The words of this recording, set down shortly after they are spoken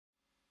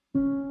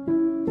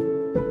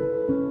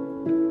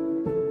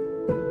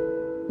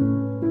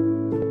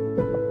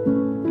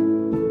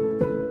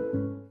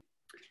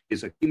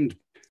is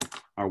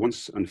our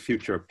once and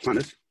future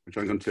planet, which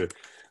I'm going to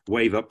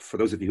wave up for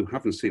those of you who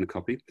haven't seen a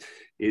copy,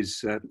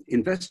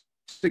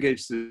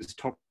 investigates this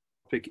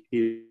topic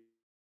in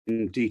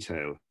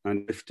detail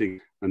and lifting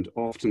and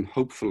often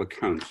hopeful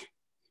account,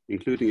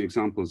 including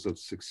examples of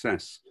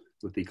success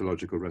with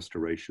ecological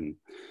restoration.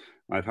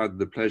 I've had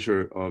the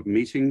pleasure of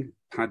meeting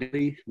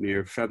Paddy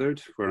near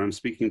Fethard, where I'm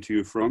speaking to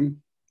you from,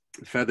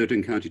 Fethard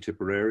in County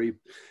Tipperary.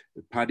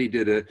 Paddy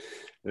did a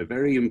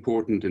very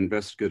important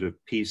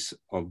investigative piece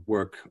of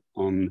work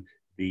on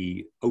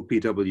the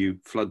OPW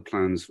flood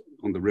plans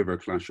on the River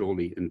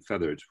Clashawley in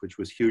Fethard, which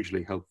was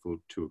hugely helpful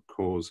to a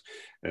cause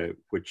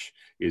which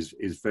is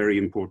very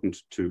important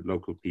to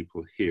local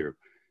people here.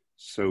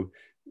 So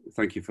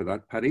thank you for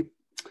that, Paddy.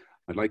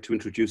 I'd like to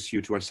introduce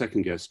you to our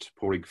second guest,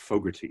 Padraic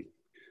Fogarty.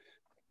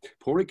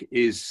 Padraic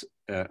is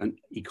an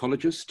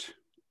ecologist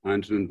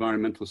and an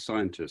environmental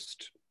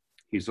scientist.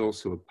 He's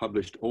also a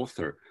published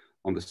author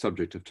on the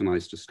subject of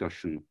tonight's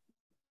discussion.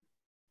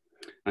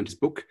 And his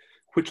book,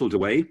 Whittled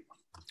Away,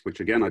 which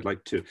again I'd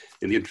like to,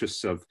 in the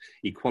interests of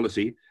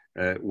equality,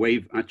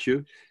 wave at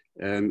you.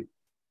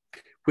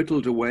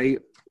 Whittled Away,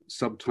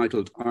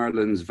 subtitled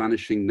Ireland's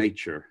Vanishing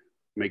Nature,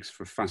 makes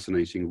for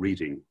fascinating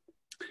reading.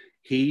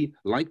 He,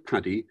 like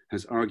Paddy,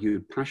 has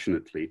argued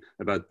passionately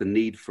about the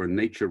need for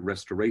nature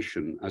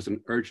restoration as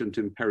an urgent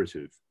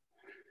imperative,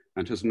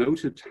 and has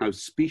noted how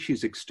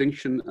species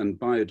extinction and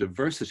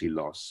biodiversity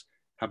loss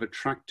have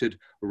attracted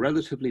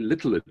relatively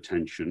little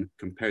attention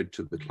compared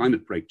to the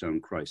climate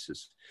breakdown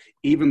crisis,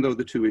 even though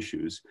the two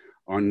issues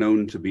are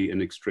known to be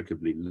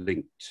inextricably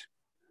linked.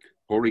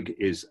 Padraic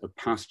is a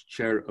past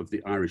chair of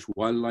the Irish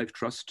Wildlife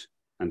Trust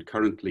and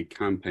currently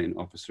campaign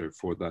officer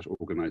for that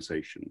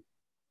organisation.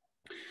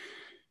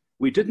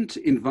 We didn't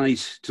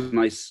invite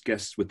tonight's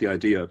guests with the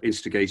idea of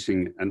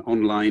instigating an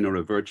online or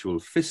a virtual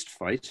fist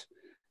fight,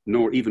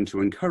 nor even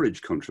to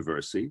encourage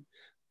controversy,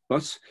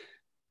 but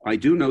I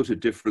do note a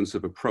difference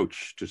of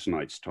approach to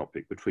tonight's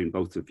topic between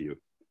both of you.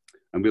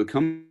 And we'll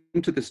come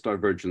to this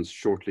divergence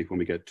shortly when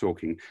we get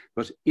talking,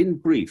 but in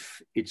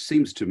brief, it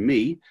seems to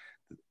me,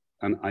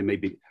 and I may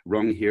be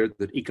wrong here,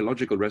 that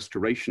ecological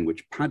restoration,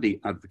 which Paddy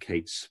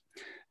advocates,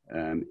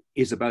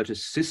 is about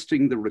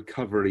assisting the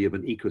recovery of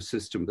an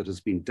ecosystem that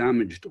has been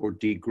damaged or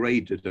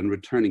degraded and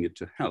returning it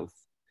to health.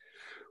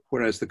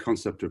 Whereas the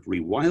concept of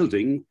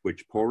rewilding,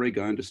 which Padraic,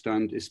 I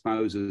understand,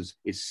 espouses,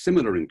 is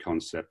similar in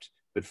concept,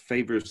 but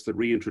favors the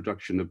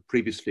reintroduction of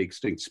previously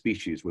extinct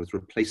species with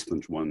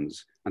replacement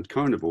ones and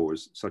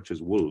carnivores such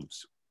as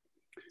wolves.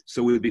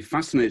 So we'll be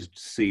fascinated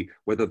to see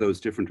whether those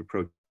different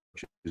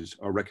approaches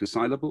are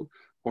reconcilable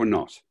or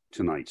not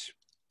tonight.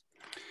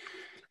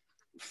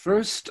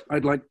 First,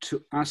 I'd like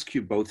to ask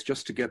you both,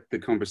 just to get the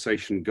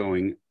conversation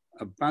going,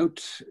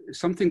 about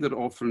something that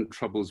often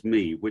troubles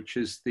me, which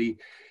is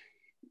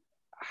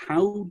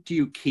how do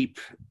you keep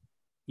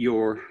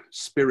your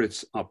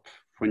spirits up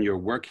when you're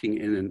working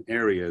in an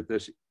area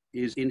that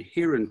is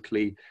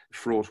inherently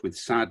fraught with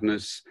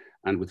sadness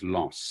and with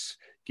loss,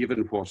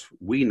 given what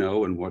we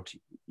know and what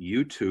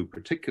you two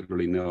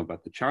particularly know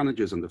about the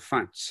challenges and the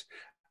facts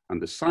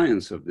and the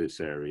science of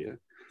this area,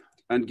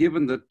 and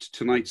given that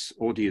tonight's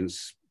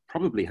audience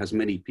probably has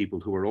many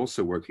people who are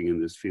also working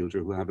in this field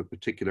or who have a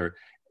particular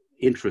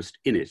interest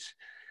in it.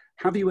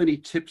 Have you any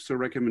tips or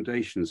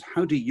recommendations?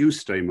 How do you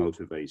stay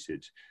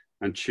motivated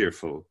and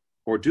cheerful,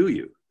 or do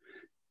you?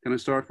 Can I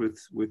start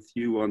with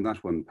you on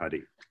that one,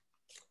 Paddy?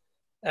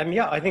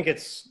 Yeah, I think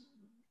it's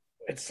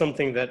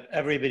something that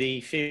everybody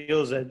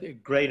feels. A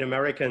great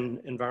American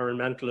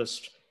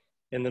environmentalist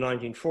in the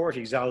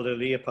 1940s, Aldo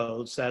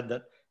Leopold, said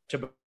that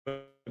to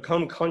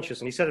become conscious,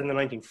 and he said it in the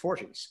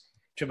 1940s,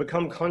 to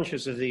become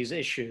conscious of these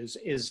issues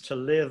is to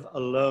live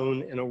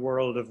alone in a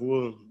world of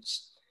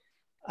wounds.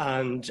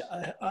 And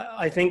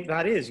I think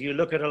that is, you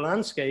look at a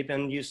landscape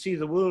and you see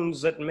the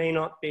wounds that may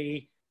not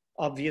be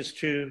obvious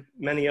to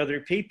many other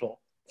people.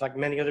 In fact,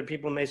 many other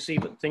people may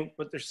think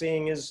what they're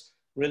seeing is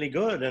really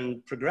good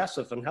and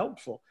progressive and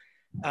helpful.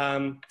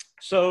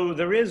 So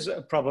there is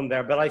a problem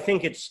there, but I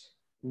think it's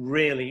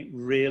really,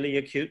 really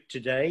acute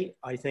today.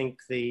 I think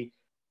the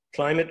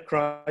climate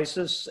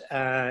crisis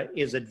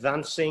is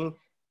advancing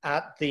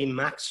at the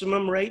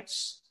maximum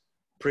rates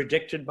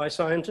predicted by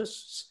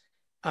scientists.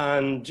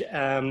 And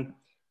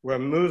we're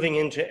moving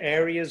into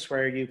areas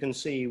where you can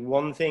see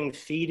one thing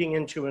feeding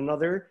into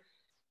another.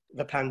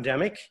 The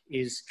pandemic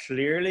is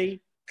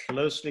clearly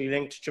closely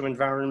linked to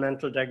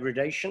environmental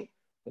degradation.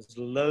 There's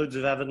loads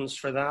of evidence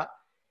for that.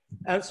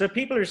 And so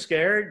people are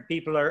scared,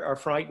 people are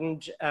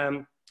frightened.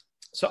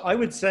 So I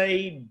would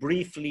say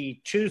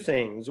briefly two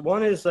things.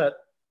 One is that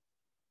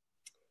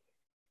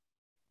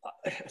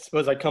I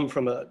suppose I come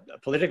from a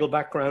political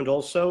background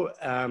also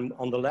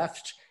on the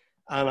left,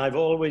 and I've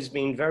always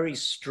been very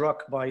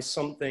struck by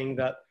something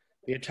that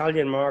the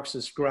Italian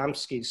Marxist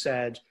Gramsci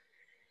said,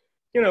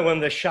 you know, when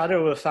the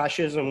shadow of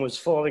fascism was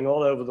falling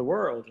all over the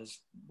world, as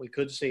we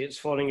could see it's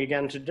falling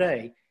again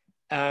today.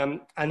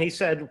 And he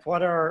said,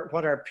 what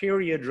our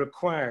period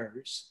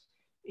requires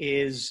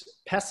is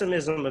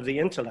pessimism of the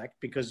intellect,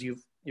 because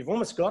you've you've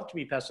almost got to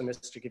be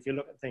pessimistic if you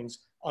look at things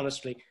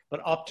honestly,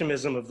 but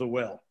optimism of the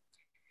will.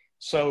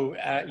 So,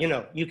 you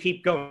know, you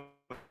keep going.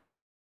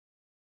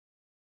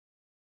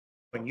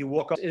 When you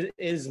walk up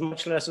is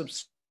much less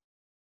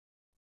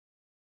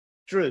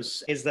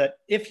abstruse, is that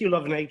if you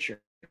love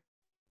nature,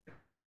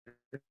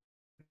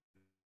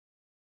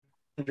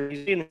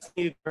 you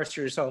immerse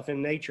yourself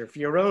in nature for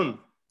your own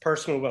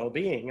personal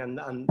well-being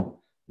and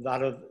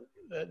that of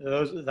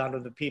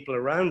the people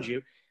around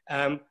you,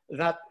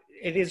 that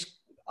it is,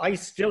 I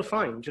still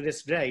find to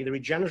this day, the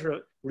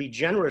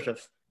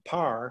regenerative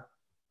power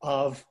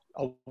of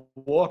a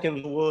walk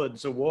in the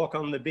woods, a walk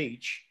on the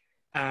beach,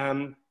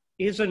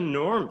 is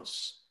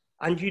enormous.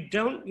 And you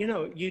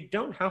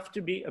don't have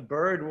to be a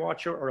bird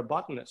watcher or a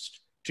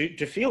botanist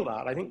to feel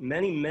that. I think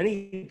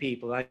many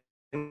people, I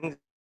think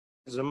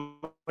there's a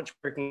much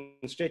bigger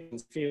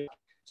constituency feel.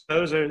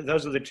 So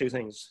those are the two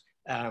things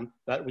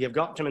that we have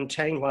got to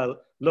maintain while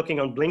looking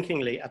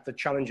unblinkingly at the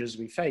challenges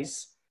we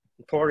face.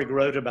 Padraic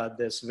wrote about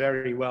this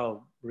very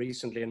well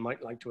recently and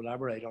might like to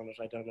elaborate on it,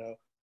 I don't know.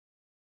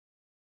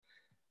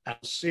 A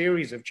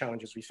series of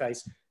challenges we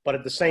face, but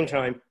at the same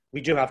time,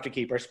 we do have to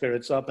keep our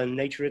spirits up, and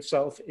nature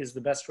itself is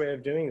the best way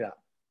of doing that.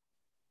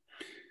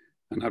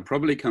 And I'll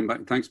probably come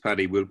back, thanks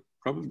Paddy,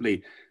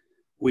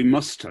 we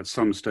must at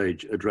some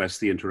stage address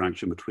the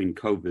interaction between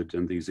COVID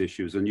and these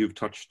issues, and you've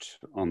touched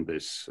on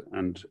this,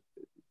 and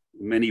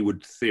many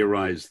would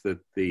theorize that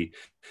the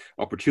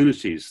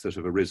opportunities that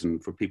have arisen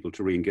for people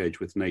to re-engage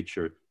with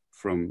nature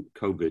from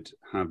COVID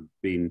have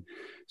been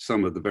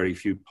some of the very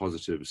few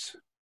positives,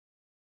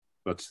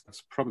 but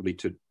that's probably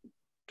to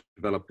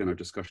develop in our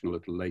discussion a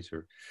little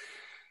later.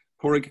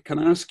 Padraic, can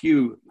I ask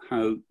you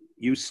how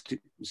you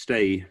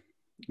stay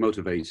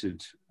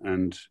motivated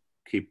and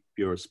keep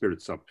your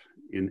spirits up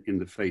in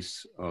the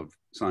face of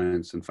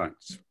science and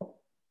facts?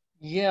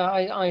 Yeah,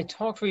 I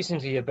talked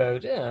recently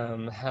about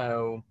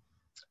how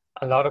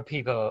a lot of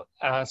people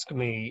ask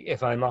me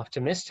if I'm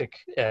optimistic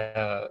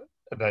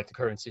about the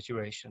current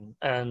situation,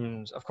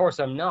 and of course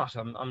I'm not.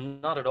 I'm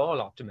not at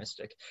all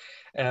optimistic,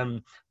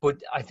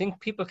 but I think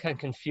people can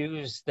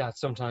confuse that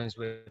sometimes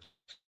with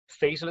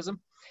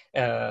fatalism,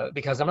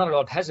 because I'm not at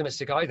all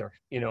pessimistic either.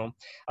 You know,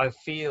 I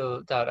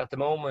feel that at the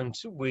moment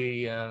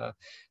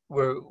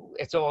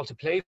it's all to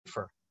play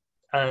for,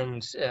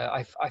 and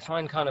I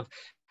find kind of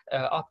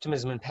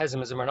optimism and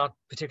pessimism are not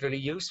particularly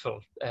useful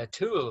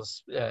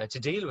tools to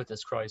deal with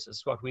this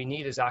crisis. What we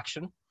need is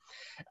action.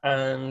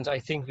 And I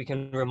think we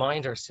can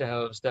remind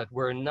ourselves that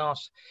we're not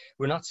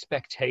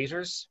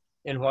spectators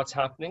in what's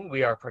happening.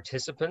 We are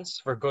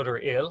participants, for good or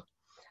ill.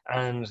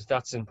 And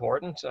that's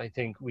important. I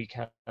think we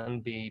can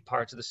be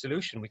part of the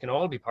solution. We can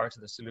all be part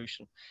of the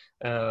solution,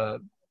 no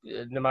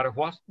matter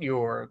what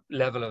your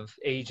level of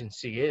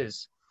agency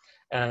is.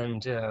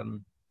 And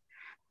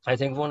I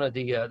think one of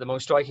the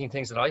most striking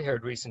things that I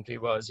heard recently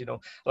was, you know,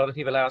 a lot of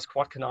people ask,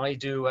 what can I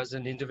do as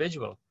an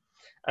individual?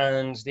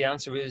 And the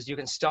answer is, you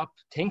can stop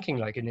thinking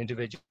like an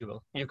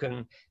individual. You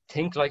can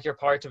think like you're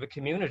part of a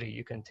community.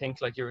 You can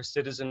think like you're a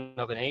citizen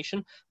of a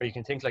nation, or you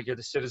can think like you're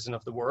the citizen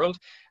of the world.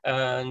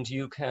 And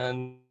you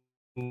can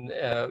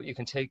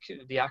take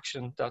the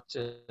action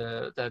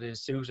that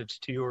is suited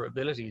to your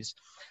abilities.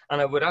 And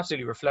I would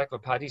absolutely reflect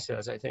what Paddy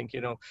says. I think, you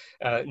know,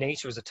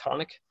 nature is a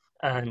tonic,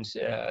 and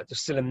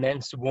there's still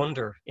immense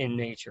wonder in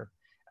nature.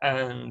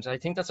 And I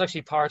think that's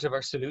actually part of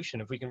our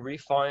solution. If we can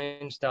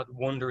re-find that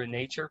wonder in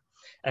nature,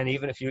 and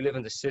even if you live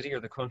in the city or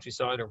the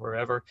countryside or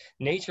wherever,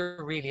 nature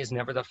really is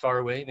never that far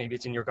away. Maybe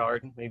it's in your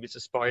garden, maybe it's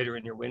a spider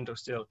in your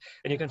windowsill,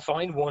 and you can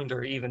find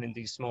wonder even in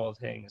these small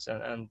things.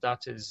 And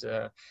that is,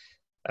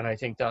 and I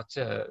think that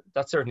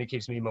that certainly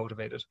keeps me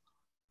motivated.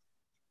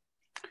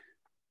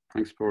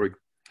 Thanks, Padraic.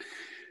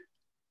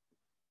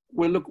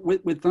 Well, look,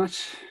 with that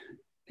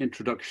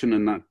introduction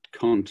and that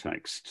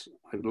context,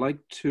 I'd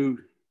like to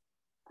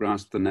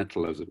grasp the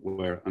nettle, as it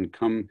were, and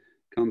come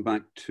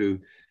back to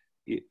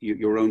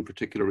your own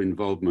particular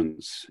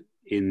involvements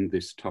in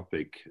this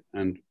topic,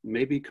 and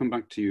maybe come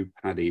back to you,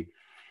 Paddy,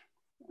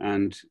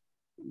 and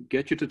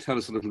get you to tell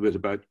us a little bit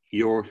about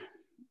your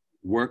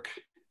work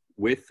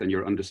with and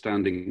your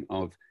understanding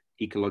of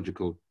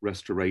ecological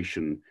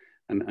restoration,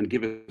 and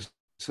give us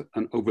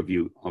an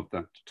overview of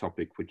that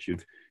topic, which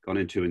you've gone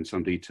into in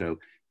some detail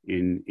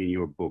in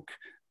your book.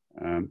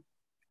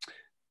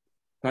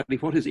 Paddy,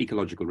 what is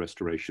ecological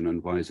restoration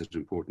and why is it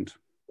important?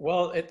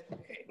 Well,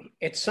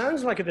 it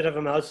sounds like a bit of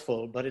a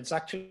mouthful, but it's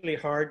actually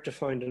hard to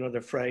find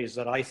another phrase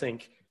that I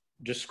think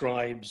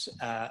describes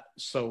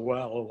so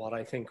well what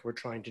I think we're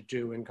trying to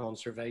do in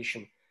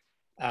conservation.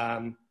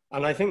 And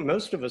I think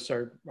most of us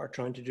are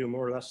trying to do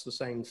more or less the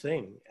same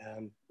thing,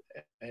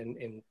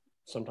 in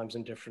sometimes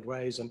in different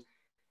ways.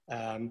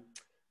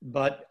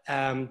 But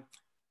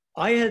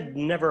I had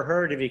never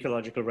heard of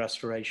ecological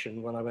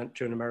restoration when I went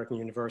to an American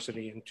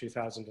university in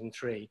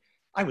 2003.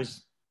 I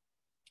was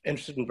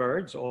interested in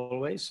birds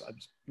always. I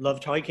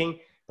loved hiking,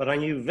 but I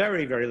knew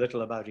very, very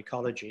little about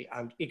ecology,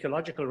 and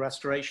ecological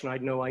restoration, I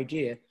had no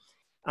idea.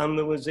 And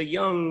there was a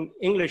young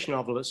English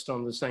novelist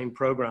on the same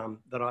program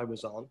that I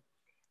was on.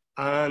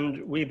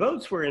 And we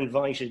both were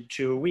invited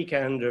to a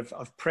weekend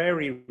of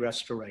prairie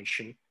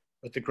restoration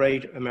with the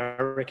great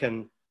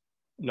American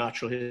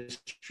natural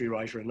history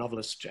writer and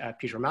novelist,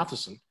 Peter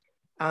Matheson.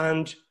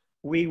 And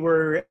we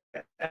were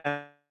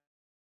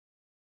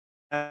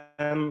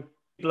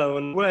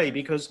blown away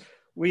because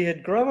we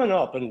had grown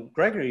up, and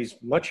Gregory's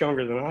much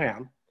younger than I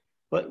am,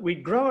 but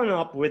we'd grown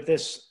up with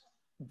this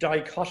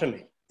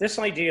dichotomy, this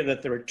idea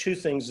that there are two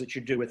things that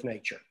you do with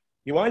nature.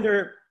 You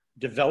either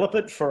develop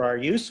it for our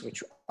use,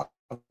 which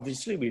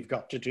obviously we've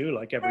got to do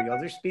like every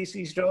other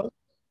species does,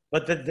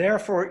 but that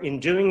therefore in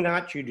doing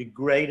that you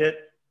degrade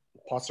it,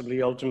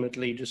 possibly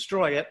ultimately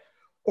destroy it,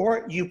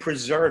 or you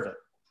preserve it,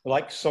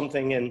 like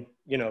something in,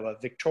 you know, a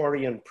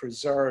Victorian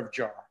preserve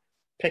jar,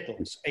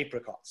 pickles,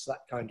 apricots,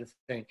 that kind of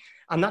thing.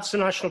 And that's the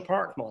national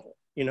park model.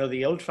 You know,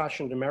 the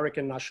old-fashioned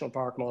American national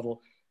park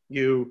model.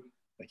 You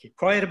keep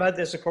quiet about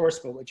this, of course,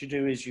 but what you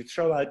do is you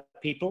throw out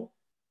people,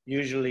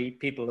 usually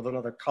people of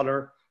another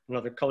color,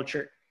 another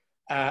culture,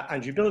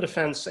 and you build a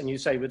fence and you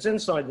say what's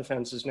inside the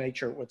fence is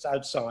nature, what's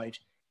outside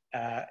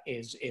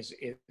is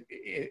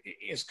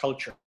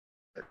culture.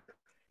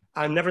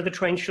 And never the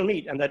twain shall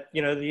meet. And that,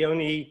 you know, the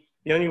only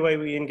way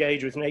we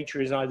engage with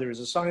nature is either as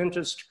a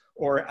scientist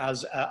or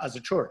as a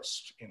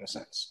tourist, in a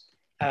sense.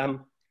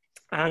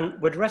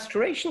 And what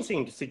restoration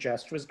seemed to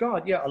suggest was,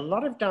 God, yeah, a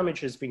lot of damage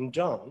has been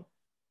done,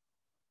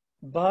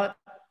 but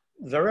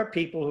there are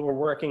people who are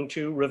working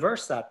to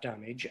reverse that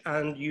damage,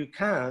 and you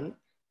can,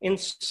 in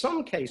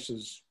some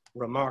cases,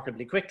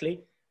 remarkably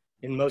quickly,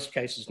 in most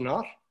cases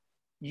not,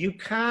 you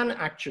can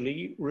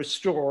actually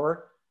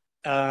restore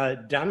a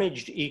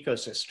damaged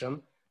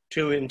ecosystem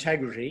to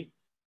integrity,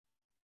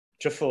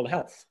 to full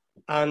health.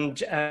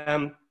 And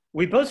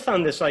we both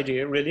found this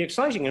idea really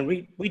exciting, and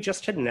we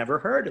just had never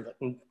heard of it.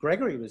 And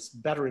Gregory was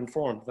better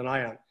informed than I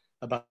am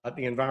about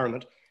the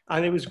environment.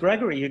 And it was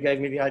Gregory who gave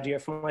me the idea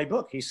for my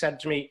book. He said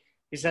to me,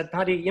 he said,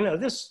 Paddy, you know,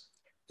 this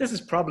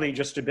is probably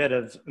just a bit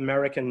of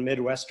American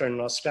Midwestern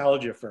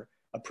nostalgia for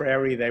a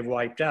prairie they've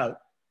wiped out.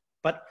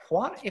 But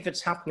what if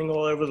it's happening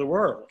all over the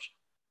world?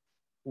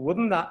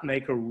 Wouldn't that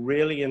make a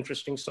really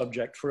interesting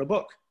subject for a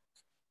book?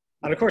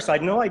 And of course, I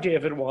had no idea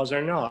if it was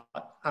or not.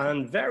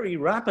 And very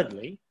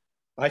rapidly,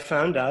 I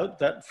found out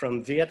that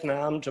from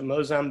Vietnam to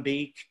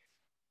Mozambique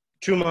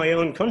to my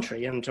own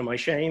country, and to my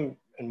shame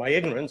and my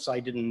ignorance, I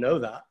didn't know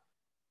that,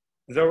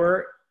 there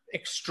were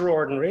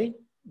extraordinary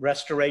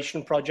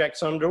restoration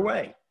projects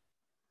underway.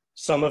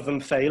 Some of them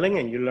failing,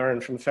 and you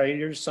learn from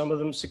failures, some of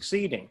them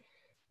succeeding.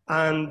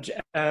 And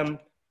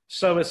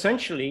so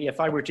essentially, if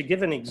I were to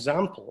give an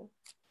example,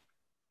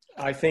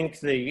 I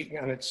think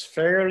and it's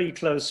fairly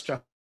close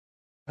to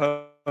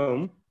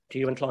home, to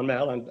you in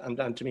Clonmel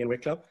and to me in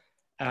Wicklow,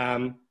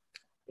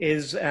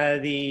 is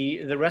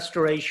the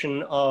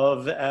restoration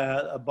of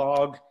a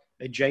bog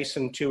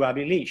adjacent to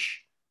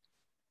Abbeyleash,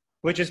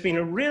 which has been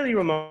a really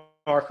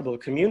remarkable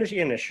community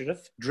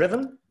initiative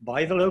driven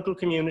by the local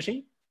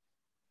community.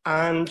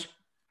 And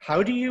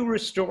how do you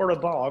restore a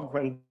bog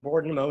when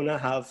Bord na Móna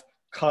have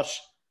cut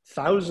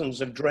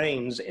thousands of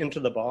drains into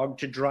the bog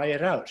to dry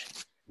it out?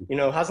 You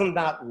know, hasn't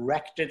that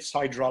wrecked its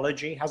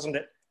hydrology? Hasn't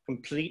it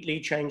completely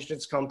changed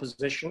its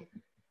composition?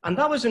 And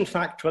that was in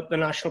fact what the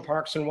National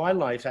Parks and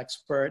Wildlife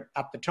expert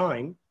at the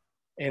time,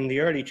 in the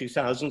early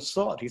 2000s,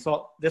 thought. He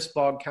thought, this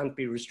bog can't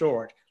be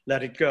restored,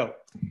 let it go.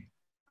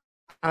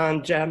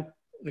 And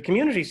the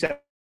community said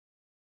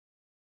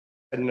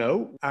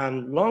no.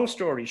 And long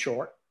story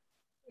short,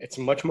 it's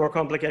much more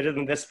complicated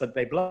than this, but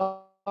they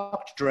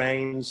blocked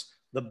drains,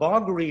 the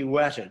bog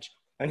re-wetted.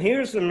 And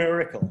here's the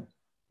miracle.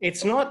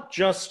 It's not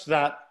just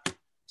that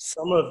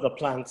some of the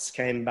plants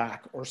came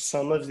back or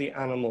some of the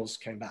animals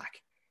came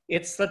back.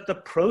 It's that the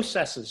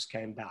processes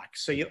came back.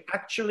 So you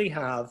actually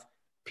have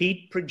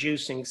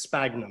peat-producing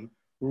sphagnum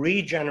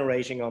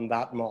regenerating on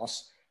that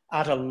moss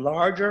at a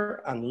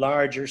larger and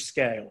larger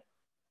scale.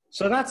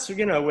 So that's,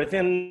 you know,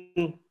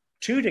 within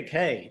 2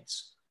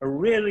 decades, a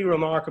really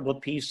remarkable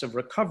piece of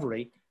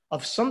recovery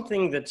of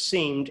something that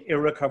seemed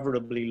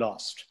irrecoverably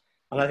lost.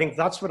 And I think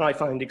that's what I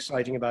find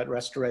exciting about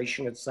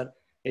restoration. It's that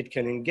it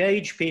can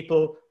engage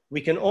people. We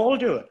can all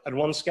do it at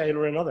one scale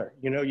or another.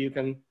 You know, you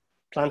can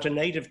plant a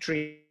native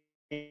tree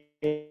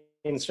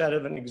instead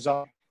of an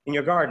exotic in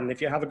your garden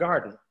if you have a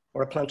garden,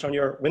 or a plant on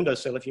your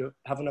windowsill if you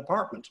have an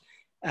apartment.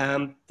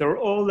 There are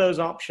all those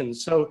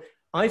options. So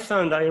I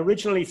found, I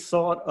originally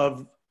thought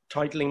of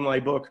titling my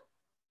book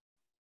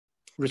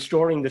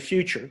Restoring the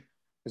Future,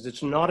 because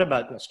it's not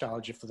about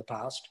nostalgia for the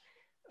past.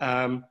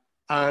 And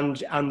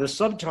the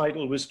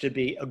subtitle was to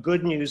be a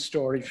good news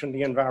story from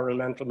the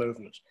environmental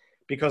movement,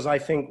 because I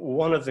think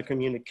one of the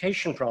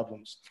communication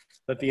problems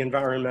that the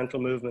environmental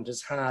movement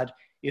has had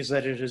is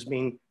that it has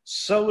been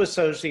so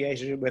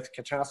associated with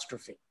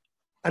catastrophe.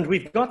 And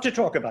we've got to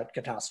talk about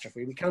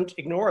catastrophe. We can't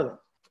ignore them.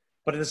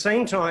 But at the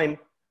same time,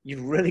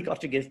 you've really got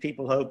to give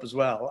people hope as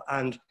well,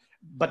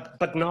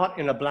 but not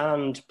in a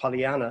bland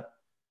Pollyanna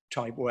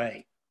type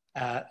way.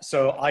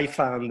 So I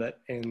found that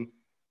in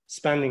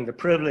spending the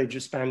privilege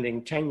of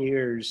spending 10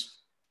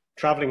 years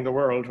traveling the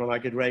world when I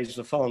could raise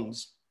the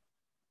funds,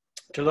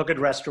 to look at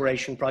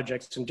restoration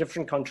projects in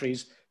different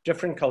countries,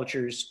 different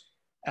cultures,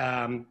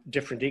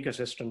 different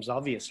ecosystems,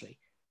 obviously,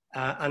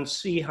 and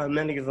see how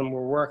many of them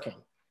were working.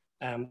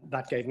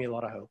 That gave me a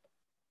lot of hope.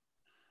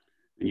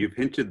 And you've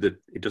hinted that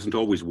it doesn't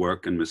always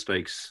work and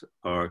mistakes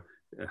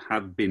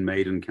have been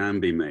made and can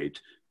be made.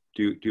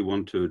 Do you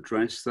want to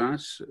address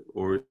that,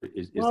 or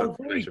is well, that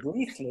very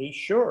briefly,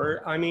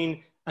 sure. I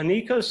mean, an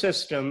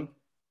ecosystem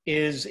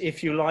is,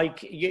 if you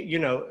like, an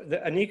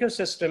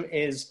ecosystem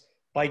is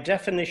by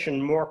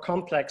definition more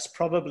complex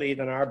probably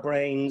than our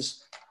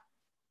brains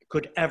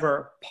could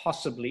ever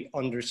possibly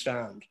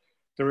understand.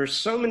 There are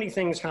so many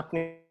things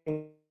happening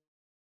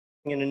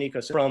in an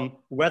ecosystem, from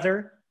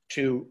weather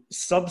to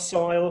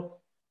subsoil,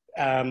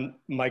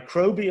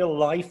 microbial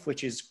life,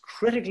 which is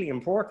critically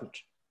important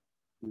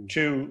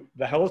to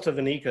the health of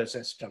an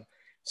ecosystem.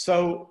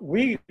 So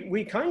we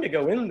kind of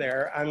go in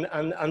there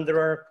and there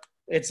are,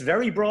 it's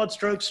very broad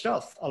stroke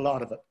stuff, a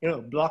lot of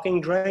it, blocking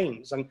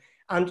drains.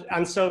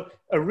 And so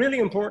a really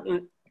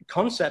important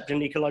concept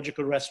in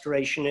ecological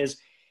restoration is,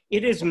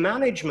 it is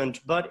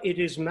management, but it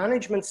is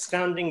management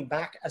standing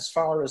back as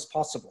far as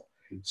possible.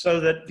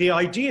 So that the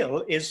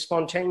ideal is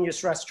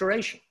spontaneous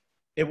restoration.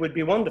 It would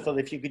be wonderful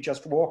if you could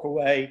just walk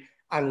away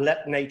and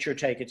let nature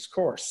take its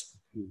course.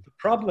 The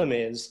problem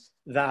is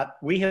that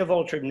we have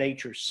altered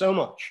nature so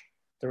much.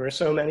 There are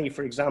so many,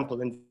 for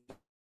example,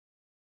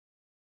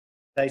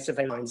 invasive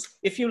lines.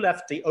 If you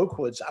left the oak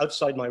woods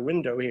outside my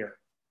window here,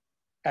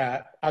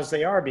 as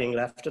they are being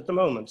left at the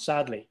moment,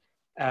 sadly,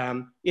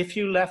 if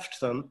you left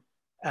them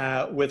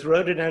with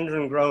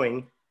rhododendron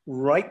growing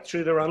right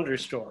through their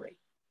understory,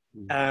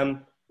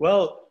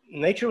 well,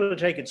 nature will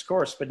take its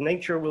course, but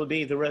nature will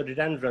be the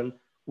rhododendron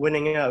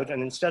winning out.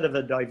 And instead of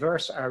a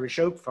diverse Irish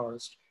oak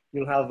forest,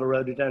 you'll have a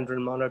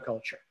rhododendron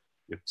monoculture.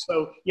 Yep.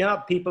 So yeah,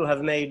 people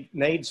have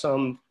made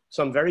some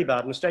very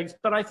bad mistakes,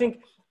 but I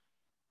think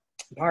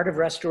part of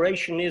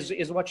restoration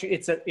is what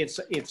it's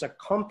a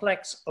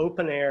complex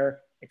open air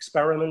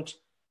experiment,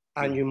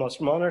 and you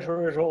must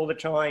monitor it all the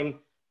time.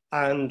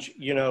 And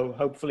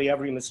hopefully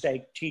every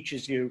mistake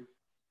teaches you,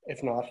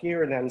 if not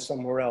here, then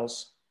somewhere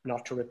else,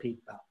 not to repeat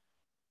that.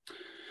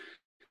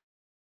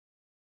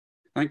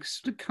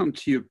 Thanks. To come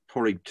to you,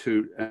 Padraic,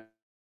 too.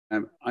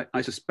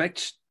 I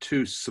suspect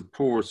to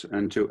support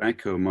and to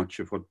echo much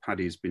of what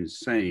Paddy's been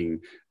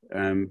saying,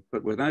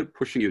 but without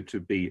pushing you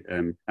to be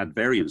at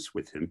variance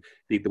with him,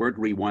 the word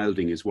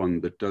rewilding is one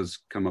that does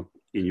come up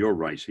in your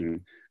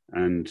writing,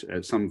 and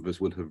some of us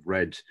would have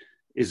read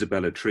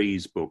Isabella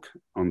Tree's book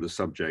on the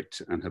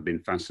subject and have been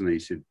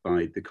fascinated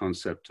by the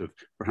concept of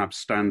perhaps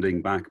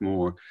standing back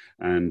more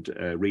and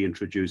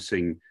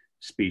reintroducing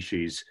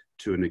species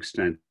to an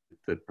extent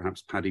that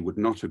perhaps Paddy would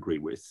not agree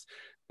with.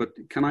 But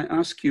can I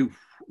ask you,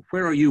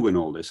 where are you in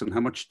all this, and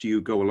how much do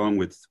you go along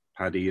with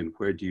Paddy, and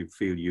where do you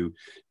feel you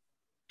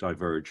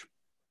diverge?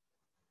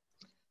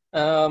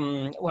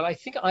 Well, I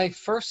think I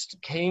first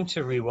came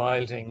to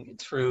rewilding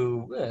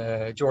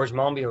through George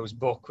Monbiot's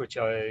book, which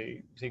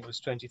I think was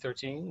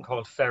 2013,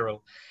 called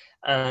Feral.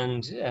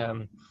 And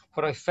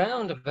what I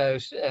found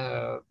about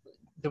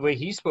the way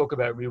he spoke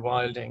about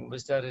rewilding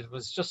was that it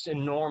was just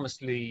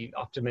enormously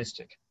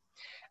optimistic,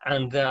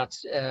 and that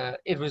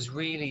it was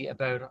really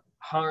about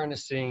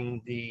harnessing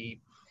the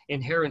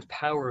inherent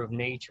power of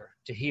nature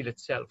to heal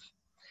itself.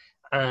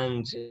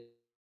 And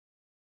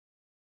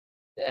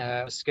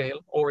scale,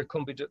 or it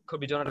could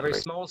be done at a very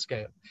small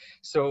scale.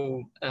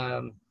 So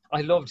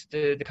I loved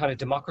the kind of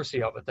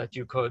democracy of it, that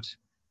you could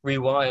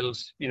rewild,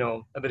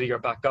 a bit of your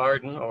back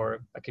garden, or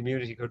a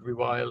community could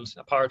rewild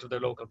a part of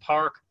their local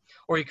park,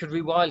 or you could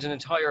rewild an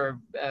entire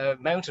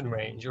mountain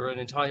range or an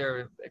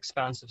entire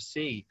expanse of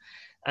sea.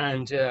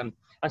 And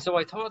so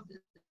I thought,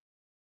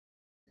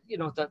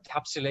 that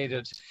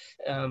encapsulated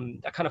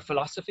a kind of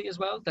philosophy as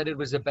well, that it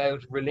was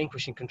about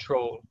relinquishing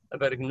control,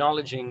 about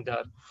acknowledging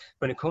that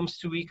when it comes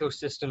to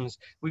ecosystems,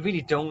 we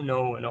really don't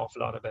know an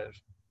awful lot about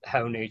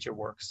how nature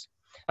works.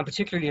 And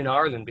particularly in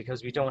Ireland,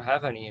 because we don't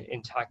have any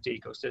intact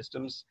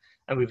ecosystems,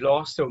 and we've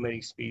lost so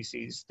many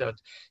species that,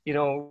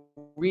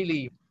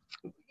 really,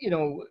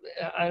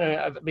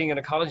 being an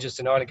ecologist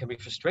in Ireland can be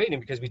frustrating,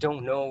 because we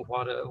don't know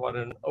what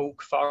an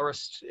oak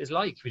forest is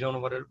like. We don't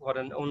know what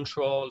an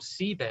untrawled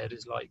seabed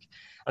is like,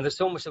 and there's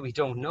so much that we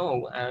don't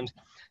know. And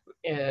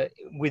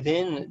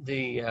within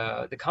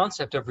the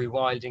concept of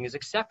rewilding is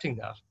accepting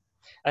that,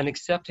 and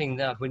accepting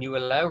that when you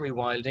allow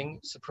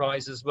rewilding,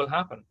 surprises will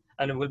happen,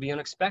 and it will be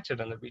unexpected,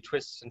 and there'll be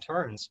twists and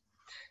turns.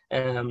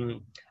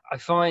 I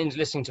find,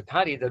 listening to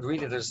Paddy, that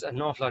really there's an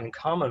awful lot in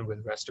common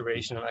with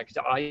restoration, and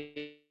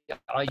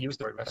I use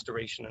the word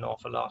restoration an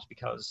awful lot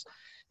because,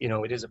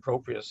 it is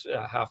appropriate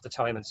half the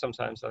time, and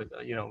sometimes,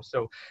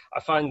 so I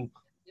find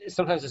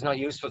sometimes it's not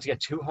useful to get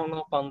too hung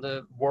up on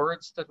the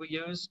words that we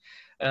use.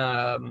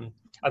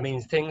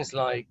 Things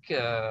like,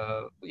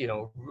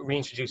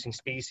 reintroducing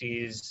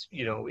species,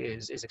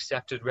 is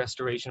accepted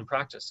restoration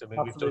practice.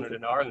 We've done it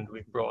in Ireland.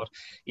 We've brought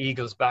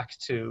eagles back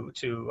to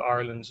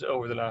Ireland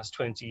over the last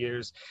 20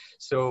 years.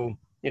 So,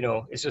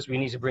 it's just we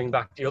need to bring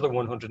back the other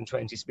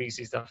 120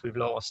 species that we've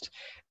lost.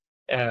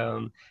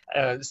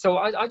 So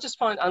I just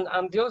find,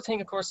 and the other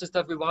thing, of course, is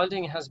that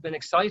rewilding has been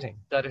exciting,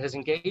 that it has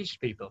engaged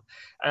people.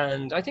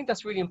 And I think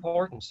that's really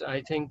important.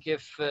 I think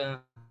if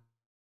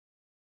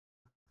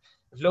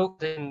local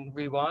can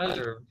rewild,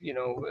 or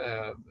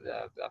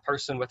a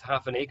person with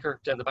half an acre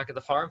down the back of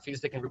the farm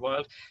feels they can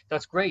rewild,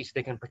 that's great.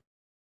 They can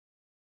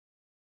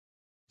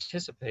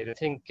participate. I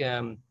think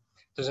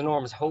there's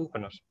enormous hope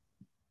in it.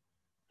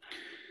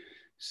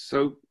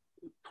 So,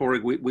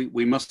 Padraic,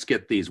 we must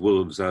get these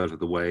wolves out of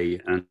the way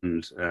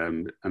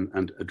and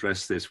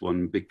address this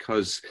one,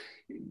 because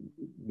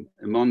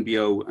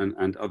Monbiot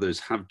and others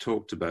have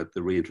talked about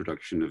the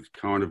reintroduction of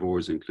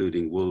carnivores,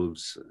 including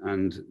wolves,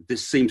 and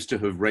this seems to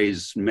have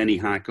raised many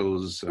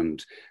hackles,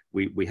 and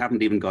we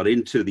haven't even got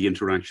into the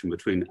interaction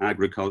between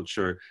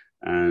agriculture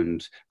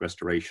and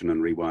restoration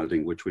and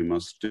rewilding, which we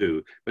must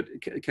do. But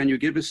can you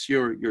give us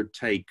your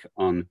take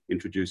on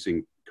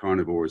introducing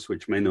carnivores,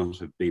 which may not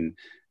have been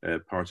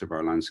part of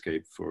our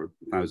landscape for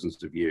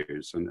thousands of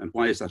years, and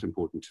why is that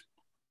important?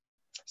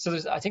 So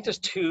I think there's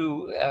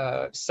two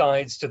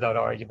sides to that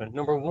argument.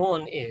 Number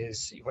one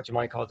is what you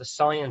might call the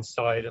science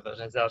side of it,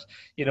 is that,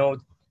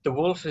 the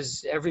wolf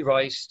has every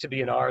right to be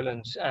in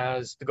Ireland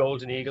as the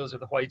golden eagles or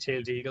the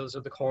white-tailed eagles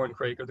or the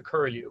corncrake or the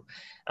curlew.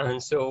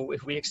 And so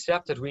if we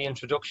accept that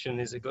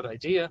reintroduction is a good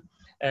idea,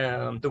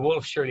 the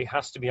wolf surely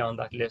has to be on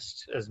that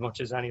list as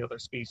much as any other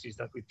species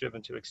that we've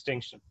driven to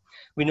extinction.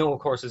 We know, of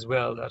course, as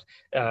well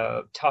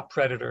that top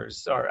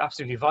predators are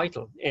absolutely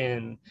vital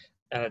in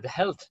the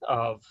health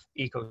of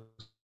ecosystems,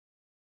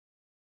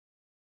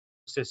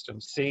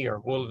 sea or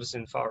wolves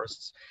in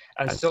forests.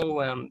 And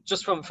so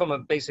just from a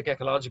basic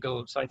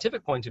ecological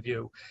scientific point of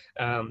view,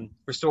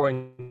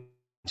 restoring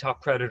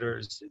top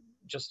predators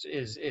just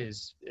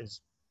is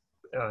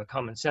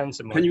common sense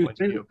in my point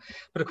of view.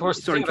 But of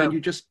course, sorry, can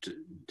you just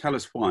tell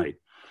us why?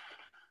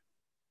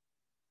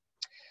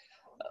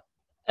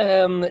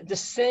 The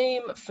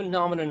same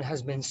phenomenon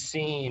has been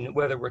seen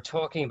whether we're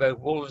talking about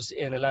wolves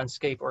in a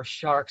landscape or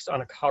sharks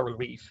on a coral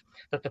reef,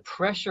 that the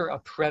pressure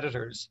of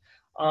predators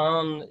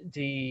on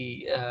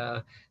the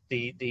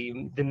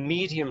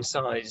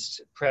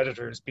medium-sized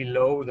predators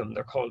below them,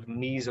 they're called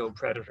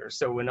mesopredators.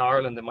 So in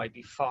Ireland, there might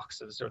be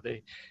foxes or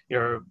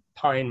your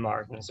pine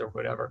martens or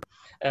whatever.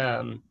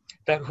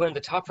 That when the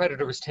top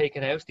predator was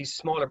taken out, these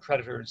smaller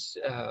predators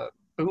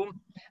boom,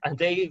 and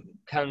they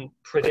can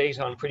predate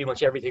on pretty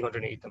much everything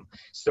underneath them.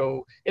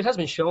 So it has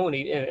been shown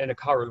in a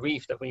coral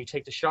reef that when you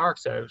take the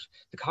sharks out,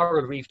 the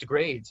coral reef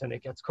degrades and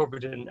it gets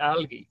covered in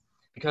algae,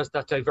 because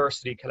that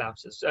diversity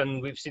collapses.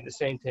 And we've seen the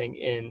same thing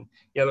in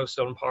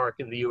Yellowstone Park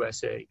in the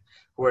USA,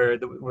 where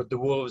the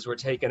wolves were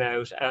taken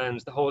out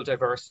and the whole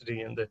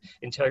diversity and the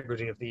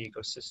integrity of the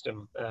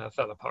ecosystem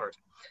fell apart.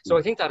 So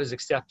I think that is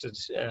accepted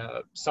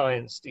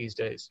science these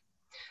days.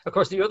 Of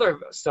course, the other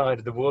side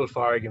of the wolf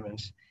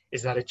argument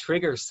is that it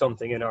triggers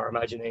something in our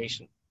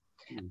imagination.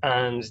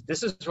 And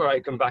this is where I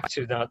come back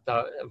to that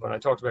when I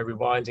talked about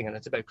rewilding, and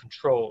it's about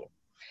control.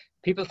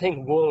 People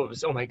think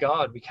wolves, oh my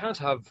God, we can't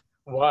have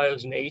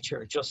wild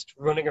nature just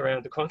running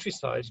around the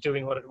countryside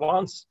doing what it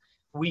wants.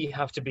 We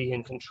have to be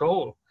in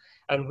control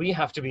and we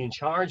have to be in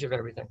charge of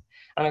everything.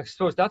 And I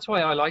suppose that's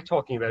why I like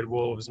talking about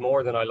wolves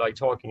more than I like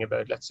talking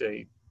about, let's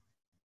say,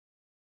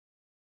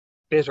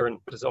 bittern,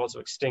 but is also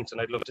extinct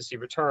and I'd love to see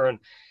return,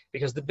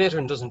 because the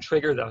bittern doesn't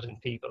trigger that in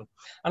people.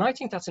 And I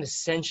think that's an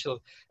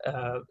essential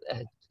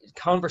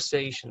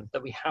conversation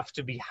that we have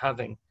to be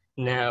having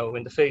now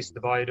in the face of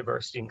the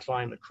biodiversity and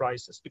climate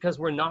crisis, because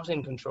we're not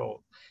in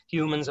control.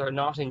 Humans are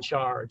not in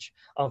charge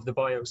of the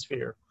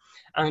biosphere.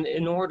 And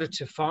in order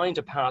to find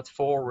a path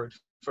forward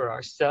for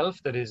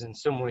ourselves that is in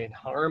some way in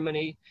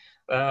harmony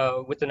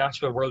with the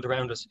natural world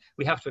around us,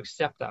 we have to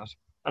accept that.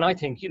 And I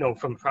think,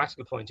 from a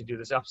practical point of view,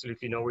 there's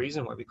absolutely no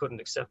reason why we couldn't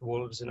accept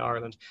wolves in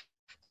Ireland.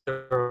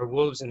 There are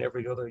wolves in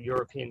every other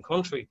European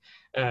country,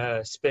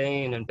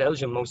 Spain and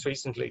Belgium most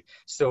recently.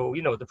 So,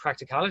 the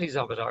practicalities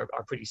of it are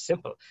pretty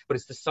simple, but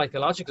it's the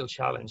psychological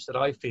challenge that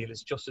I feel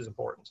is just as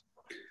important.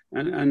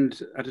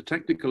 And at a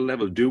technical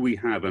level, do we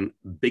have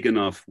big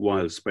enough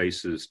wild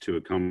spaces to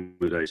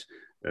accommodate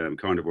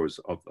carnivores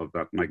of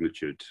that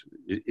magnitude?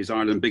 Is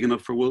Ireland big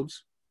enough for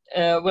wolves?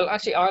 Well,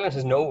 actually, Ireland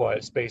has no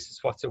wild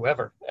spaces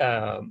whatsoever,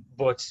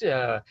 but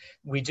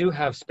we do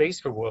have space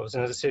for wolves.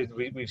 And as I said,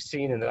 we've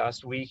seen in the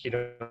last week,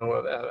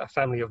 a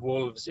family of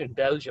wolves in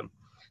Belgium,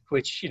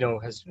 which,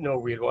 has no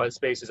real wild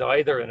spaces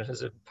either, and it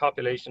has a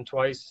population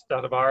twice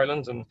that of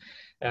Ireland.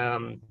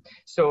 And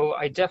so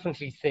I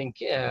definitely think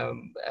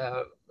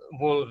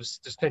wolves,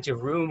 there's plenty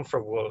of room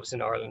for wolves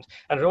in Ireland.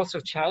 And it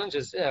also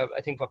challenges, I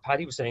think, what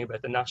Paddy was saying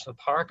about the national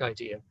park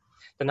idea.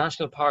 The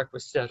national park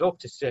was set up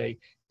to say,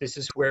 this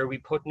is where we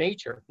put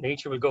nature.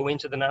 Nature will go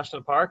into the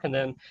national park, and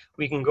then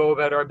we can go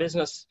about our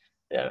business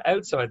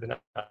outside the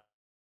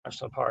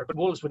national park. But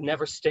wolves would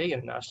never stay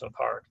in a national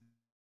park.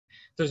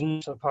 There's a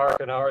national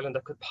park in Ireland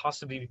that could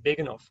possibly be big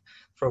enough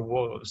for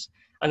wolves.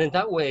 And in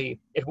that way,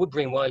 it would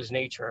bring wild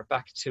nature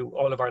back to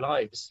all of our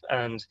lives.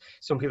 And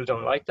some people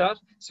don't like that.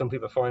 Some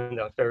people find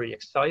that very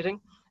exciting.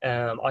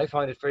 I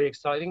find it very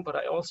exciting, but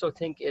I also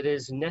think it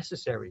is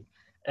necessary.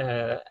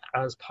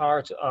 as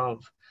part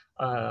of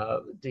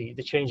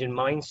the change in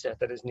mindset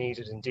that is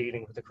needed in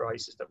dealing with the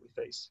crisis that we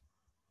face.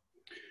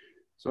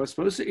 So I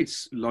suppose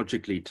it's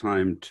logically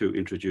time to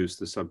introduce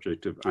the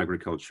subject of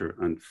agriculture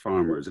and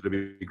farmers. It'd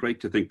be great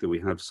to think that we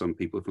have some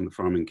people from the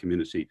farming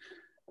community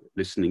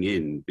listening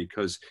in,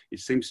 because it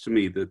seems to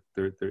me that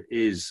there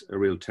is a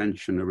real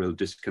tension, a real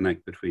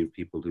disconnect between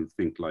people who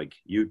think like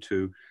you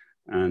two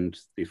and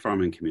the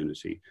farming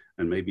community.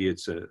 And maybe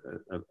it's a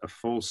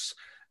false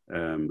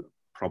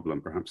problem.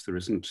 Perhaps there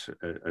isn't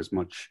as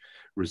much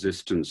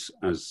resistance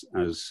as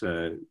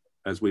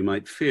we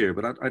might fear.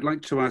 But I'd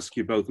like to ask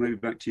you both, maybe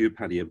back to you,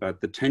 Paddy,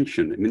 about the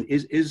tension. I mean,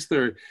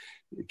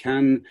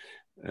 can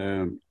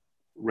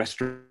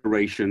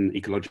restoration,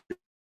 ecological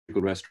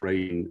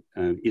restoration,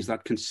 is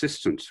that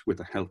consistent with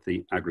a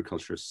healthy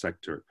agriculture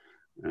sector?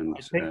 And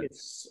I think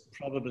it's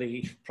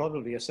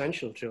probably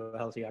essential to a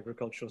healthy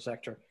agricultural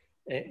sector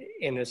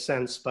in a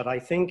sense. But I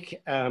think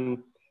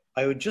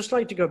I would just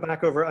like to go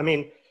back over, I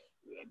mean,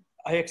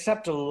 I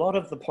accept a lot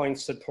of the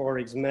points that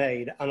Padraic's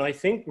made, and I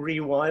think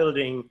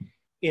rewilding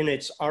in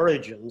its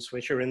origins,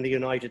 which are in the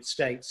United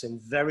States in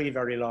very,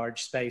 very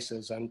large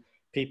spaces, and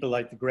people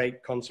like the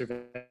great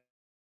conservation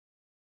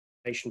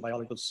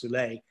biologist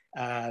Soule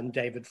and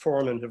David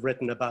Foreman have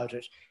written about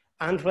it.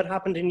 And what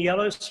happened in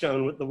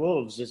Yellowstone with the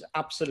wolves is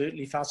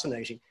absolutely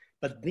fascinating.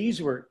 But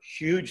these were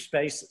huge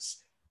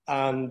spaces.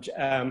 And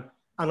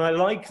I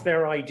like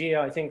their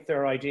idea. I think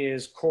their idea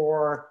is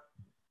core,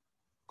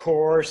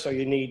 so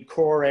you need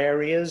core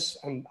areas.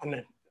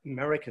 And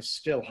America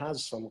still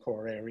has some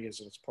core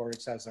areas, as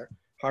Padraic says, they're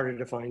harder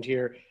to find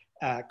here.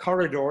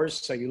 Corridors,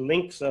 so you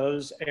link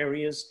those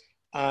areas,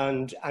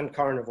 and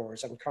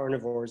carnivores, and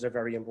carnivores are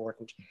very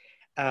important.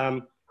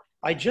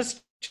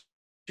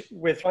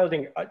 With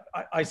wilding,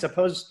 I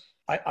suppose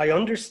I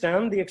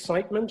understand the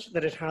excitement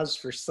that it has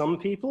for some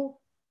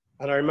people.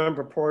 And I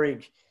remember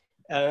Padraic,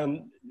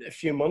 a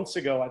few months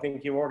ago, I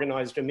think you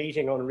organized a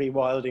meeting on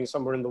rewilding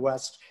somewhere in the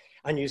West,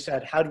 and you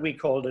said, had we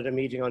called it a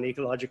meeting on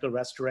ecological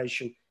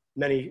restoration,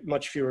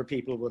 much fewer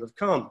people would have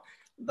come.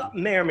 That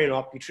may or may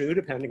not be true,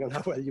 depending on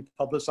how well you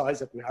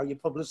publicize it and how you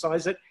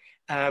publicize it.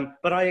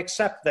 But I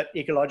accept that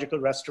ecological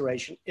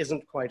restoration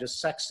isn't quite as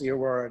sexy a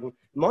word. And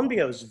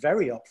Monbiot's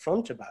very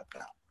upfront about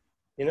that.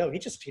 You know,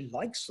 he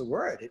likes the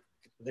word. It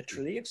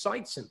literally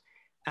excites him.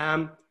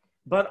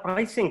 But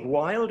I think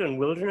wild and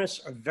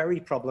wilderness are very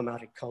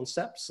problematic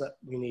concepts that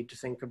we need to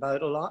think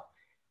about a lot.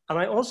 And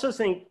I also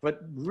think, but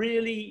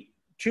really,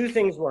 two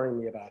things worry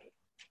me about it.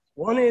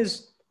 One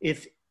is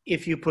if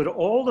you put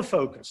all the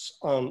focus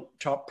on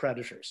top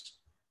predators,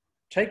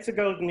 take the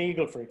golden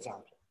eagle, for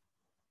example.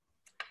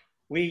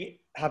 We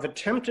have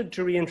attempted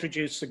to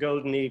reintroduce the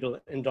golden eagle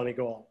in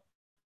Donegal.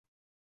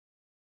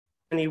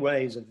 In many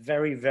ways, a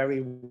very,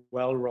 very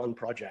well-run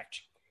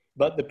project.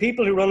 But the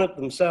people who run it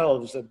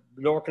themselves,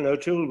 Lorcan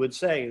O'Toole would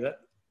say, that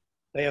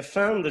they have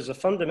found there's a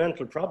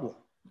fundamental problem,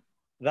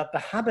 that the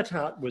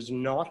habitat was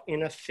not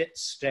in a fit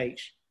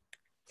state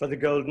for the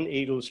golden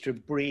eagles to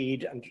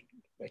breed, and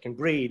they can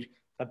breed,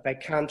 but they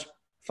can't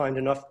find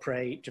enough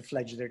prey to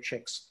fledge their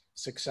chicks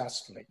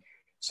successfully.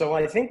 So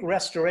I think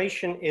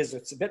restoration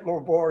it's a bit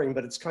more boring,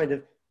 but it's kind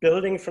of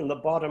building from the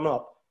bottom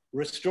up,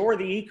 restore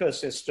the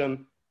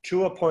ecosystem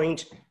to a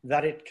point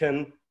that it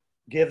can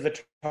give the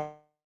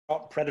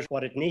top predator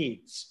what it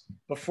needs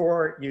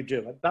before you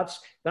do it.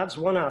 That's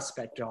one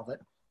aspect of it.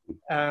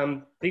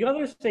 The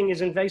other thing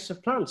is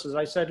invasive plants, as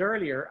I said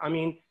earlier. I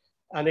mean,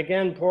 and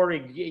again,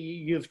 Padraic,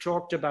 you've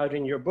talked about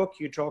in your book,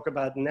 you talk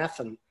about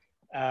Nephin,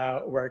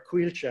 where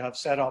Cuilcha have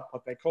set up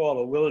what they call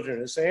a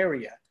wilderness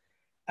area.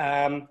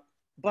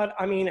 But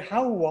I mean,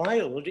 how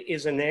wild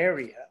is an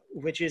area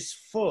which is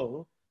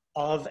full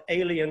of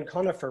alien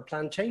conifer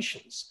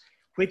plantations,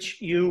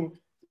 which you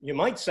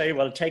might say,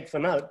 well, take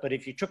them out, but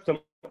if you took them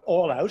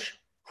all out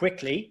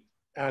quickly,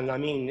 and I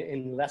mean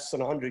in less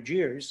than 100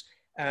 years,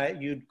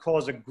 you'd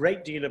cause a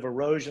great deal of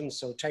erosion,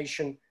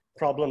 siltation,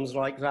 problems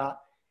like that.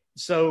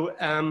 So,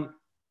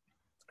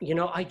 you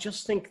know, I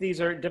just think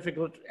these are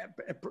difficult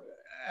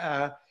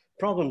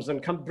problems,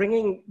 and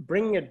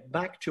bringing it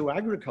back to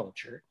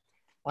agriculture,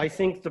 I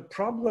think the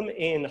problem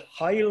in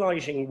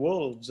highlighting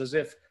wolves as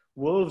if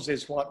wolves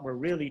is what we're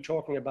really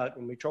talking about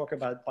when we talk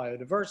about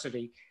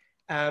biodiversity,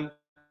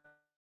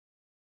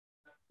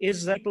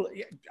 is that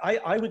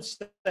I would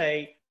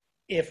say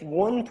if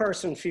one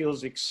person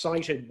feels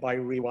excited by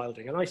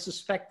rewilding, and I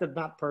suspect that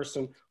that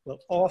person will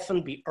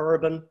often be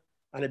urban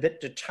and a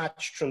bit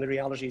detached from the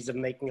realities of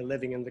making a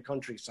living in the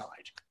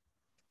countryside,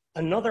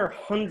 another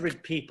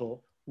 100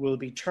 people will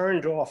be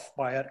turned off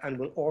by it and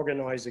will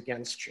organize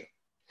against you.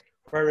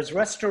 Whereas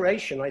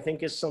restoration, I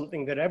think, is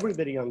something that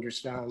everybody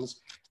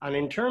understands. And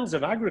in terms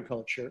of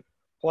agriculture,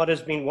 what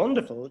has been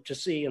wonderful to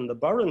see in the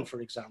Burren,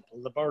 for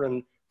example, the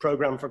Burren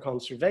Programme for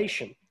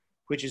Conservation,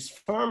 which is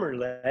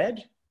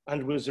farmer-led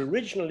and was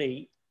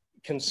originally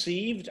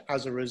conceived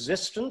as a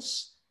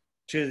resistance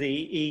to the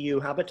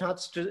EU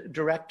Habitats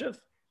Directive,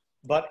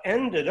 but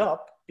ended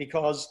up,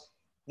 because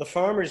the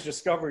farmers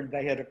discovered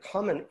they had a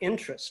common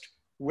interest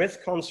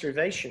with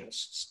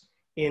conservationists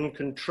in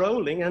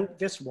controlling, and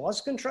this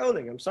was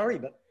controlling, I'm sorry,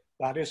 but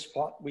that is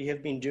what we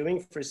have been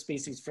doing for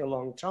species for a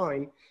long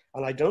time.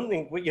 And I don't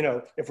think, we, you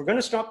know, if we're going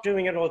to stop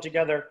doing it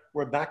altogether,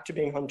 we're back to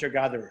being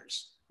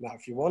hunter-gatherers. Now,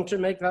 if you want to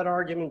make that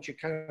argument, you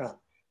can.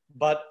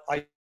 But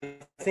I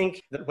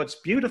think that what's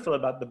beautiful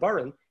about the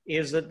Burren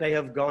is that they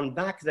have gone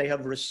back, they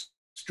have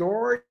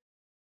restored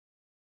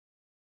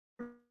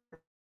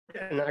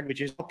an ag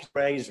which is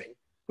grazing,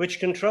 which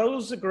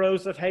controls the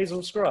growth of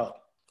hazel scrub.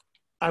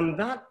 And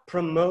that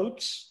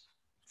promotes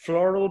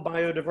floral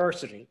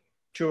biodiversity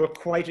to a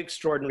quite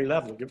extraordinary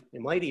level.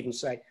 You might even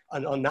say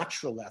an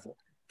unnatural level.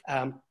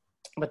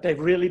 But they've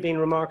really been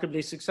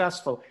remarkably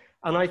successful.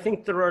 And I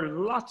think there are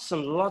lots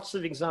and lots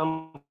of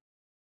examples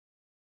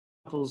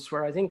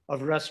where I think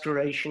of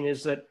restoration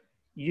is that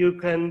you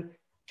can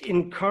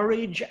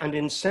encourage and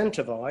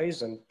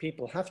incentivize, and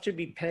people have to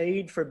be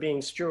paid for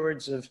being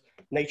stewards of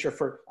nature.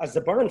 For, as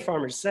the Burren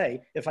farmers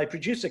say, if I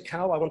produce a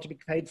cow, I want to be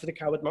paid for the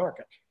cow at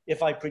market.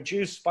 If I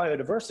produce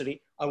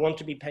biodiversity, I want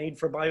to be paid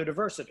for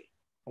biodiversity.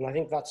 And I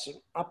think that's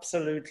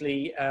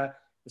absolutely,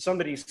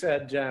 somebody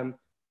said,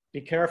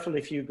 be careful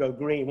if you go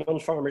green. One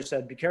farmer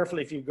said, be careful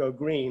if you go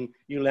green,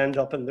 you'll end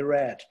up in the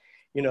red.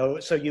 You know,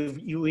 so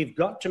we've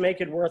got to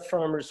make it worth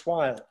farmers'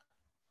 while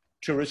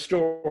to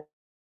restore.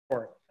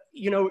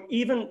 You know,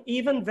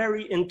 even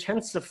very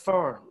intensive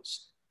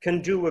farms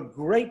can do a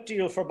great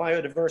deal for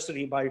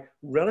biodiversity by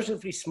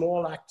relatively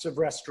small acts of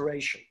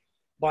restoration.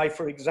 By,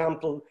 for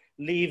example,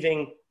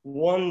 leaving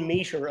 1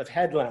 meter of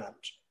headland,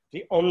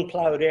 the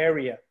unplowed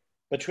area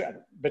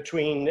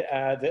between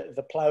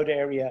the plowed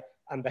area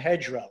and the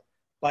hedgerow.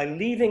 By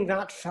leaving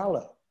that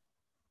fallow,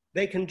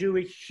 they can do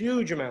a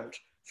huge amount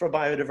for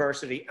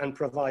biodiversity and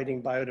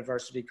providing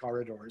biodiversity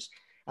corridors.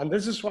 And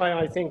this is why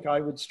I think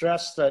I would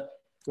stress that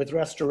with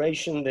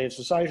restoration, the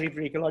Society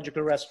for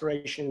Ecological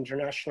Restoration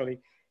internationally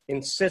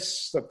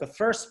insists that the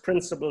first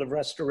principle of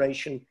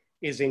restoration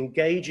is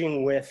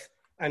engaging with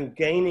and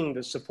gaining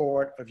the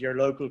support of your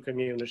local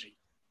community.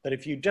 That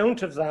if you don't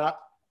have that,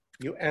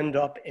 you end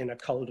up in a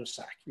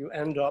cul-de-sac. You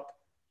end up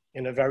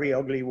in a very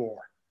ugly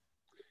war.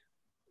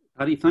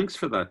 Paddy, thanks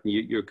for that.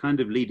 You're kind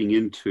of leading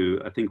into,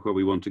 I think, where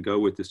we want to go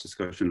with this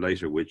discussion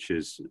later, which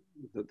is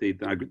the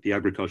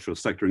agricultural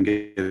sector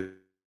engaging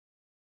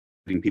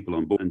people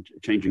on board and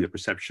changing the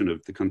perception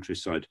of the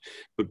countryside.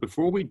 But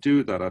before we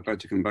do that, I'd like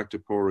to come back to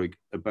Padraic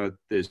about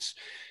this,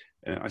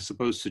 I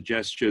suppose,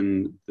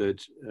 suggestion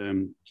that,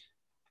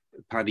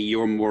 Paddy,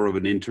 you're more of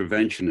an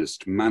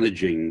interventionist.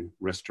 Managing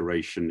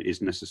restoration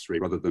is necessary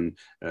rather than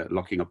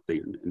locking up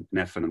the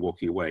neffin and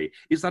walking away.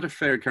 Is that a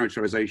fair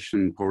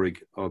characterization,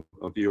 Padraic, of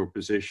your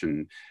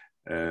position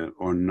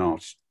or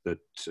not? That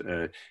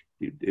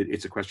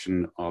it's a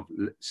question of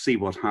see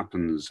what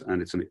happens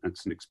and it's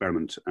an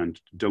experiment and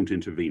don't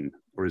intervene,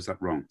 or is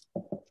that wrong?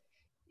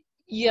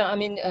 Yeah, I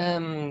mean,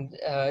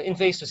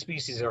 invasive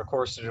species are, of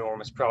course, an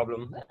enormous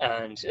problem,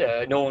 and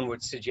no one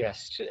would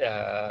suggest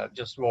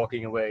just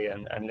walking away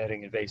and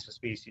letting invasive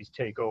species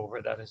take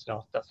over. That's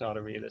not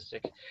a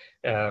realistic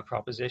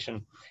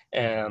proposition.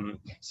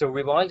 So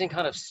rewilding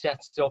kind of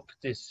sets up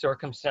the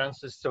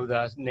circumstances so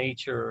that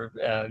nature,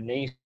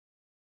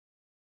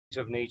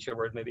 of nature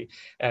word maybe,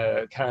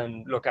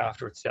 can look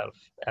after itself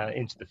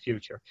into the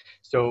future.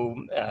 So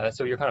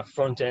so you're kind of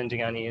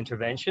front-ending any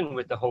intervention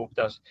with the hope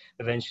that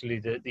eventually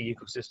the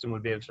ecosystem will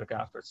be able to look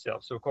after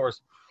itself. So of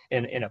course,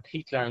 in a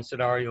peatland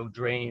scenario,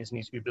 drains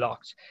need to be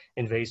blocked,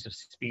 invasive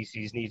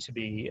species need to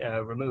be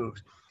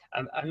removed.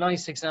 A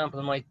nice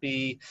example might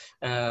be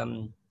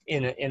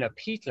in a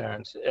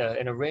peatland,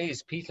 in a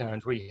raised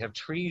peatland where you have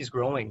trees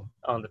growing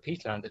on the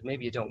peatland that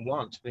maybe you don't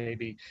want.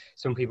 Maybe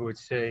some people would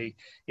say,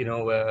 you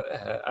know,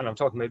 and I'm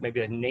talking about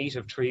maybe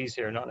native trees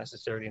here, not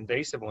necessarily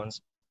invasive ones.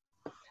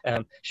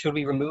 Should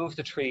we remove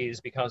the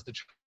trees because the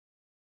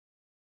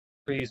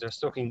trees are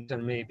sucking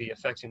and maybe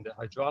affecting the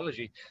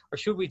hydrology, or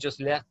should we just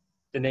let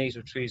the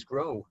native trees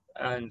grow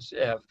and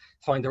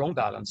find their own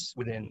balance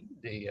within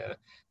the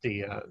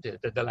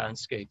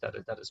landscape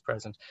that is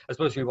present? I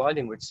suppose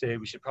rewilding would say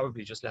we should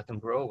probably just let them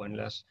grow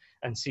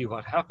and see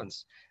what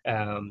happens.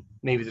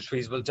 Maybe the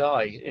trees will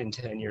die in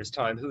 10 years'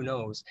 time. Who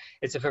knows?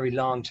 It's a very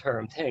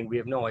long-term thing. We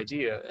have no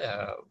idea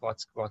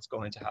what's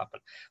going to happen.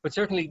 But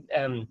certainly,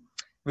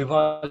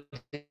 rewilding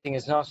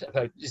is not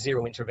about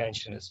zero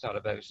intervention. It's not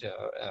about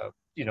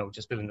you know,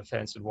 just building a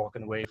fence and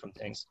walking away from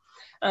things.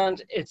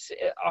 And it's,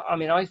 I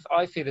mean,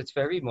 I feel it's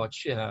very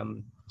much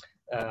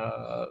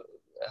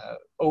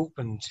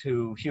open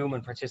to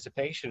human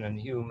participation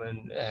and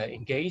human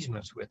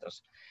engagement with it.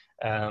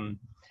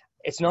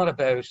 It's not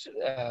about,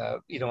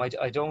 you know,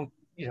 I don't,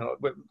 you know,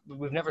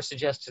 we've never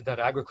suggested that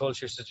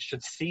agriculture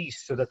should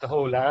cease so that the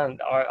whole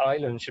our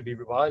island should be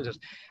rewilded.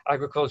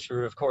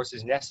 Agriculture, of course,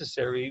 is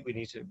necessary. We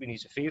need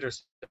to feed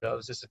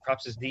ourselves. This is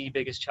perhaps the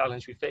biggest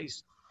challenge we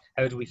face.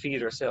 How do we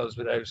feed ourselves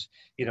without,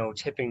 you know,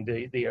 tipping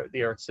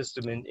the earth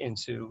system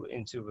into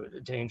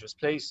a dangerous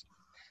place?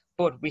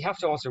 But we have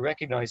to also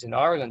recognize in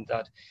Ireland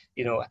that,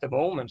 you know, at the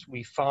moment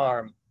we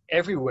farm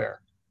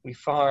everywhere. We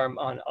farm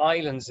on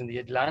islands in the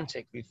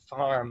Atlantic. We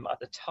farm at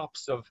the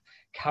tops of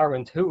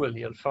Carranthuil.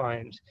 You'll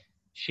find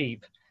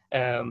sheep.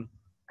 And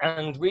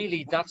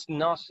really, that's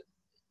not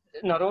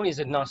only is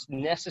it not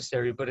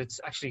necessary, but it's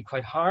actually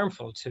quite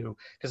harmful too,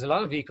 because a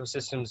lot of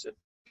ecosystems,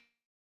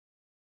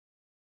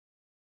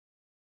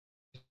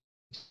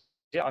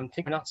 I'm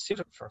thinking, not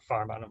suited for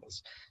farm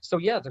animals. So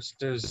yeah,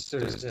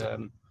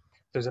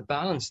 there's a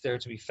balance there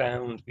to be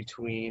found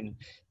between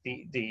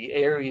the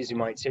areas you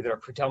might say that are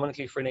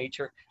predominantly for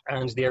nature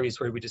and the areas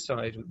where we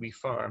decide we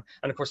farm.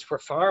 And of course, for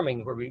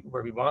farming,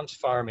 where we want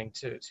farming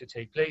to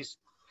take place,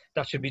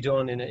 that should be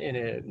done in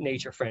a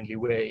nature-friendly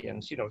way.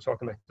 And, you know,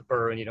 talking about the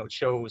burn, you know, it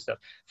shows that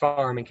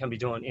farming can be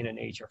done in a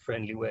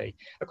nature-friendly way.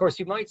 Of course,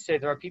 you might say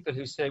there are people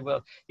who say,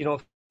 well, you know,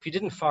 if you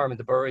didn't farm in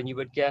the burn, you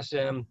would get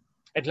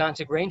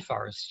Atlantic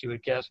rainforest. You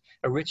would get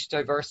a rich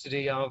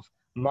diversity of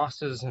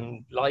mosses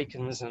and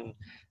lichens and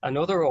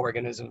other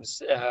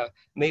organisms,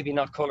 maybe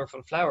not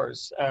colorful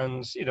flowers.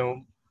 And, you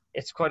know,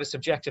 it's quite a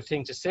subjective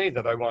thing to say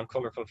that I want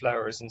colorful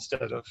flowers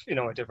instead of, you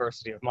know, a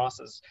diversity of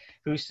mosses.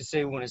 Who's to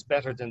say one is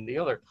better than the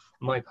other?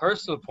 My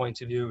personal point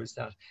of view is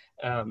that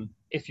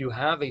if you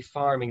have a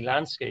farming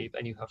landscape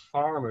and you have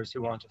farmers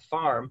who want to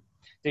farm,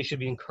 they should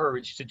be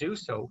encouraged to do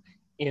so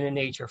in a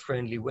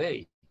nature-friendly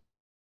way.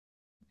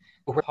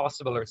 But where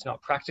possible, or it's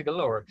not practical,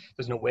 or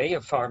there's no way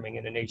of farming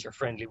in a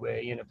nature-friendly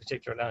way in a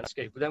particular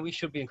landscape, then we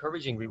should be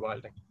encouraging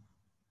rewilding.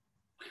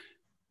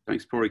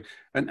 Thanks, Padraic.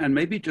 And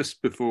maybe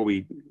just before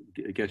we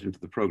get into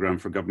the programme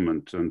for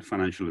government and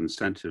financial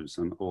incentives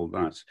and all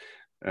that,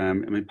 I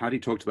mean, Paddy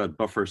talked about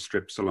buffer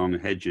strips along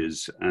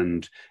hedges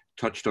and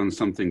touched on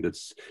something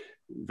that's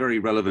very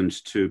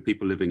relevant to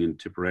people living in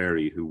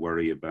Tipperary who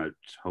worry about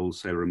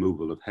wholesale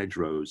removal of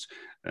hedgerows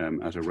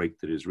at a rate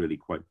that is really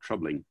quite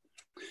troubling.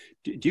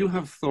 Do you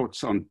have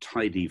thoughts on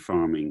tidy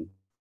farming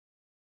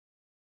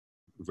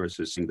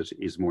versus something that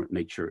is more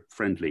nature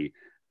friendly,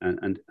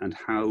 and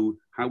how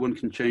one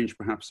can change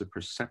perhaps a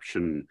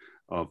perception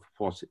of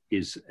what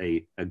is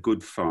a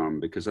good farm?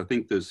 Because I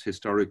think there's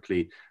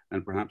historically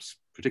and perhaps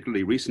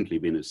particularly recently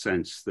been a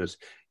sense that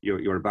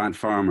you're a bad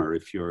farmer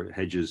if your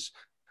hedges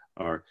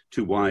are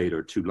too wide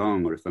or too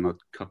long, or if they're not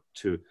cut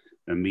to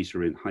a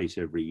metre in height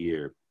every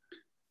year.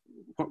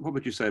 What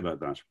would you say about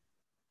that?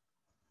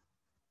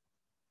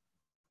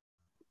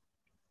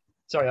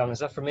 Sorry, Alan, is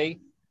that for me?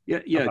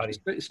 Yeah,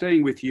 just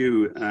staying with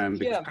you, because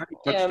yeah, Paddy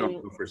touched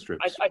on buffer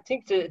strips. I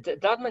think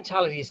that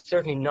mentality is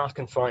certainly not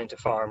confined to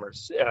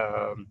farmers.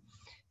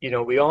 You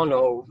know, we all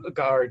know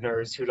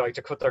gardeners who like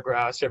to cut their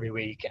grass every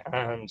week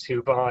and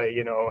who buy,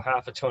 you know,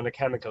 half a ton of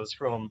chemicals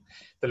from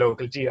the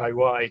local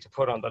DIY to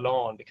put on the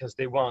lawn because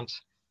they want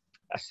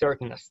a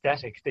certain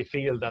aesthetic. They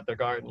feel that their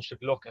garden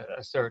should look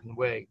a certain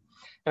way.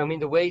 I mean,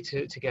 the way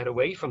to get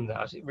away from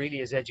that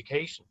really is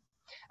education.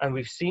 And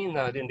we've seen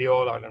that in the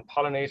All-Ireland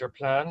Pollinator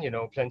Plan. You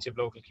know, plenty of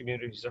local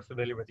communities are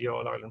familiar with the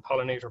All-Ireland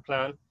Pollinator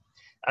Plan.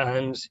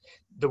 And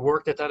the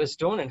work that is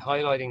done in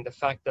highlighting the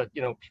fact that,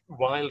 you know,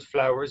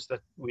 wildflowers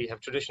that we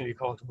have traditionally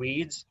called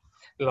weeds,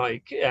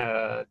 like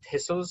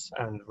thistles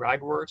and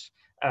ragwort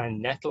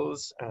and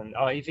nettles and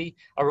ivy,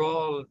 are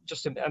all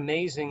just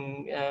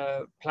amazing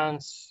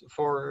plants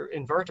for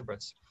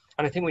invertebrates.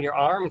 And I think when you're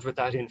armed with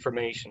that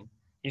information,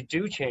 you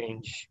do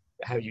change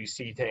how you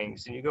see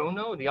things, and you go,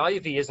 no, the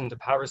ivy isn't a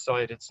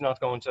parasite. It's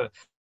not going to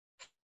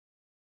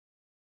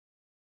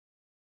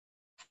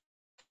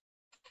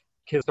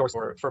kill stores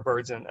for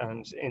birds and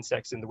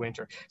insects in the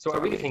winter. So I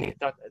really think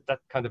that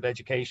kind of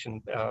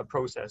education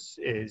process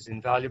is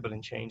invaluable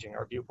in changing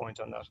our viewpoint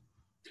on that.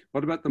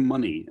 What about the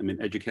money? I mean,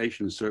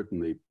 education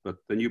certainly, but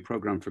the new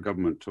programme for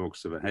government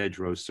talks of a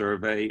hedgerow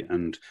survey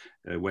and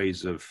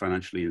ways of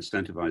financially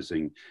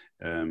incentivising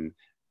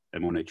a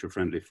more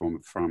nature-friendly form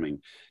of farming.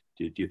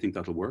 Do you think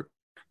that'll work?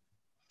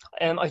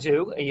 I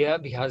do, yeah,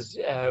 because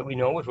we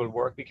know it will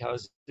work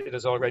because it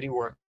has already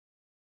worked.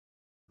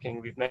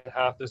 We've met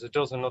there's a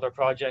dozen other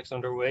projects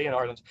underway in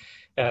Ireland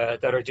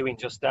that are doing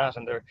just that,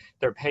 and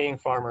they're paying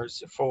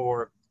farmers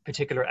for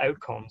particular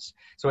outcomes.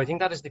 So I think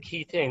that is the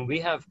key thing. We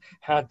have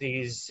had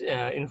these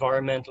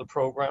environmental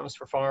programs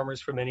for farmers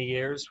for many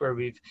years where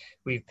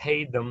we've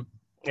paid them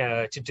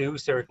to do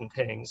certain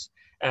things.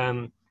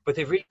 But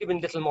they've really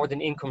been little more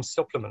than income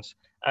supplement.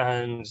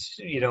 And,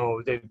 you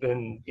know, they've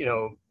been, you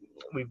know,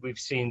 we've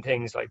seen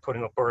things like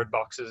putting up bird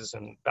boxes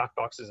and bat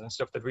boxes and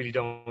stuff that really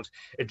don't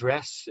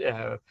address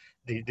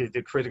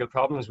the critical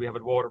problems we have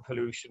with water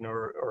pollution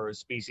or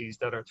species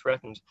that are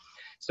threatened.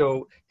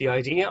 So the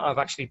idea of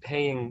actually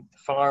paying the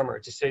farmer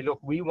to say, look,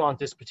 we want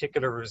this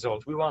particular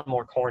result. We want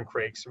more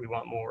corncrakes, or we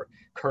want more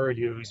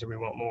curlews, or we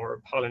want more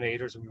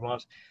pollinators, or we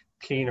want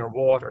cleaner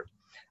water.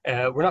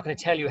 We're not going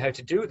to tell you how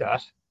to do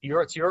that.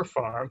 It's your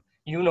farm.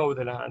 You know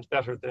the land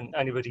better than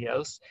anybody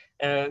else.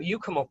 You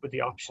come up with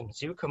the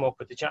options. You come up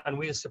with and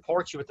we'll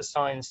support you with the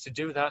science to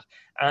do that.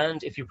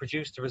 And if you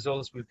produce the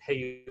results, we'll pay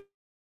you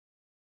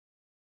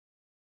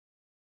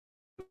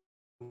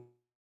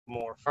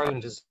more.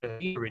 Ireland is a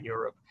leader in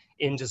Europe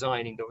in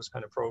designing those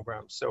kind of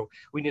programs. So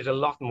we need a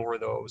lot more of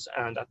those,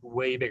 and at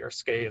way bigger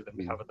scale than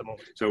we have at the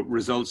moment. So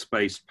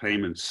results-based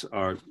payments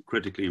are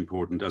critically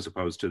important as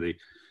opposed to the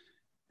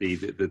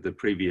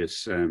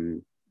previous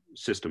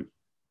system.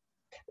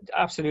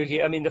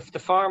 Absolutely. I mean, the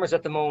farmers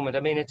at the moment, I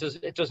mean, it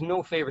does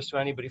no favors to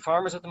anybody.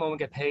 Farmers at the moment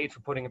get paid for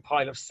putting a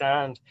pile of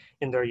sand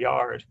in their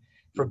yard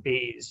for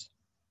bees.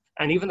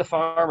 And even the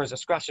farmers are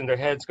scratching their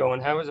heads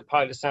going, how is a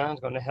pile of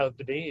sand going to help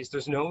the bees?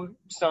 There's no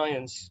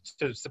science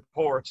to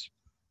support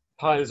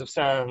piles of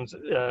sand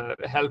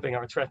helping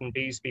our threatened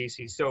bee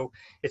species. So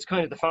it's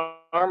kind of the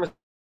farmers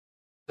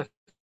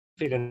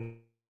feeling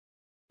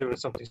doing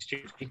something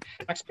stupid,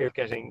 the taxpayer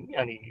getting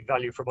any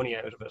value for money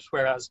out of it.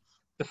 Whereas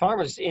the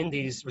farmers in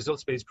these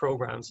results-based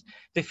programs,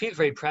 they feel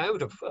very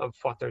proud of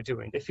what they're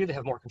doing. They feel they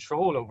have more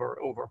control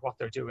over what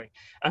they're doing.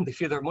 And they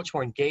feel they're much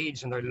more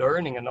engaged and they're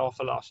learning an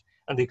awful lot.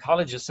 And the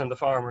ecologists and the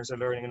farmers are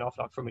learning an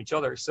awful lot from each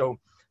other. So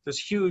there's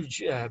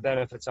huge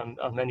benefits on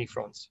many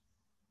fronts.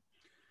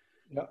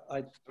 Yeah,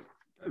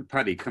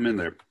 Paddy, come in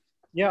there.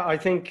 Yeah, I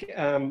think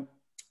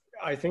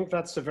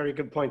that's a very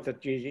good point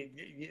that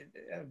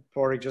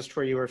Padraic, just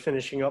where you were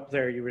finishing up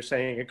there, you were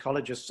saying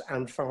ecologists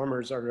and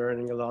farmers are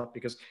learning a lot,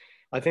 because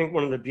I think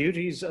one of the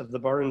beauties of the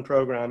Burren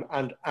program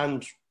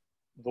and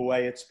the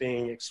way it's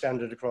being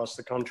extended across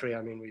the country,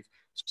 I mean, we've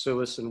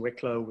Suez and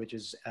Wicklow, which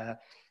is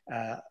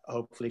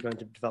hopefully going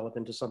to develop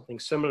into something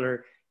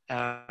similar.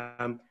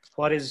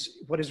 What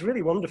is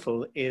really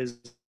wonderful is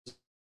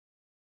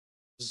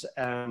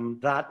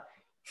that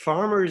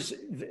farmers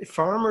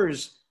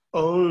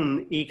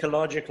own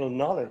ecological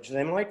knowledge.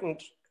 They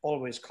mightn't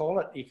always call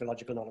it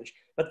ecological knowledge,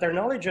 but their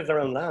knowledge of their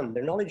own land,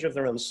 their knowledge of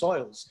their own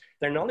soils,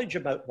 their knowledge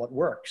about what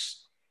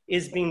works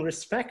is being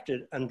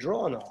respected and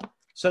drawn on.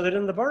 So that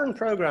in the Burren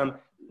program,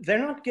 they're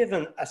not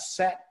given a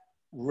set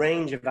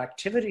range of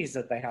activities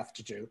that they have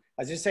to do.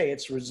 As you say,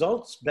 it's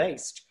results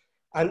based.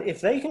 And if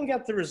they can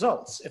get the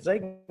results, if they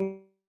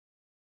can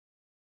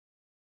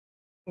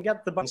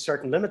get the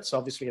certain limits,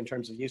 obviously in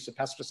terms of use of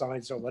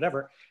pesticides or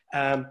whatever,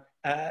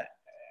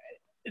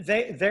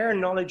 their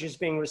knowledge is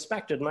being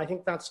respected. And I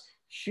think that's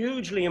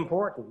hugely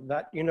important,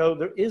 that, you know,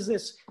 there is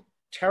this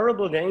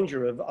terrible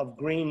danger of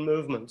green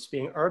movements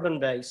being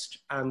urban-based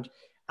and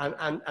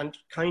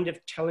kind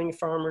of telling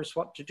farmers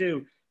what to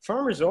do.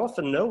 Farmers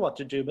often know what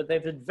to do, but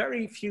they've had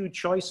very few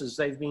choices.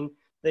 They've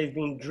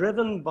been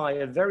driven by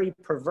a very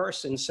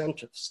perverse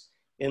incentives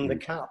in the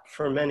CAP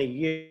for many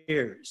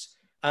years.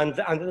 And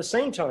at the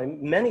same time,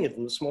 many of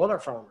them, smaller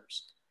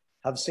farmers,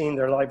 have seen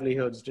their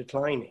livelihoods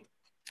declining.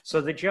 So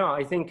that, yeah,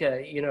 I think,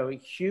 you know, a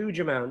huge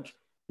amount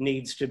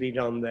needs to be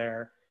done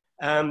there.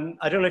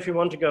 I don't know if you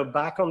want to go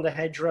back on the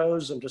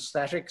hedgerows and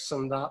aesthetics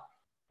and that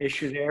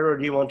issue there, or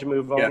do you want to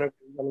move on? Yeah.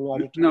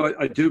 No,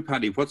 I do,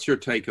 Paddy. What's your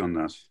take on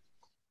that?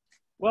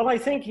 Well, I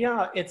think,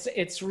 yeah,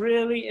 it's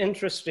really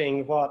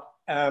interesting what,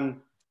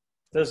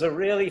 there's a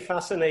really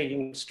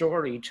fascinating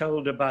story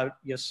told about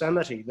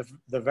Yosemite,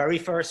 the very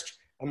first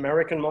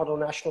American model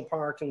national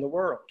park in the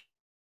world.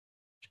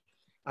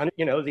 And,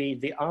 you know,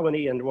 the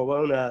Awenee and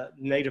Wawona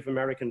Native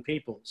American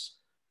peoples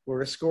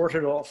were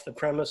escorted off the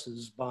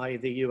premises by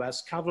the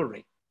US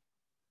cavalry.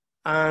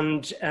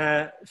 And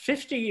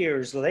 50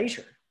 years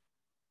later,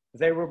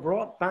 they were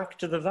brought back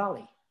to the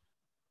valley.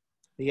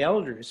 The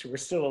elders who were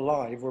still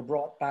alive were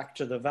brought back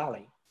to the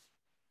valley.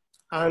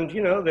 And,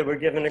 you know, they were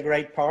given a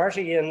great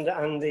party, and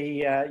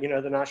the, you know,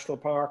 the national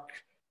park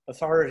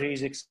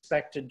authorities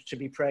expected to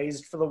be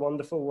praised for the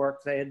wonderful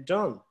work they had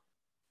done.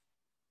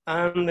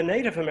 And the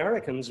Native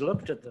Americans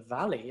looked at the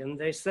valley and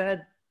they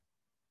said,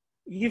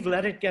 you've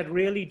let it get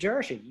really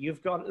dirty.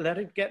 You've let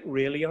it get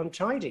really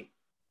untidy.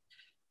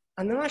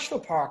 And the national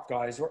park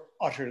guys were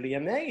utterly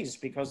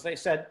amazed, because they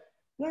said,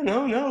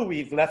 no,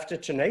 we've left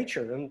it to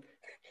nature. And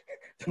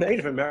the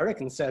Native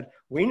Americans said,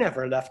 we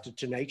never left it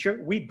to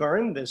nature. We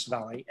burned this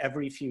valley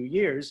every few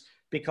years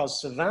because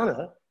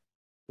savanna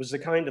was the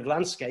kind of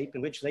landscape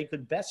in which they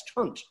could best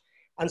hunt.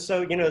 And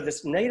so, you know,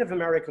 this Native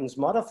Americans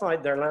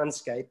modified their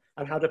landscape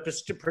and had a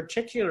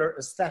particular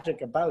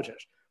aesthetic about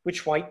it,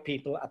 which white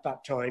people at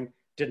that time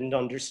didn't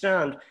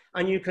understand.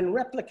 And you can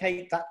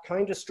replicate that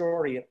kind of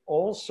story in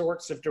all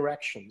sorts of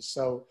directions.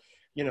 So,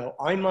 you know,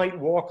 I might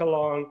walk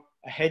along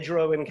a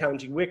hedgerow in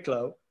County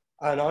Wicklow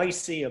and I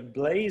see a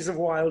blaze of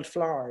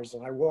wildflowers,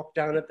 and I walk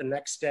down it the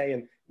next day,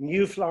 and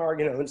new flower,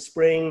 you know, in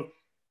spring,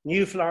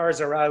 new flowers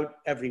are out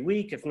every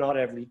week, if not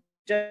every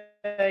day.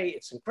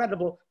 It's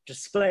incredible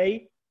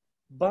display,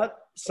 but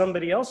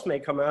somebody else may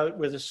come out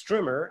with a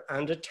strimmer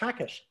and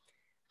attack it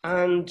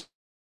and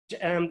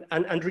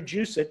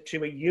reduce it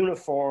to a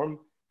uniform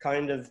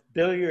kind of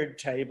billiard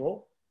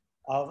table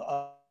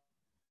of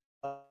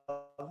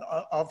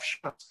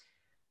shots.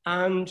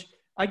 And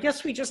I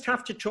guess we just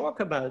have to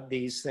talk about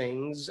these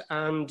things.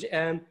 And,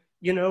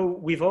 you know,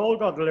 we've all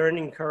got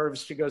learning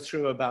curves to go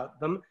through about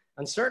them.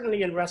 And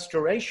certainly in a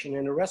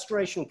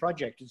restoration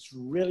project, it's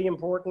really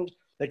important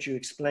that you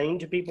explain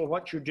to people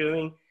what you're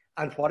doing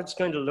and what it's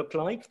going to look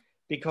like,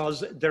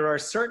 because there are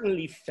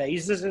certainly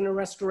phases in a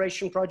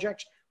restoration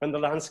project when the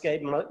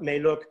landscape may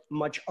look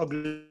much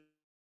uglier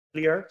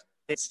in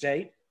its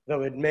state,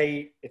 though it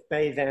may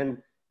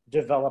then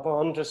develop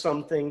onto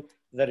something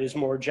that is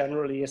more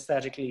generally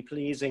aesthetically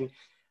pleasing.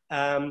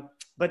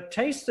 But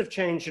tastes have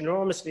changed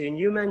enormously. And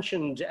you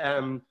mentioned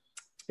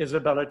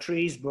Isabella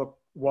Tree's book,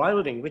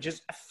 Rewilding, which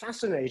is a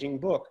fascinating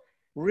book,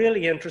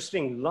 really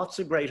interesting, lots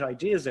of great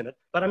ideas in it.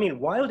 But I mean,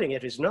 wilding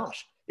it is not.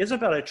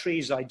 Isabella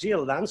Tree's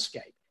ideal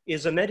landscape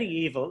is a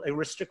medieval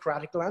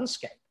aristocratic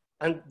landscape.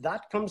 And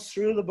that comes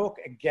through the book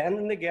again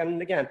and again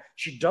and again.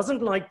 She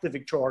doesn't like the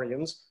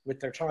Victorians with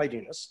their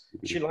tidiness.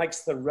 She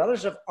likes the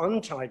relative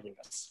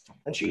untidiness.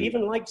 And she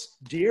even likes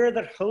deer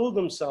that hold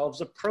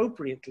themselves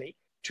appropriately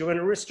to an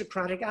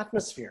aristocratic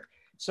atmosphere.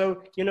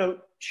 So, you know,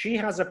 she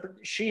has a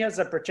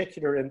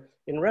particular,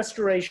 in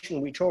restoration,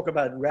 we talk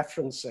about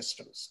reference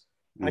systems.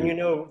 And, you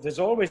know, there's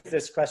always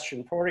this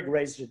question, Padraic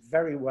raised it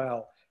very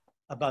well,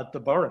 about the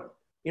Burren.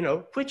 You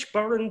know, which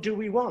Burren do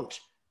we want?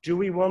 Do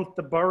we want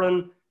the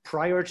Burren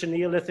prior to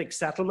Neolithic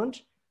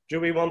settlement? Do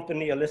we want the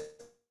Neolithic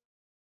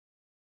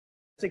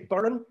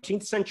Burren,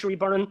 18th century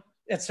Burren,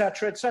 et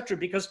cetera,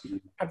 because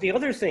and the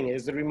other thing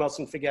is that we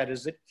mustn't forget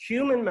is that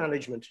human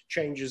management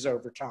changes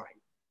over time,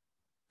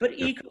 but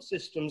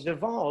ecosystems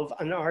evolve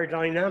and are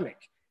dynamic.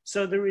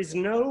 So there is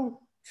no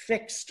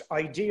fixed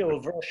ideal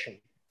version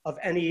of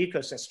any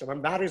ecosystem.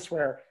 And that is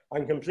where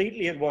I'm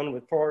completely at one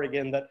with Padraic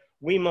in that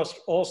we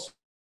must also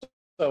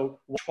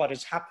watch what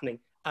is happening.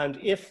 And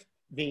if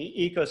the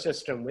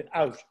ecosystem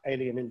without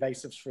alien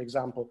invasives, for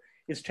example,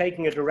 is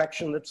taking a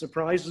direction that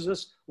surprises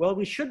us, well,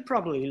 we should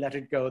probably let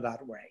it go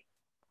that way.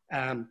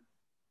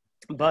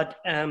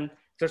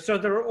 So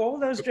there are all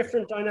those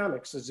different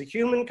dynamics. There's a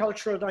human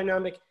cultural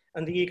dynamic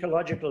and the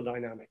ecological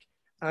dynamic.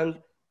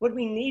 And what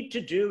we need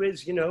to do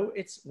is, you know,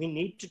 we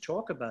need to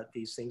talk about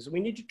these things. We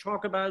need to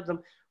talk about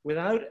them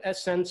without a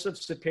sense of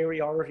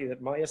superiority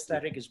that my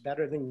aesthetic is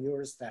better than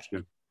your aesthetic. Yeah.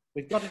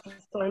 We've got to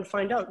try and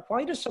find out,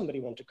 why does somebody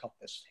want to cut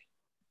this thing?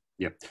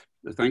 Yeah,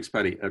 thanks,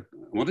 Paddy. I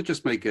want to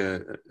just make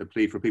a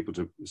plea for people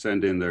to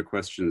send in their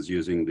questions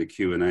using the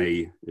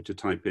Q&A to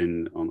type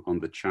in on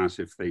the chat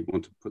if they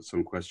want to put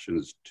some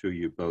questions to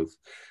you both.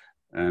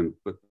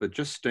 But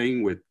just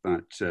staying with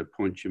that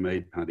point you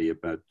made, Paddy,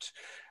 about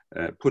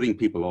putting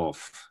people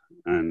off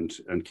and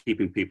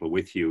keeping people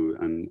with you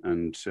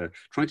and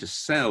trying to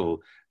sell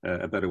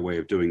a better way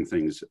of doing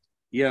things.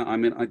 Yeah, I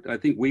mean, I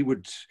think we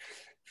would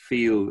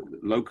feel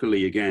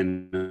locally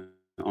again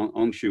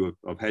on issue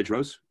of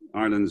hedgerows,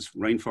 Ireland's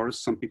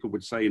rainforests, some people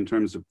would say, in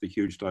terms of the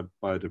huge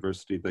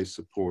biodiversity they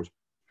support,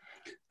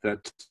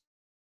 that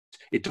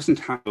it doesn't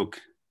have to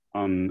look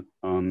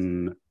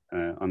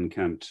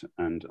unkempt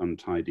and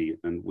untidy.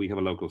 And we have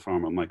a local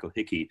farmer, Michael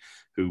Hickey,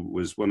 who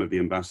was one of the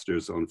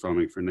ambassadors on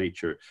Farming for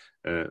Nature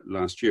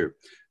last year,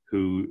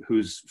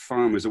 whose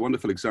farm is a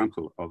wonderful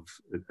example of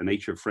a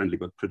nature-friendly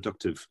but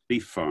productive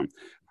beef farm,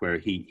 where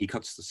he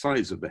cuts the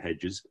sides of the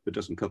hedges but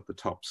doesn't cut the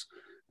tops.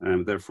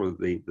 Therefore,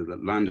 the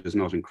land is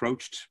not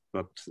encroached,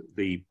 but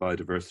the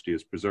biodiversity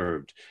is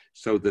preserved.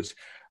 So that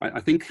I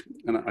think,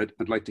 and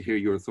I'd like to hear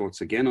your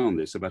thoughts again on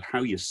this, about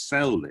how you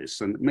sell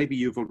this. And maybe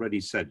you've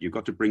already said you've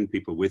got to bring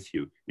people with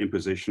you.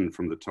 Imposition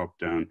from the top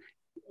down,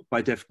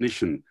 by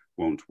definition,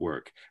 won't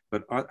work.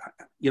 But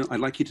you know,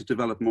 I'd like you to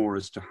develop more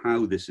as to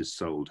how this is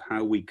sold,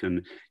 how we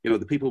can, you know,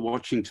 the people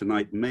watching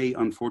tonight may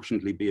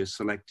unfortunately be a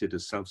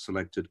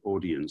self-selected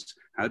audience.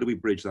 How do we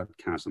bridge that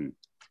chasm?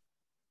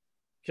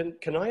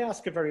 Can I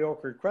ask a very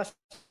awkward question?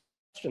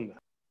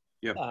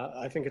 Yeah.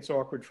 I think it's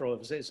awkward for all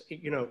of us.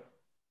 You know,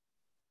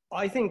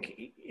 I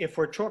think if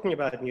we're talking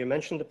about, and you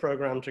mentioned the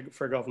program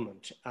for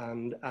government,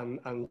 and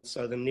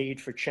so the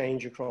need for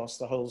change across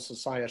the whole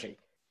society,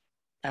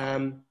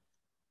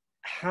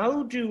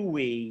 how do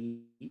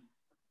we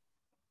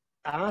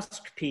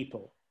ask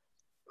people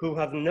who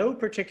have no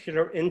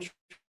particular interest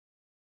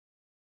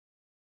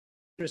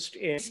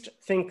in,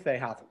 think they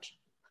haven't,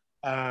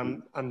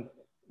 and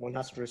one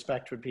has to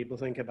respect what people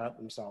think about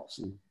themselves.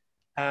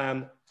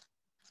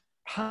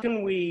 How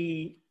can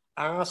we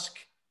ask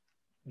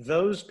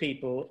those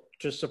people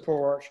to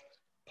support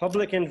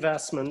public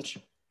investment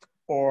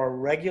or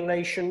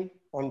regulation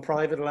on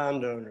private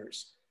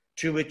landowners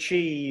to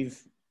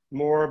achieve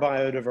more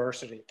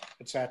biodiversity,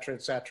 et cetera,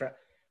 et cetera?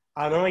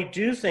 And I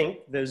do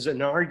think there's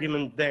an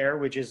argument there,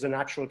 which is the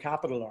natural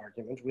capital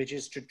argument, which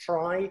is to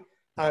try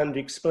and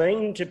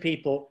explain to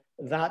people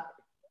that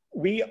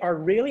we are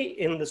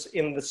really in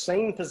the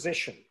same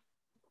position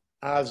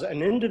as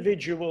an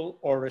individual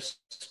or a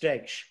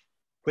state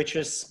which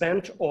has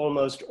spent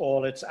almost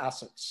all its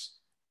assets.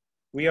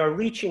 We are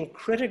reaching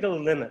critical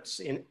limits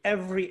in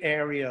every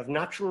area of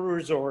natural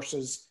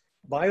resources,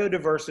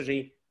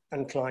 biodiversity,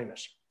 and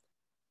climate,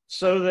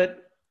 so that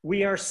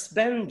we are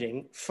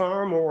spending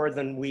far more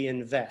than we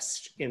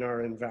invest in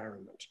our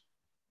environment.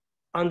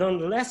 And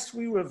unless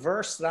we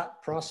reverse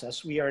that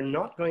process, we are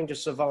not going to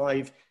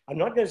survive. I'm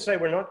not going to say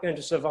we're not going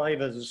to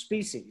survive as a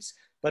species,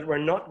 but we're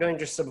not going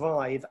to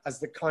survive as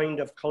the kind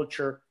of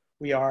culture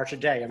we are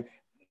today. And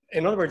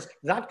in other words,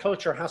 that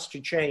culture has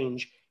to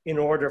change in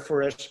order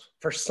for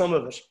some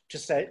of it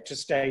to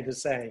stay the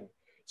same.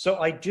 So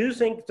I do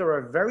think there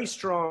are very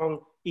strong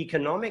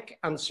economic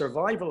and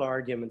survival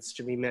arguments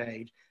to be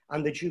made,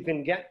 and that you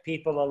can get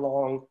people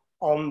along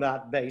on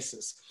that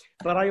basis.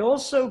 But I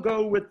also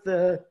go with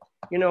the,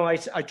 you know, I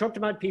talked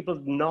about people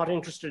not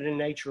interested in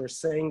nature or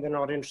saying they're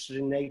not interested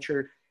in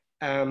nature.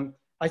 And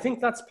I think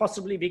that's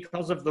possibly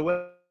because of the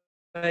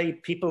way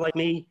people like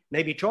me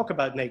maybe talk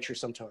about nature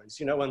sometimes,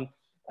 you know,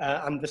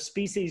 and the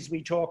species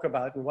we talk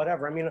about and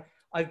whatever. I mean,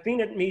 I've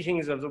been at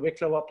meetings of the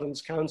Wicklow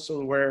Uplands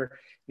Council where,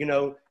 you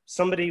know,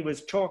 somebody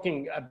was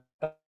talking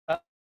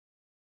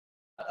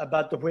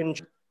about the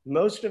wind.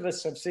 Most of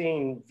us have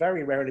seen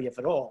very rarely, if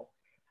at all.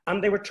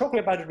 And they were talking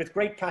about it with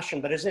great passion,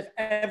 but as if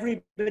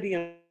everybody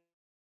in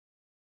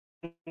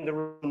the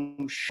room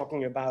was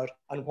talking about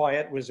and why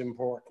it was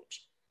important.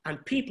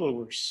 And people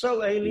were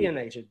so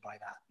alienated by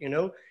that, you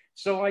know?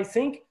 So I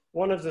think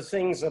one of the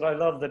things that I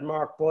love that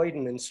Mark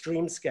Boyden in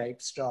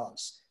Streamscapes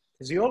does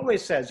is he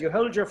always says, you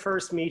hold your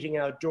first meeting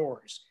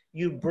outdoors,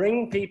 you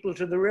bring people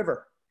to the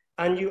river,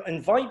 and you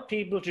invite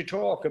people to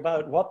talk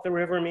about what the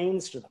river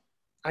means to them.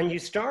 And you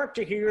start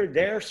to hear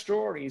their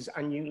stories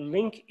and you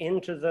link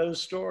into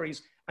those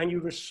stories and you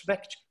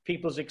respect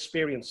people's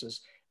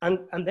experiences.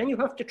 And then you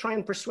have to try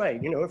and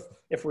persuade, you know,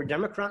 if we're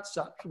Democrats,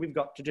 that's what we've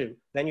got to do.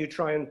 Then you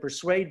try and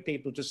persuade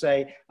people to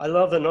say, I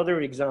love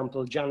another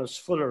example, Janice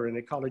Fuller, an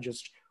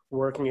ecologist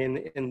working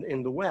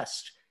in the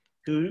West,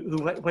 who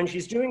when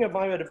she's doing a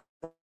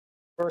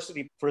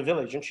biodiversity for a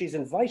village, and she's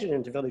invited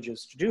into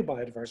villages to do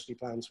biodiversity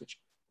plans, which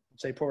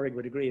I'd say Padraic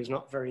would agree is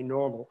not very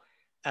normal.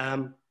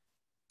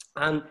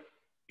 And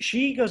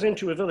she goes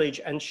into a village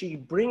and she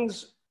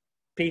brings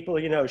people,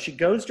 you know, she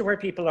goes to where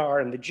people are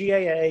in the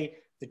GAA,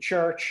 the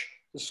church,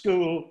 the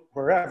school,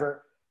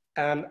 wherever,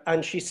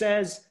 and she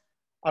says,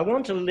 I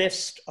want a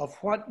list of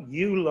what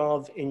you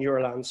love in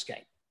your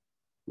landscape.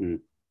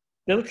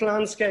 Built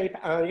landscape,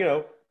 you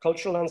know,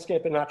 cultural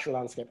landscape and natural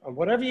landscape. And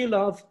whatever you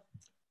love,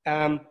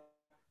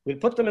 we'll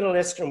put them in a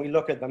list and we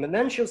look at them. And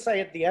then she'll say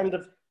at the end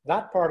of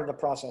that part of the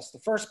process, the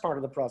first part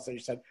of the process,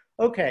 she said,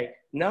 okay,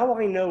 now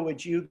I know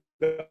what you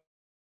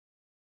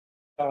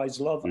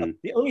guys love.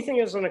 The only thing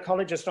as an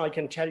ecologist I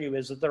can tell you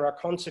is that there are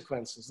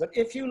consequences, that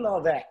if you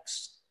love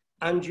X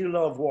and you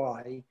love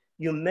Y,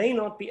 you may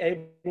not be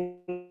able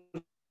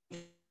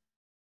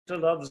to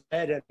love Z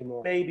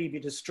anymore, maybe be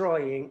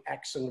destroying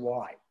X and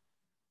Y.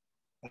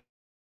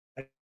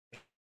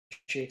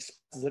 She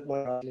expresses it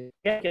more.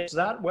 It's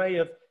that way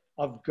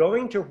of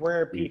going to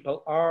where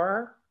people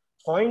are,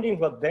 finding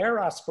what their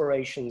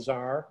aspirations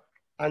are,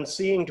 and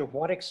seeing to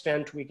what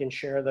extent we can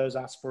share those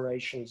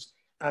aspirations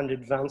and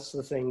advance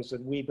the things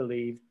that we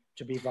believe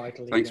to be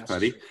vitally necessary. Thanks,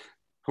 Paddy.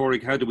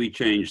 Padraic, how do we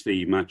change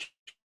the match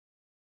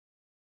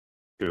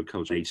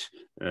culture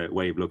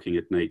way of looking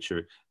at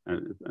nature?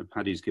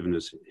 Paddy's given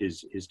us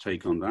his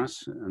take on that,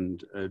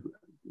 and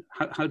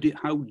how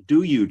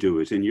do you do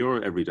it in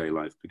your everyday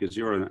life? Because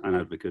you're an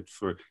advocate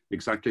for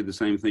exactly the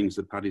same things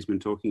that Paddy's been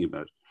talking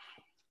about.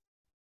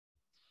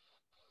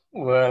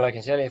 Well, I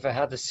can tell you, if I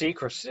had the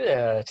secret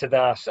to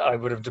that, I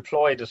would have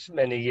deployed it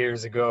many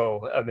years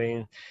ago. I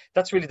mean,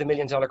 that's really the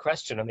million-dollar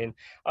question. I mean,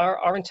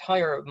 our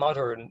entire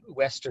modern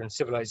Western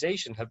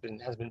civilization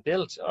has been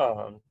built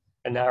on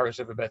a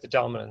narrative about the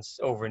dominance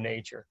over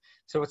nature.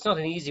 So it's not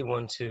an easy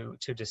one to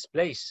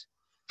displace.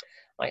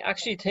 I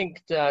actually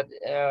think that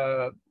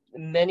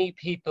many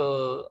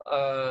people,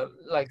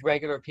 like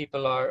regular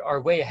people,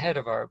 are way ahead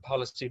of our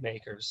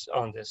policymakers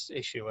on this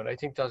issue. And I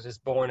think that is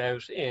borne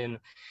out in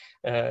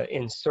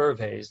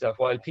surveys, that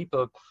while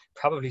people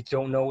probably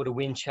don't know what a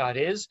wind chat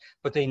is,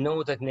 but they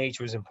know that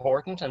nature is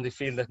important and they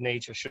feel that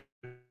nature should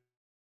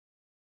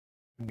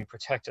be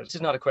protected. This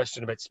is not a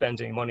question about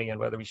spending money and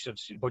whether we should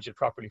budget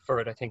properly for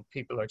it. I think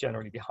people are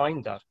generally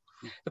behind that.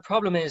 The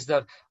problem is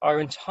that our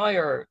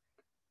entire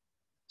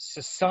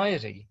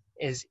society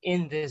is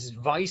in this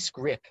vice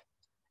grip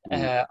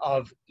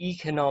of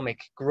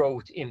economic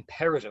growth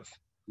imperative.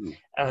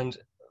 And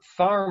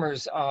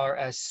farmers are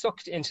as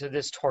sucked into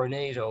this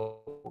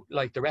tornado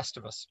like the rest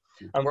of us.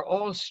 And we're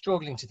all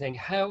struggling to think,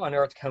 how on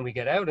earth can we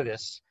get out of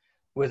this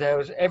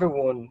without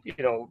everyone, you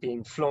know,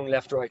 being flung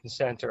left, right, and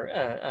center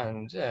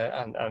and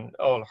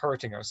all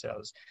hurting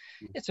ourselves?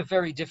 It's a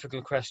very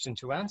difficult question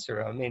to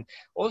answer. I mean,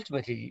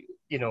 ultimately,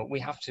 you know,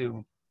 we have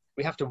to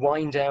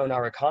wind down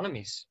our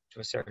economies to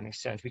a certain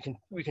extent.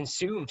 We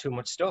consume too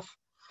much stuff,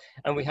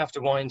 and we have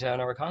to wind down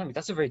our economy.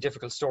 That's a very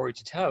difficult story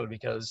to tell,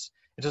 because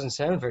it doesn't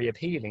sound very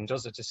appealing,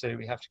 does it, to say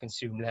we have to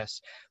consume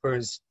less?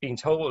 Whereas being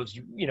told,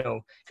 you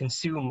know,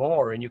 consume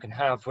more and you can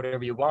have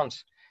whatever you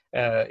want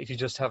if you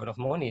just have enough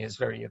money is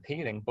very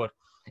appealing. But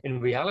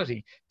in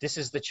reality, this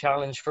is the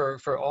challenge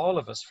for all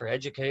of us, for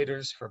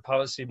educators, for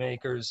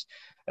policymakers,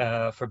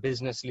 for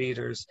business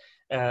leaders.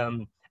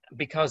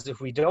 Because if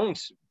we don't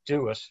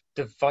do it,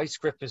 the vice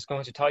grip is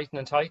going to tighten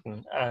and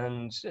tighten.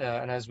 And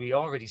as we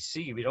already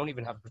see, we don't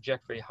even have to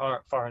project very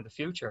far in the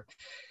future.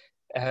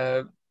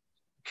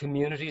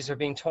 Communities are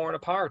being torn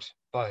apart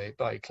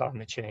by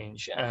climate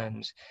change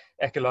and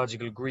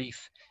ecological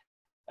grief.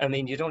 I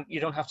mean, you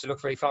don't have to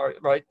look very far,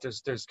 right?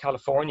 There's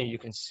California. You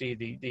can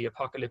see the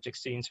apocalyptic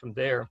scenes from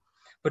there.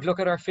 But look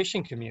at our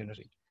fishing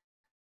community.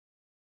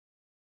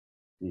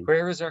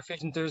 Where is our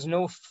fishing? There's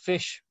no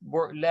fish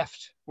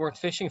left worth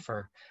fishing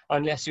for,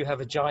 unless you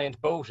have a giant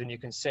boat and you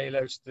can sail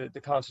out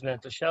the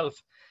continental shelf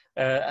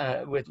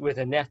with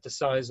a net the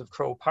size of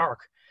Crow Park.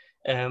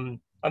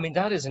 I mean,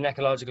 that is an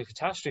ecological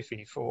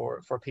catastrophe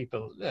for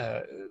people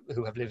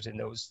who have lived in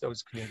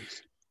those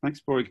communities. Thanks,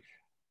 Padraic.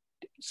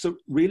 So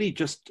really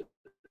just,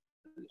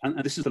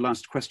 and this is the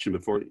last question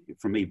before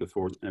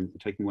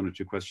taking one or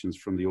two questions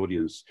from the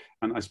audience.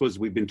 And I suppose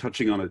we've been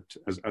touching on it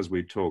as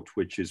we talked,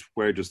 which is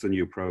where does the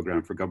new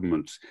programme for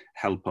government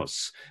help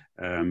us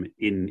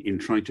in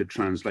trying to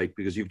translate,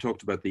 because you've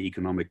talked about the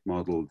economic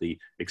model, the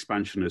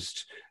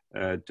expansionist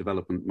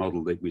development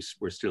model that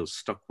we're still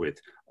stuck with.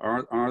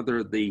 Are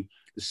there the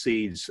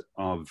seeds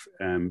of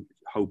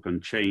hope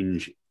and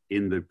change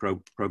in the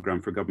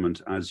programme for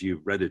government as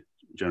you've read it,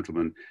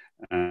 gentlemen?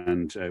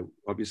 And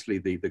obviously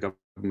the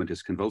government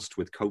is convulsed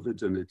with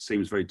COVID, and it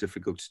seems very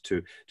difficult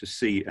to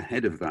see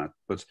ahead of that.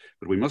 But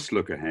we must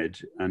look ahead.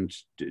 And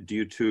do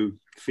you two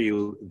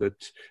feel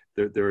that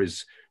there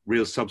is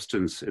real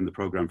substance in the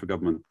programme for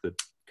government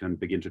that can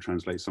begin to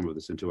translate some of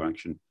this into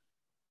action?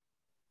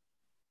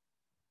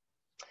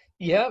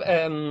 Yeah,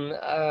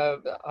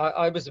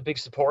 I was a big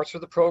supporter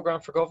of the programme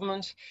for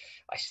government.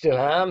 I still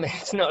am.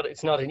 It's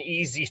not an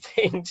easy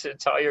thing to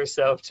tie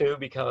yourself to,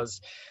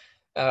 because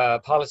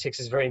politics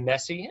is very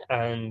messy,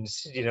 and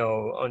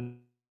on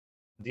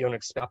the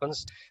unexpected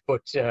happens.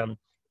 But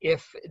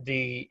if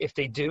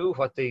they do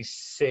what they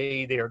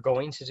say they are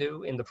going to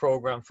do in the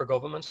programme for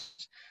government,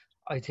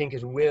 I think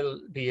it will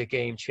be a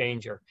game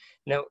changer.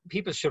 Now,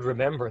 people should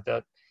remember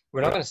that we're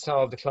not going to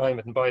solve the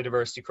climate and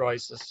biodiversity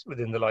crisis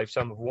within the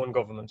lifetime of one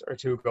government or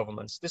two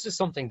governments. This is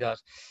something that,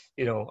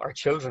 our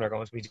children are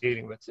going to be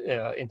dealing with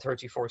in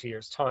 30, 40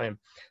 years' time.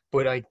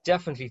 But I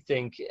definitely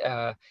think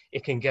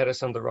it can get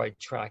us on the right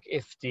track.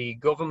 If the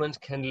government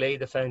can lay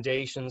the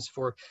foundations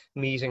for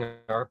meeting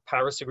our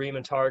Paris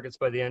Agreement targets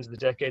by the end of the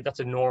decade, that's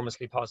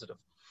enormously positive.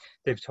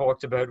 They've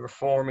talked about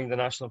reforming the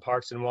National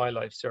Parks and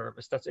Wildlife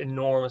Service. That's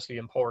enormously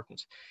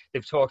important.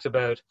 They've talked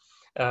about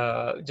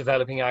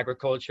developing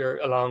agriculture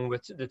along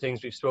with the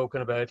things we've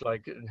spoken about,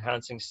 like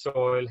enhancing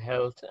soil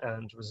health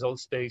and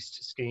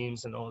results-based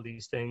schemes and all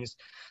these things.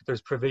 There's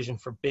provision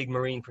for big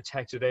marine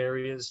protected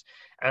areas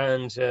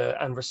and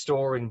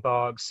restoring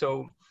bogs.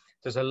 So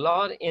there's a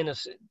lot in it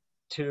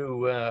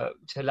to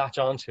latch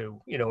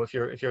onto. If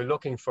you're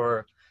looking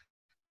for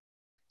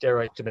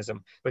their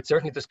optimism, but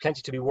certainly there's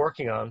plenty to be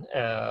working on.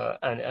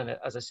 And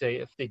as I say,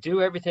 if they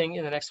do everything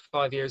in the next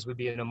 5 years, we'll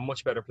be in a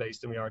much better place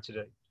than we are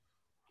today.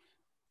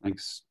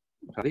 Thanks,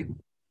 Paddy.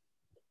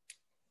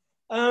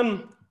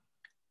 I'm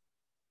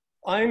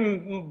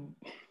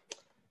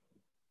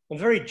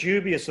very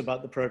dubious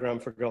about the programme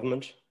for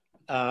government.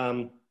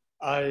 Had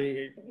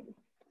I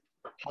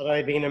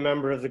been a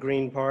member of the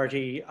Green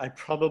Party, I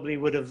probably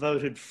would have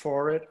voted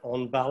for it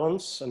on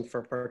balance and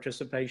for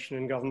participation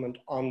in government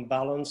on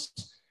balance,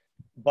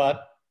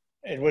 but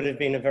it would have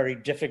been a very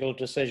difficult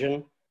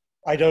decision.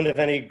 I don't have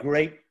any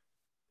great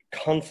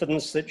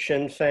confidence that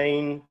Sinn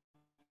Féin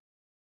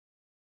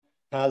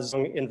has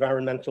an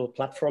environmental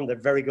platform. They're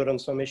very good on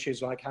some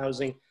issues like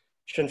housing.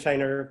 Sinn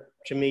Féin are,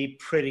 to me,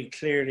 pretty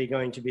clearly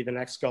going to be the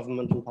next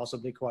government, and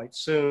possibly quite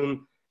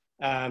soon.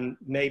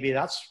 Maybe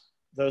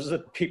those are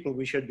the people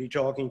we should be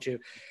talking to.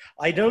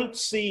 I don't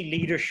see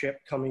leadership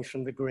coming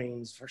from the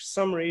Greens. For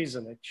some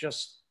reason, it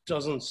just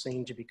doesn't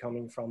seem to be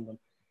coming from them.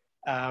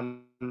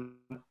 And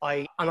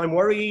I'm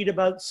worried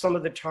about some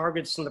of the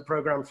targets in the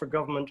programme for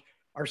government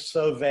are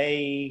so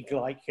vague,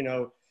 like,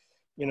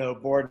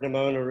 Bord na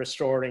Móna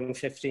restoring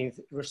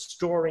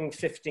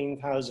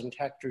 15,000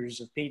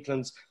 hectares of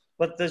peatlands,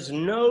 but there's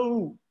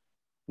no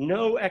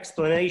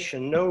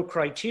explanation, no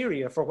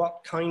criteria for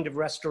what kind of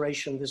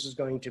restoration this is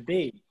going to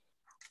be.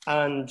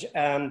 And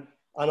I'm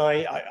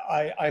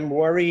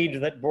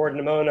worried that Bord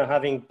na Móna,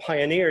 having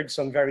pioneered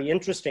some very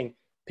interesting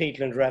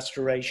peatland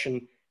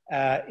restoration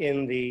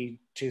in the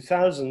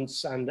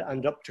 2000s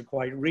and up to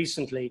quite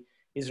recently,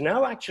 is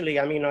now actually,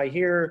 I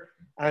hear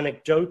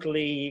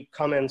anecdotally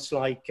comments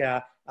like,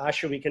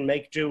 we can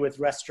make do with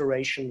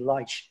restoration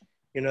light,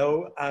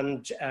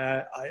 and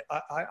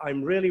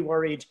I'm really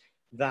worried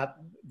that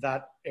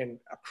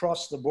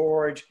across the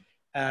board,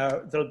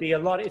 there'll be a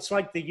lot. It's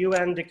like the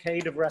UN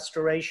Decade of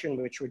Restoration,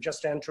 which we're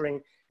just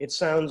entering. It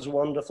sounds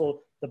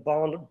wonderful. The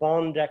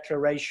Bonn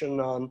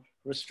Declaration on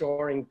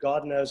restoring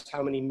God knows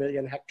how many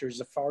million hectares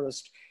of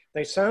forest.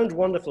 They sound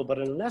wonderful, but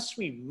unless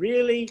we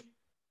really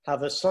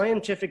have a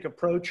scientific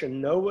approach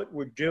and know what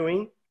we're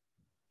doing,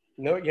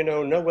 know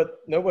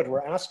what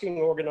we're asking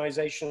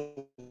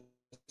organizations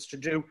to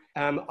do,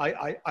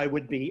 I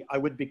would be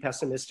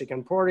pessimistic.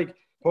 And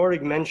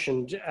Padraic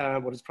mentioned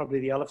what is probably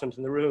the elephant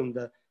in the room,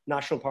 the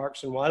National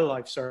Parks and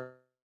Wildlife Service.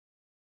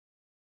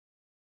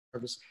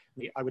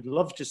 I would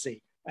love to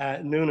see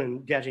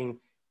Noonan getting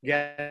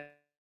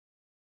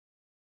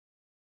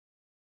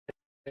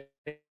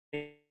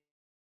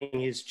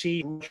his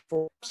teeth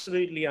for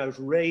absolutely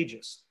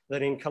outrageous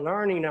that in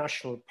Killarney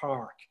National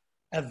Park,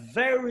 a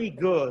very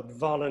good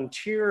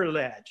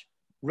volunteer-led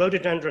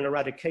rhododendron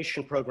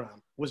eradication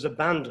program was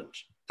abandoned,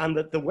 and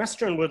that the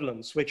Western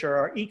woodlands, which are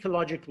our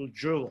ecological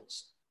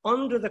jewels,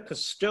 under the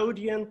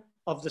custodian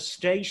of the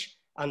state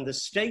and the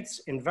state's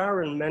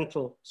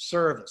environmental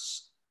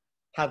service,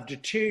 have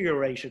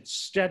deteriorated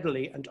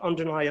steadily and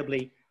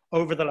undeniably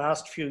over the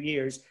last few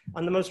years.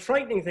 And the most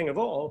frightening thing of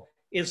all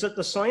is that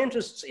the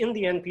scientists in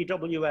the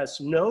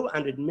NPWS know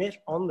and admit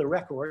on the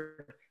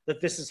record that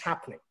this is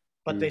happening,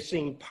 but they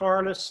seem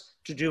powerless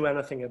to do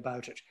anything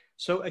about it.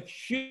 So a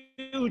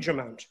huge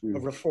amount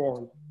of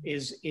reform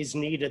is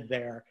needed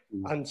there.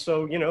 And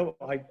so, you know,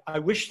 I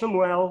wish them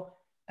well,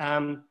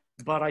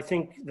 but I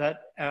think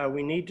that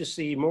we need to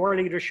see more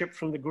leadership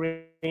from the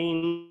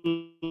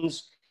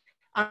Greens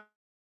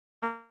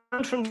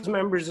and from the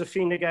members of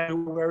Fine Gael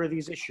who are aware of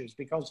these issues,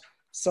 because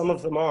some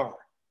of them are.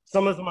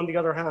 Some of them, on the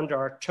other hand,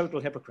 are total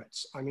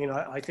hypocrites. I mean,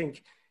 I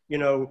think, you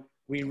know,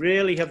 we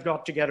really have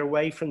got to get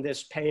away from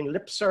this paying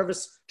lip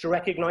service to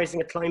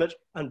recognizing a climate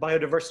and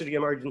biodiversity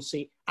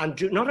emergency and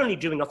not only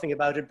doing nothing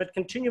about it, but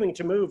continuing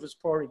to move, as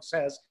Padraic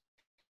says,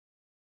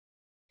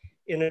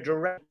 in a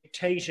direction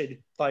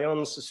dictated by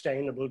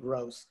unsustainable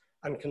growth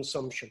and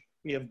consumption.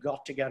 We have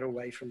got to get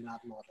away from that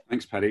model.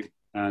 Thanks, Paddy.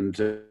 And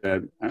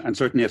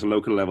certainly at a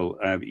local level,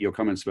 your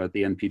comments about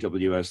the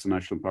NPWS, the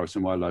National Parks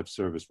and Wildlife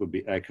Service, would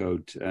be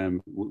echoed.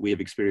 We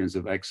have experience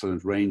of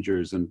excellent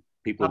rangers and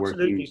people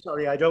Absolutely. working.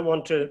 Sorry, I don't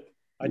want to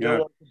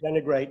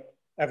denigrate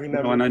every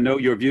member. No, and I know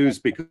your views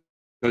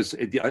because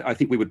I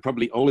think we would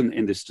probably all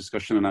in this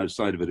discussion and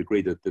outside of it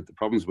agree that the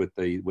problems with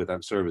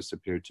that service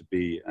appear to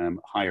be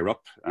higher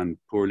up and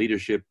poor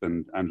leadership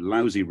and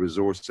lousy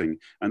resourcing.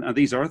 And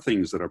these are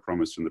things that are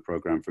promised in the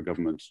programme for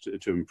government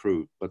to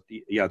improve. But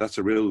yeah, that's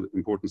a real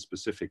important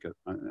specific.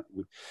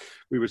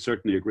 We would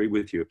certainly agree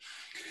with you.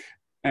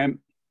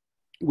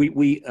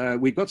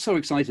 We got so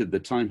excited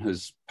that time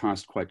has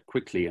passed quite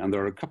quickly, and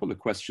there are a couple of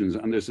questions,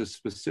 and there's a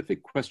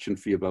specific question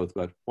for you both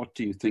about what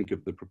do you think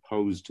of the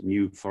proposed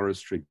new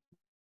forestry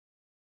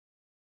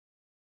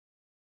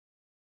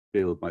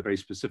bill? My very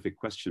specific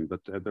question,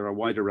 but there are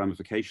wider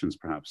ramifications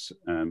perhaps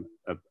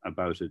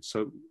about it.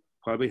 So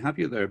while we have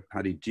you there,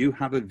 Paddy, do you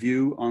have a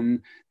view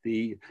on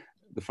the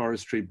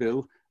forestry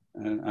bill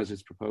as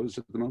it's proposed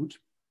at the moment?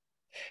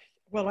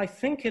 Well, I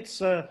think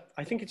it's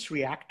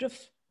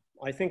reactive.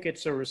 I think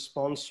it's a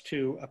response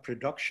to a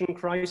production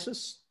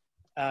crisis.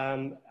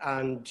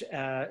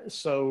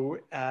 So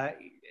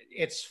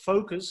its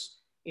focus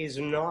is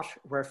not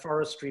where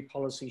forestry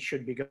policy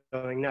should be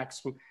going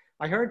next.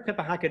 I heard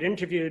Pippa Hackett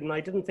interviewed, and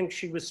I didn't think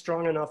she was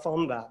strong enough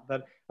on that.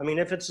 But I mean,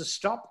 if it's a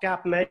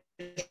stopgap measure,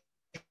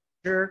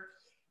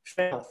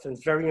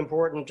 it's very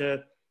important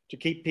to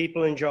keep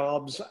people in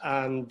jobs.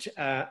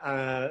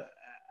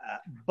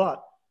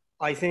 But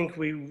I think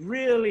we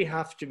really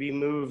have to be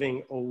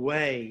moving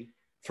away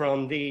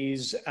from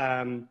these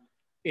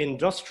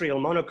industrial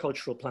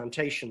monocultural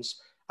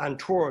plantations and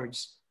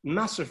towards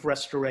massive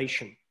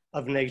restoration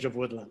of native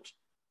woodland.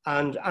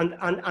 And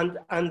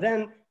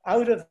then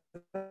out of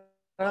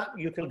that,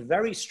 you can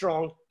very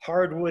strong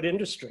hardwood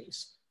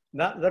industries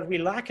that we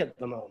lack at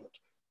the moment.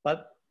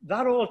 But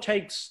that all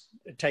takes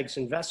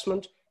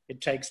investment,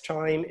 it takes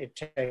time, it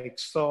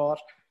takes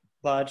thought.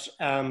 But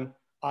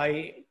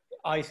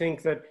I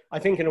think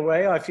in a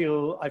way I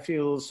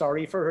feel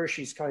sorry for her.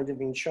 She's kind of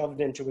been shoved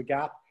into a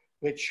gap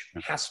which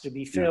has to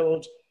be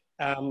filled.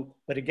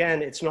 But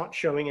again, it's not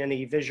showing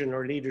any vision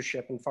or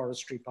leadership in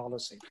forestry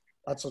policy.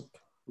 That's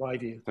my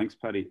view. Thanks,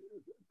 Paddy.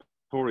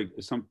 Padraic,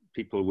 some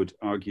people would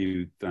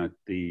argue that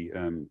the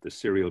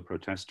serial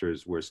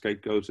protesters were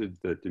scapegoated,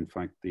 that in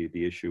fact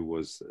the issue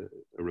was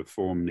a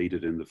reform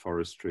needed in the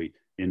forestry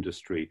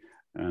industry,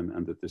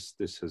 and that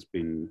this has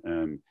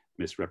been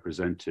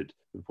misrepresented.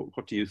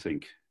 What do you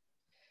think?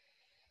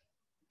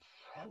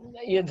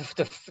 Yeah,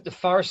 the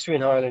forestry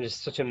in Ireland is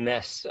such a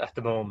mess at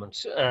the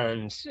moment,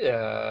 and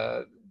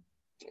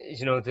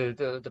you know,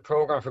 the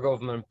programme for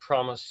government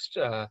promised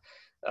a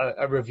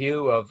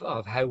review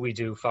of how we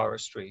do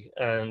forestry,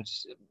 and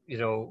you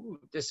know,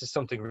 this is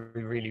something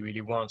we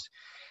really want.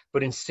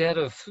 But instead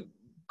of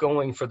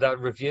going for that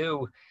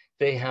review,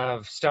 they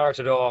have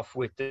started off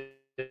with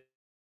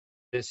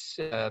this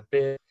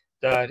bill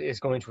that is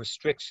going to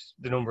restrict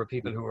the number of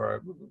people who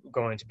are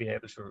going to be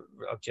able to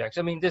object.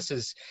 I mean, this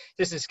is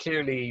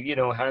clearly, you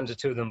know, handed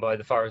to them by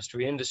the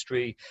forestry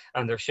industry,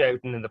 and they're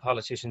shouting in the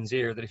politicians'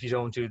 ear that if you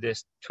don't do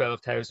this,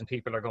 12,000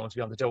 people are going to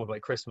be on the dole by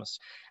Christmas,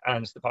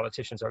 and the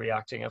politicians are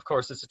reacting. Of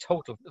course, it's a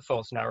total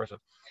false narrative.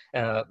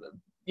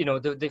 You know,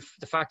 the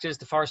fact is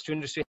the forestry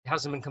industry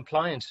hasn't been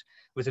compliant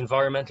with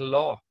environmental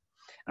law.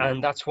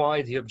 And that's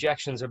why the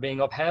objections are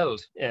being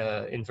upheld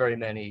in very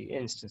many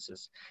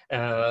instances.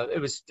 It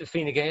was the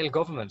Fine Gael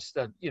government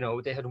that, you know,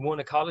 they had one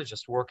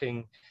ecologist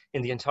working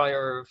in the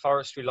entire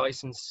forestry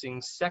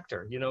licensing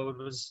sector. You know, it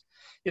was,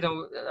 you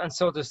know, and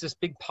so there's this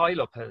big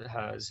pileup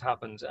has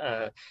happened.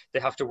 They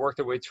have to work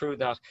their way through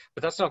that,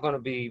 but that's not going to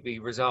be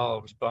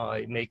resolved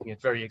by making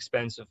it very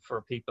expensive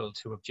for people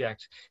to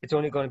object. It's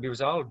only going to be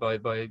resolved by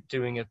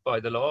doing it by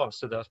the law,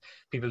 so that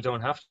people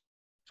don't have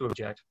to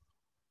object.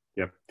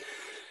 Yep.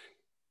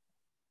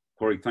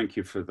 Padraic, thank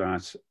you for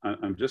that.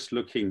 I'm just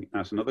looking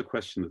at another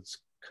question that's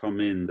come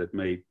in that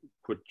may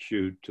put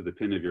you to the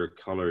pin of your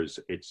collars.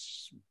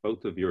 It's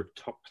both of your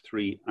top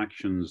 3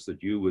 actions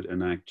that you would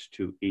enact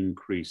to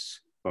increase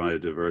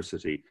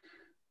biodiversity.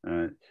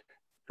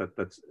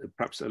 That's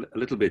perhaps a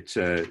little bit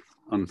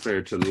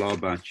unfair to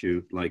lob at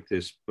you like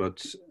this,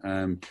 but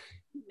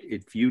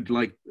if you'd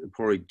like,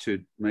 Padraic,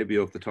 to maybe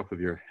off the top of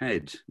your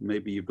head,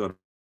 maybe you've got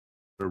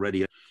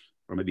already,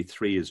 or maybe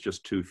 3 is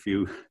just too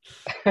few.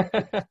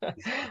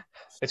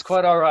 It's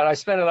quite all right. I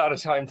spent a lot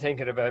of time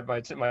thinking about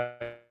my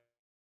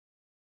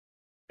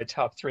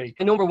top 3.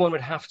 The number 1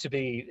 would have to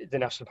be the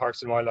National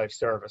Parks and Wildlife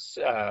Service.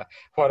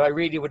 What I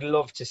really would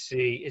love to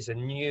see is a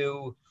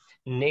new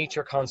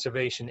nature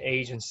conservation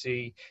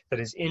agency that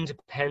is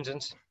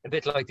independent, a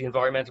bit like the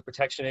Environmental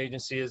Protection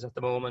Agency is at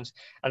the moment,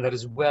 and that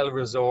is well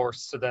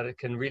resourced so that it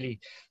can really,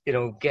 you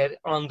know, get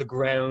on the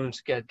ground,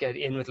 get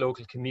in with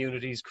local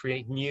communities,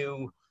 create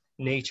new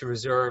nature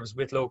reserves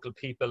with local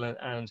people,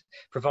 and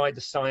provide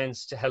the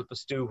science to help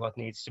us do what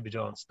needs to be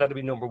done. So that'll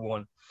be number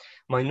 1.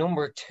 My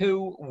number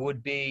 2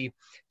 would be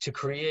to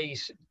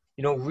create,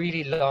 you know,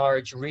 really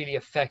large, really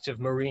effective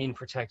marine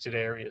protected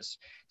areas,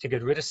 to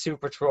get rid of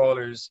super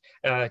trawlers,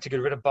 to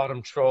get rid of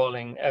bottom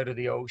trawling out of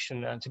the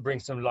ocean, and to bring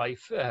some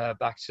life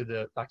back to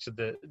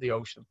the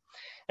ocean.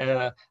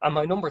 And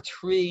my number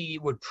 3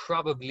 would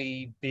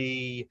probably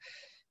be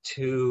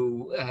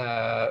to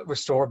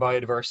restore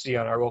biodiversity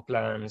on our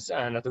uplands.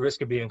 And at the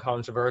risk of being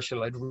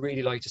controversial, I'd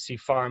really like to see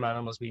farm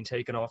animals being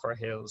taken off our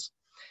hills,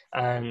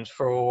 and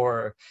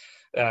for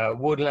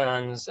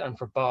woodlands and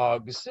for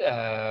bogs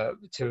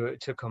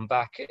to come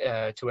back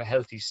to a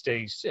healthy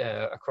state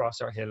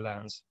across our hill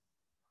lands.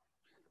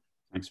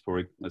 Thanks,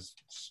 Padraic. That's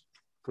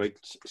a great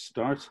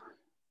start.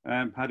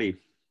 Paddy?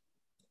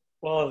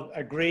 Well,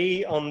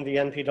 agree on the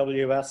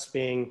NPWS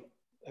being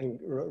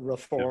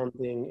reform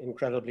being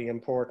incredibly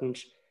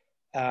important.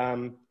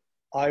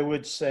 I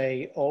would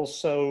say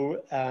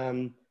also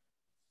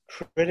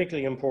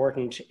critically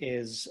important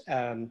is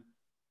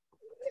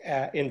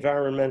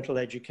environmental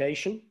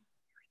education.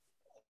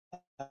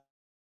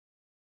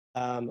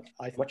 I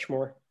have much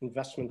more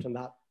investment in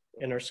that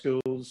in our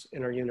schools,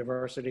 in our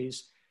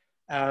universities.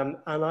 And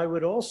I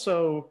would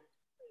also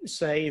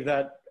say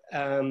that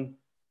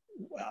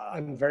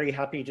I'm very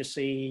happy to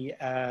see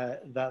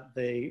that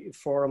the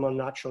Forum on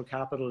Natural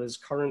Capital is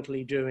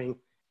currently doing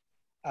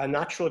a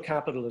natural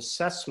capital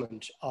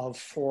assessment of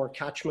 4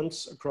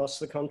 catchments across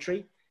the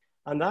country.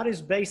 And that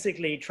is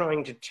basically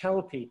trying to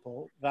tell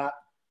people that,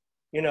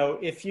 you know,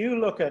 if you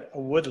look at a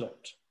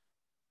woodland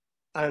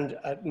and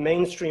a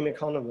mainstream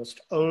economist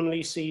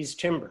only sees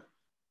timber,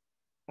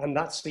 and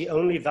that's the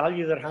only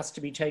value that has to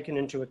be taken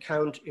into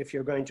account if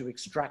you're going to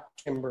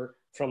extract timber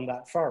from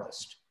that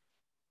forest,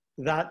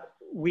 that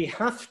we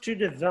have to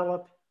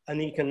develop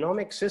an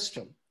economic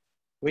system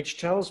which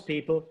tells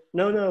people,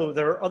 no,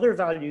 there are other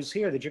values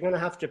here that you're going to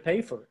have to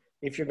pay for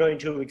if you're going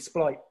to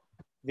exploit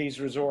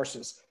these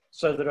resources.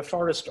 So that a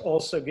forest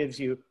also gives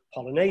you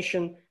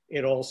pollination,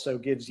 it also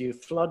gives you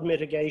flood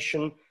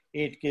mitigation,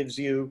 it gives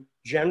you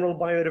general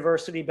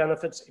biodiversity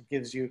benefits, it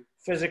gives you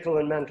physical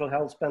and mental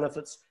health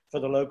benefits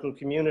for the local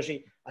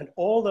community, and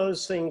all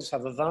those things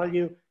have a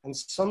value, and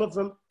some of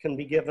them can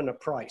be given a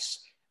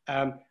price.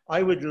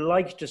 I would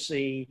like to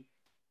see,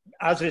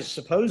 as is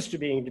supposed to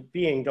be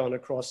being done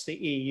across the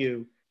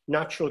EU,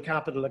 natural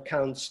capital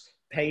accounts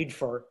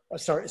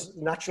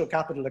natural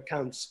capital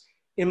accounts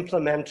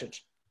implemented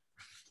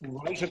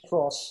right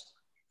across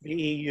the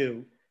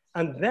EU.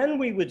 And then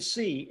we would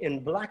see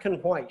in black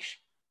and white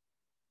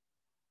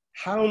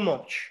how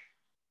much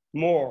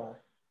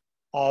more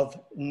of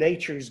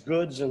nature's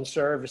goods and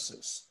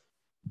services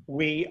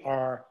we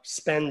are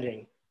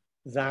spending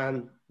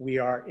than we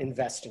are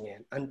investing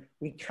in. And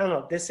we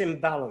cannot, this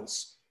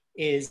imbalance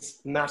is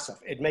massive.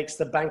 It makes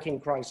the banking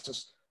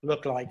crisis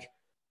look like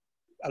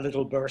a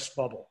little burst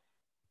bubble.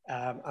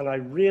 And I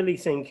really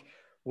think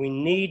we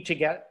need to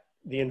get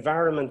the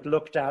environment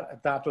looked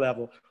at that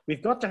level.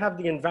 We've got to have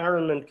the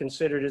environment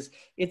considered as,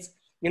 it's,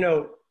 you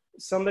know,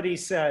 somebody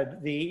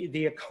said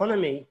the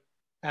economy,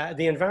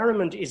 the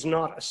environment is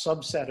not a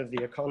subset of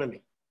the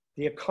economy.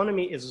 The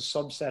economy is a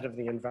subset of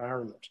the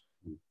environment.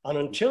 And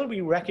until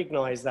we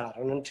recognize that,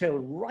 and until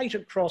right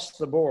across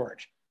the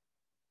board,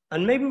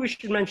 and maybe we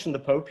should mention the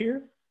Pope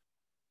here,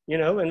 you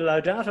know, in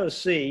Laudato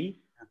Si,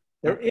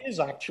 there is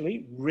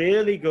actually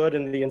really good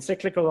in the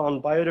encyclical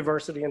on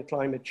biodiversity and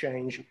climate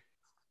change.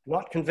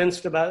 Not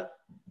convinced about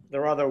the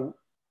rather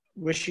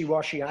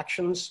wishy-washy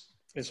actions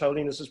His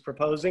Holiness is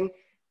proposing,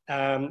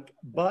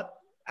 but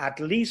at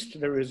least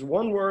there is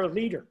one world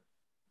leader,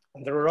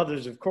 and there are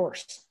others, of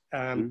course,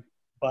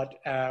 but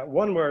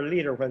one world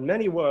leader, when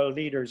many world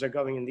leaders are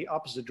going in the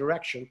opposite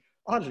direction,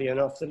 oddly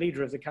enough, the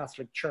leader of the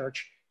Catholic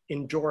Church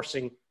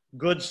endorsing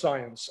good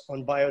science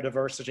on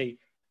biodiversity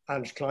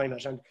and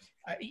climate. And,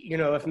 you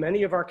know, if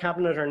many of our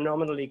cabinet are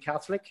nominally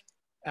Catholic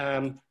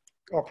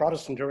or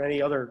Protestant or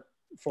any other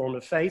form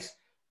of faith,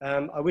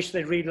 I wish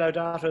they'd read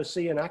Laudato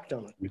Si and act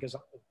on it, because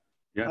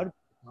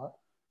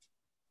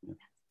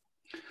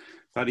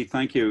Paddy,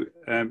 thank you.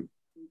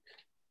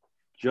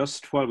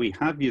 Just while we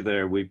have you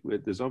there,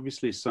 there's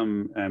obviously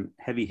some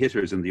heavy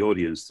hitters in the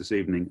audience this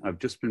evening. I've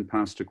just been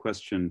passed a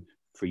question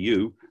for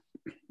you,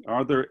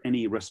 Are there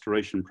any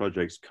restoration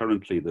projects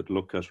currently that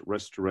look at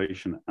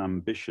restoration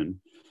ambition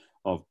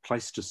of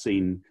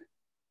Pleistocene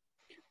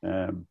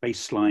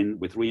baseline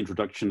with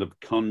reintroduction of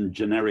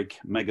congeneric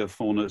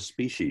megafauna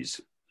species?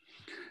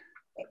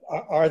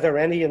 Are there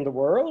any in the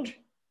world?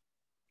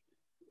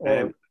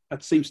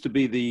 That seems to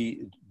be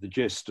the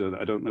gist.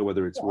 I don't know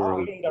whether it's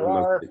world. I mean,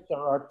 there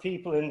are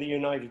people in the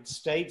United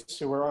States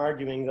who are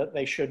arguing that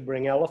they should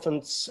bring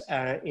elephants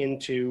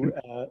into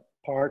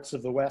parts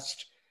of the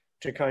West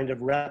to kind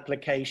of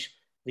replicate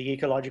the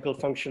ecological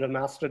function of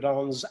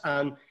mastodons.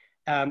 And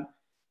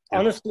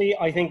honestly,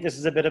 I think this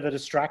is a bit of a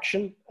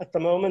distraction at the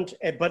moment,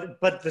 but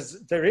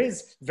there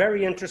is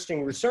very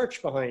interesting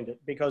research behind it,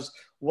 because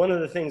one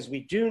of the things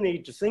we do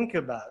need to think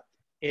about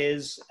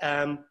is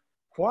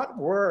what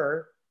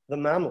were the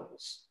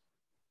mammals,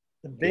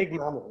 the big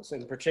mammals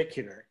in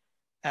particular,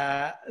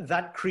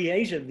 that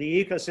created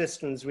the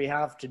ecosystems we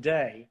have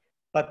today,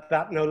 but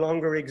that no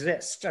longer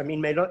exist. I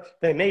mean,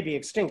 they may be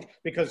extinct,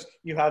 because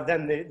you have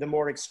then the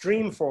more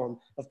extreme form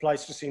of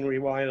Pleistocene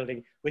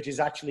rewilding, which is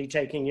actually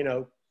taking, you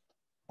know,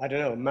 I don't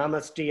know,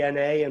 mammoth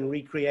DNA and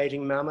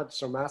recreating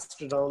mammoths or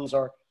mastodons,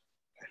 or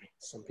I mean,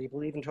 some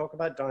people even talk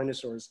about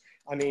dinosaurs.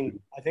 I mean,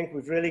 I think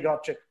we've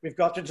got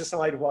to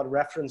decide what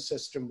reference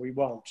system we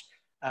want.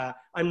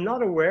 I'm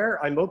not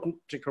aware, I'm open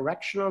to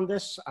correction on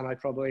this, and I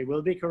probably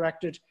will be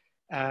corrected,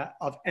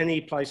 of any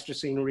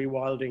Pleistocene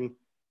rewilding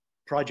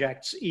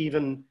projects,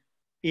 even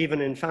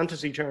in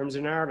fantasy terms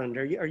in Ireland.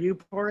 Are you,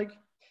 Padraic?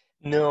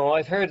 No,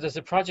 I've heard there's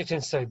a project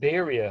in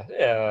Siberia,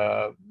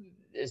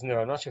 isn't there?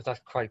 I'm not sure if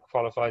that quite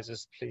qualifies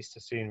as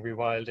Pleistocene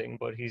rewilding,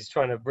 but he's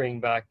trying to bring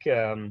back,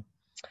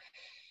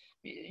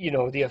 you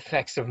know, the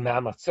effects of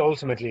mammoths.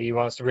 Ultimately, he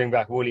wants to bring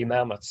back woolly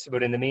mammoths,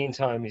 but in the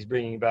meantime, he's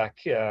bringing back,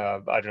 I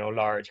don't know,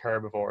 large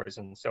herbivores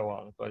and so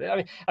on. But I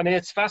mean,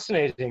 it's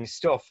fascinating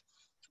stuff.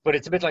 But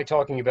it's a bit like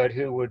talking about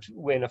who would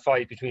win a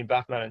fight between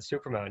Batman and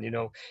Superman. You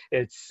know,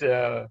 it's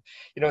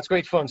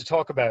great fun to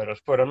talk about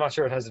it, but I'm not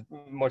sure it has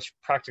much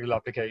practical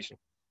application.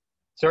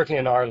 Certainly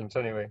in Ireland,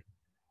 anyway.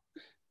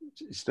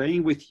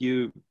 Staying with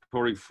you,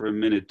 Padraic, for a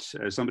minute,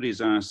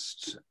 somebody's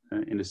asked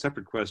in a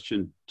separate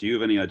question, do you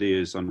have any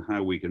ideas on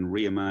how we can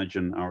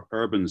reimagine our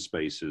urban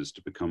spaces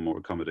to become more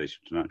accommodating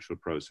to natural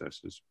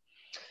processes?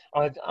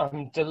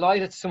 I'm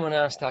delighted someone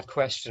asked that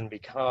question,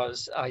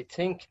 because I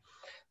think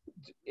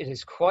it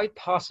is quite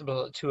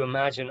possible to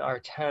imagine our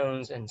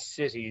towns and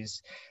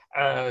cities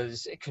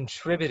as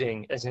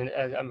contributing,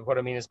 what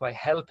I mean is by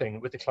helping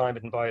with the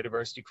climate and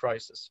biodiversity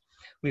crisis.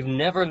 We've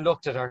never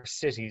looked at our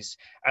cities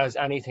as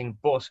anything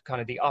but kind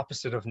of the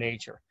opposite of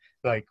nature.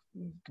 Like,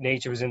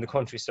 nature is in the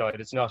countryside,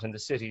 it's not in the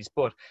cities.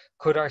 But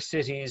could our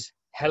cities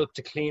help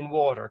to clean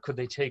water? Could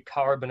they take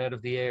carbon out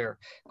of the air?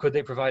 Could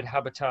they provide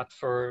habitat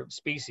for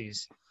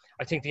species?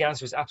 I think the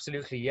answer is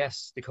absolutely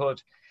yes, they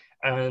could.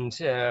 And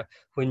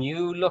when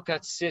you look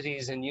at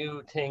cities and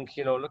you think,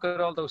 you know, look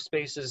at all those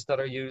spaces that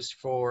are used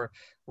for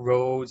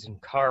roads and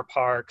car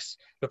parks,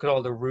 look at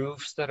all the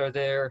roofs that are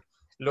there,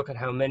 look at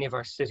how many of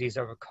our cities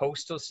are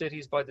coastal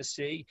cities by the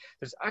sea.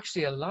 There's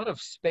actually a lot of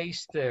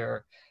space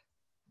there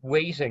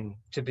waiting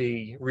to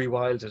be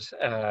rewilded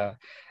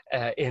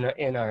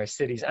in our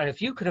cities. And if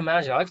you could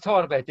imagine, I've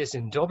thought about this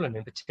in Dublin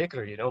in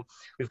particular, you know,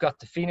 we've got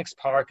the Phoenix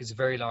Park, is a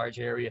very large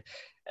area.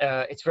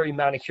 It's very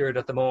manicured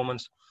at the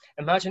moment.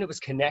 Imagine it was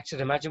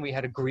connected. Imagine we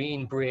had a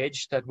green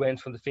bridge that went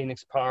from the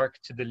Phoenix Park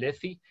to the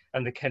Liffey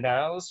and the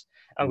canals,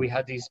 and we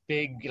had these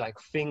big like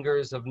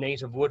fingers of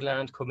native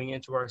woodland coming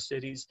into our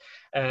cities,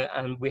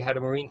 and we had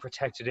a marine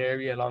protected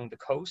area along the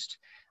coast.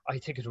 I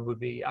think it would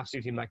be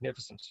absolutely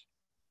magnificent.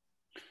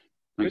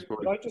 Thanks,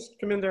 Could I just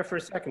come in there for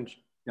a second?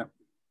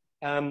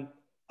 Yeah.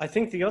 I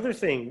think the other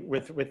thing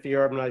with the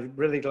urban, I'm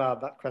really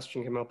glad that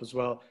question came up as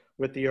well,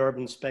 with the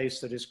urban space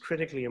that is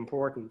critically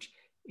important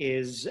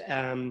is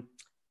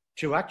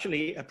to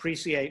actually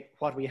appreciate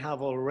what we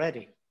have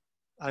already.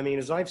 I mean,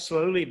 as I've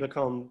slowly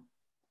become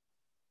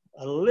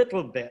a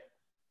little bit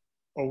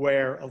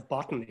aware of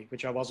botany,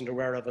 which I wasn't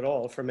aware of at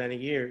all for many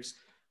years,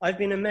 I've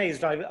been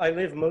amazed. I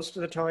live most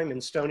of the time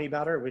in Stony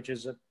Batter, which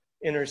is an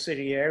inner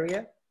city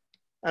area.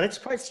 And it's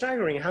quite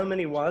staggering how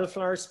many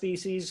wildflower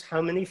species,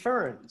 how many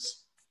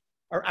ferns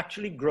are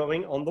actually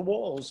growing on the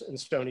walls in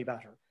Stony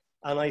Batter.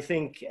 And I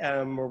think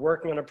we're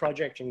working on a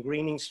project in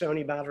greening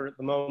Stony Batter at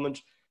the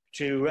moment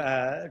to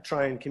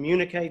try and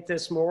communicate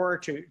this more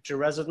to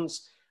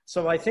residents.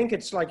 So I think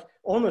it's like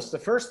almost the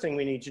first thing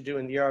we need to do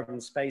in the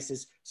urban space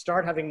is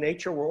start having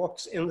nature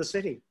walks in the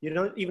city. You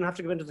don't even have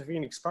to go into the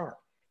Phoenix Park.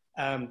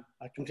 I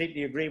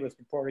completely agree with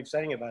what Padraic's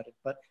saying about it,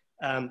 but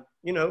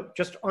you know,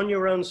 just on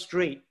your own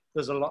street,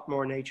 there's a lot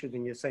more nature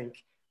than you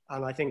think.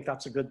 And I think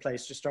that's a good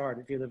place to start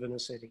if you live in a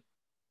city.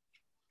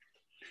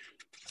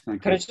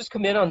 Can I just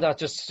come in on that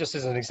just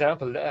as an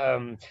example?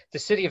 The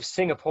city of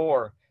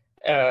Singapore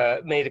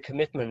made a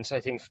commitment, I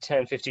think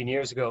 10, 15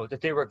 years ago, that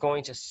they were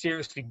going to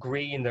seriously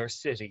green their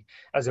city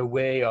as a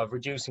way of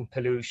reducing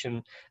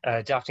pollution,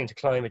 adapting to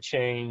climate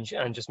change,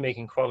 and just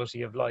making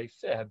quality of life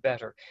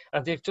better.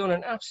 And they've done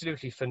an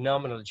absolutely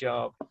phenomenal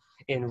job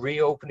in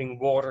reopening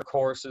water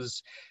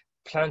courses,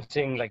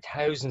 planting like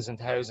thousands and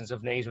thousands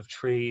of native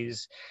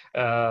trees.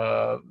 They've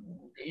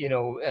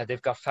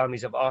got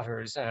families of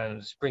otters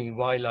and bringing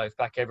wildlife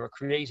back everywhere,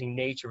 creating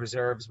nature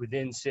reserves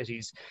within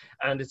cities,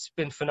 and it's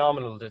been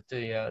phenomenal, that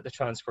the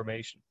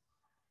transformation.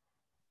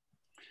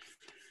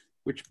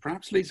 Which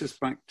perhaps leads us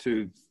back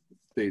to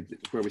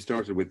where we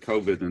started with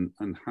COVID,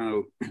 and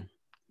how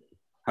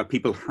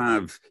people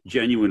have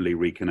genuinely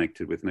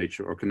reconnected with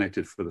nature, or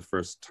connected for the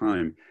first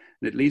time.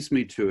 And it leads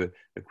me to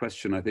a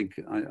question I think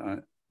I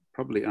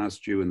probably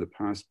asked you in the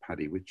past,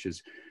 Paddy, which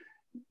is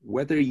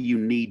whether you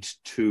need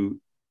to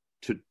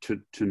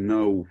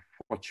know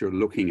what you're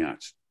looking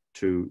at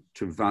to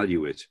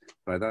value it.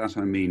 By that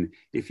I mean,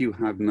 if you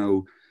have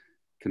no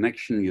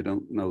connection, you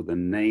don't know the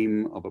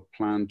name of a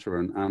plant or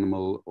an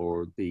animal,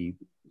 or the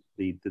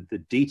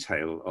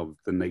detail of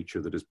the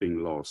nature that is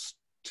being lost,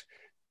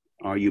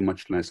 are you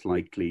much less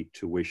likely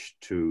to wish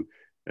to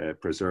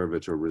preserve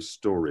it or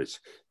restore it?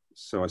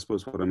 So I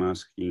suppose what I'm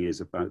asking is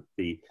about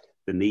the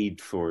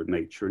need for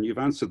nature. And you've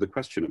answered the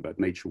question about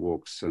nature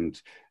walks and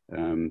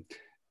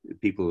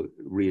people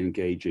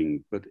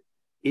re-engaging, but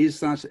is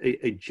that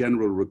a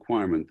general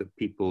requirement, that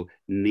people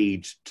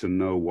need to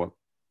know what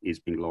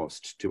is being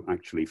lost to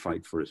actually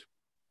fight for it?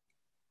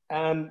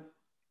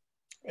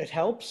 It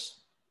helps.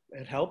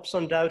 It helps,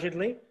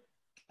 undoubtedly.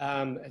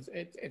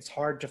 It's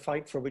hard to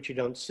fight for what you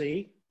don't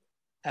see.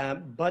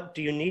 But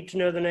do you need to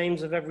know the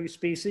names of every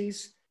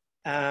species?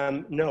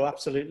 No,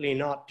 absolutely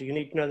not. Do you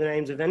need to know the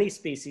names of any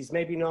species?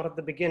 Maybe not at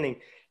the beginning.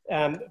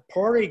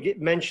 Padraic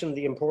mentioned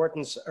the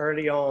importance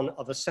early on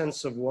of a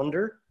sense of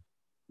wonder.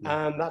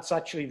 That's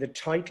actually the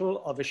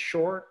title of a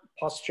short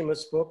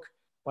posthumous book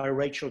by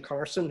Rachel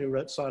Carson, who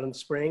wrote Silent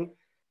Spring.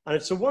 And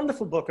it's a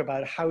wonderful book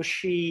about how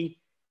she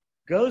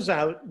goes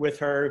out with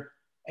her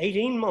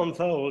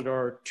 18-month-old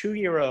or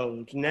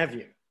 2-year-old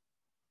nephew,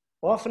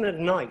 often at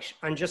night,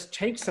 and just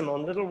takes him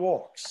on little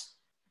walks.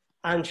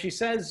 And she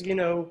says,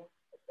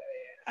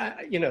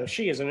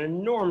 she is an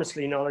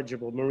enormously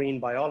knowledgeable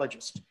marine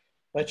biologist,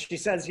 but she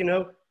says,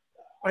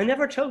 I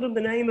never told him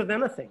the name of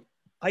anything.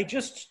 I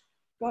just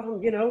got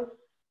him,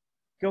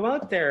 go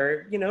out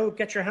there,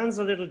 get your hands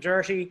a little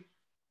dirty,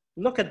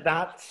 look at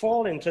that,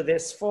 fall into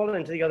this, fall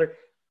into the other.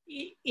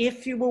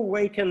 If you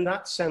awaken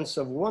that sense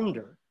of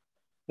wonder,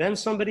 then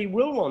somebody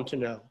will want to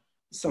know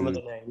some of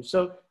the names.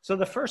 So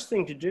the first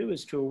thing to do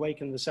is to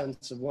awaken the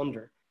sense of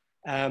wonder.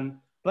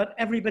 But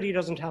everybody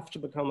doesn't have to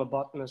become a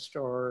botanist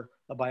or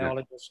a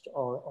biologist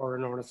or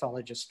an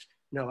ornithologist.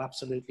 No,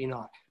 absolutely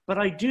not. But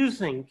I do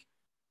think,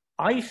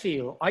 I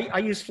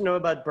used to know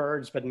about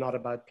birds, but not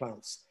about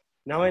plants.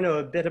 Now I know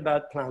a bit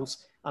about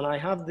plants, and I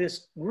have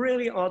this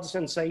really odd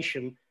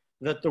sensation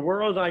that the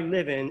world I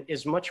live in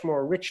is much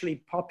more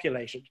richly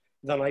populated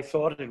than I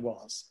thought it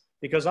was.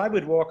 Because I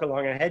would walk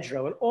along a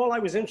hedgerow and all I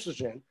was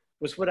interested in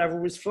was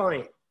whatever was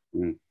flying.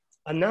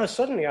 And now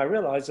suddenly I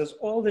realize there's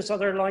all this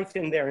other life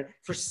in there. And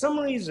for some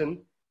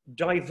reason,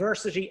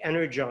 diversity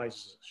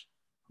energizes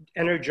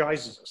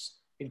us.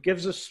 It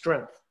gives us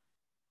strength.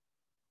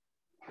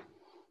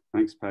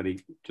 Thanks, Paddy.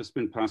 Just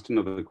been passed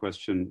another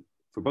question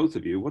for both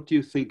of you. What do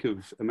you think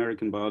of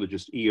American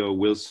biologist E.O.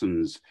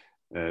 Wilson's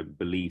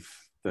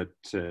belief that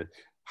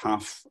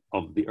half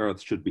of the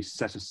Earth should be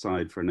set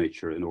aside for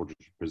nature in order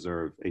to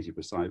preserve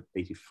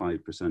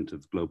 85%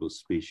 of global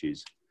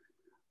species?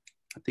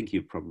 I think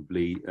you've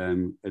probably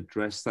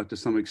addressed that to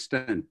some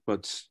extent,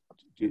 but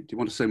do you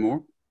want to say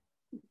more?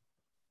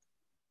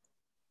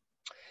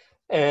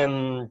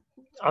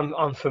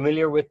 I'm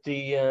familiar with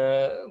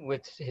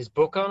his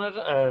book on it,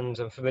 and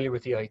I'm familiar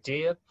with the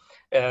idea.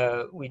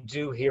 We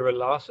do hear a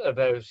lot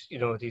about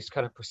these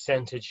kind of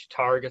percentage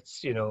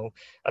targets.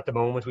 At the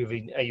moment we have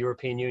a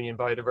European Union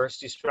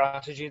biodiversity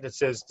strategy that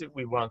says that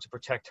we want to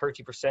protect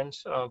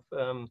 30% of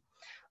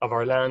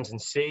our land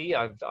and sea.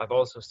 I've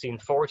also seen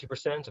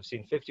 40%. I've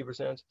seen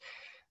 50%.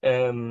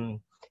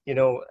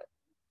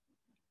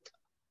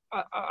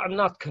 I'm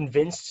not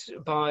convinced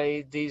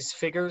by these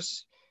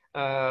figures.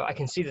 I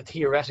can see the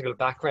theoretical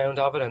background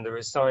of it, and there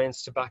is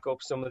science to back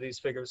up some of these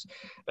figures.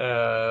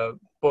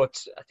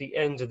 But at the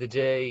end of the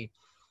day,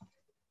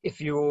 if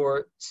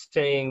you're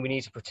saying we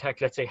need to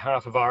protect, let's say,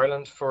 half of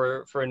Ireland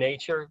for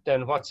nature,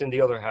 then what's in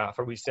the other half?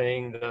 Are we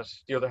saying that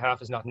the other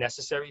half is not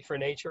necessary for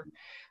nature?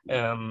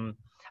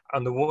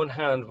 On the one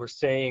hand, we're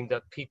saying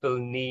that people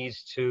need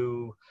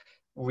to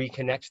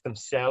reconnect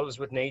themselves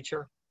with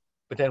nature.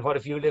 But then what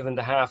if you live in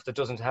the half that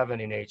doesn't have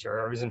any nature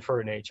or isn't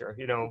for nature,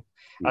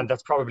 and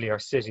that's probably our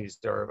cities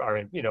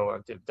or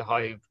the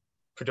high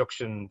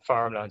production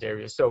farmland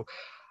areas. So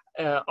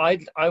I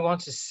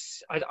want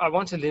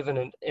to live in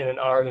an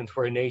Ireland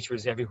where nature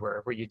is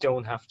everywhere, where you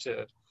don't have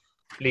to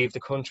leave the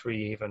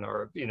country even,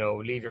 or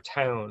leave your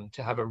town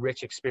to have a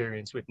rich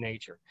experience with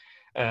nature.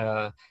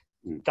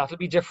 That'll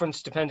be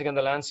different depending on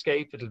the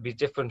landscape. It'll be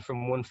different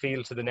from one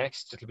field to the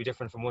next. It'll be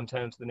different from one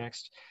town to the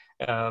next.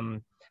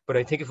 But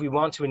I think if we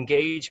want to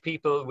engage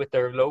people with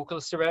their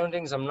local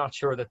surroundings, I'm not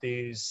sure that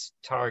these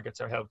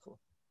targets are helpful.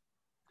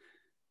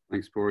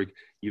 Thanks, Padraic.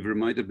 You've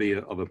reminded me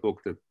of a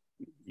book that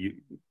you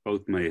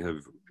both may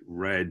have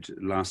read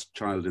Last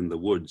Child in the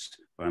Woods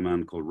by a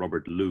man called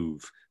Robert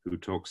Louv, who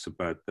talks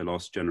about the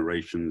lost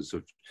generations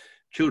of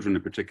children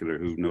in particular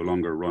who no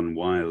longer run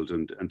wild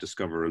and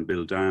discover and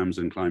build dams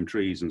and climb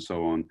trees and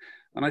so on.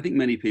 And I think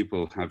many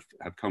people have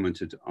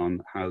commented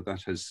on how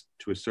that has,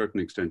 to a certain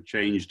extent,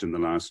 changed in the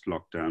last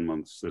lockdown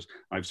months. That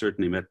I've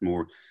certainly met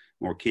more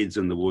kids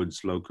in the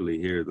woods locally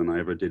here than I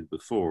ever did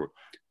before.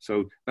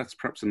 So that's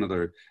perhaps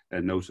another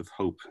note of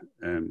hope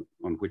on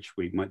which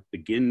we might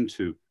begin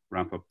to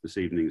wrap up this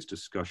evening's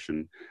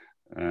discussion.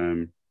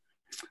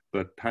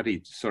 But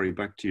Paddy, sorry,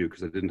 back to you,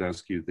 because I didn't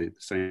ask you the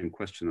same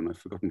question and I've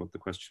forgotten what the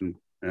question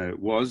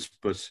was,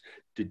 but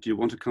did you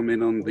want to come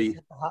in on the...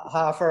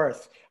 Half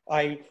Earth.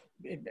 I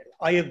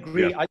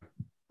agree. Yeah.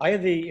 I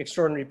had the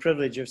extraordinary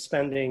privilege of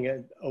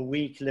spending a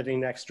week living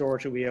next door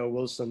to E.O.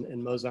 Wilson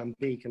in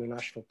Mozambique in a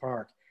national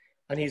park.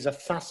 And he's a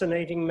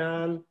fascinating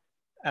man,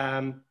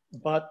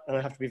 but, and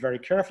I have to be very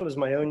careful as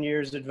my own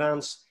years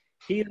advance,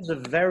 he has a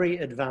very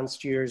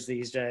advanced years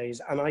these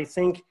days. And I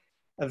think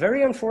a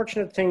very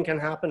unfortunate thing can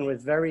happen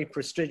with very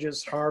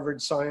prestigious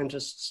Harvard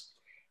scientists.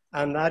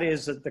 And that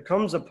is that there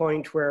comes a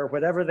point where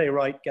whatever they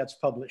write gets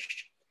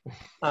published.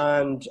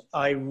 And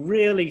I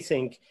really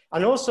think,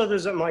 and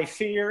also my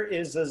fear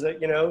is that,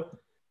 you know,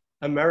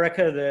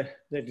 America,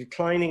 the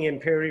declining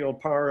imperial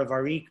power of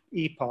our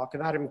epoch,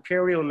 that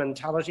imperial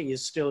mentality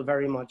is still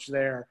very much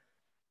there.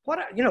 What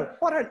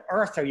on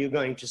earth are you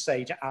going to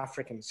say to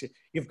Africans?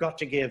 You've got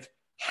to give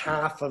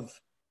half of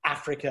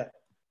Africa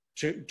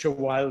to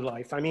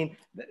wildlife. I mean,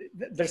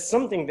 there's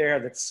something there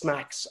that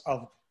smacks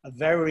of a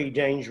very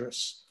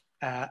dangerous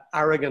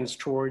arrogance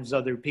towards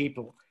other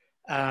people.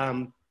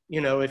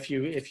 You know, if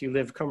you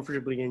live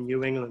comfortably in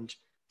New England,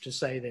 to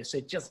say this,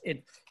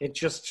 it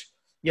just.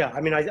 Yeah,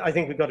 I mean, I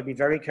think we've got to be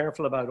very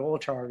careful about all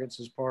targets,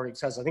 as Padraic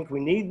says. I think we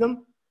need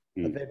them,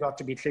 but they've got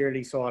to be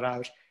clearly thought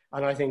out.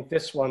 And I think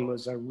this one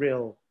was a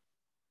real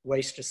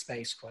waste of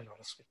space, quite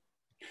honestly.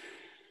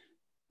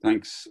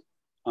 Thanks.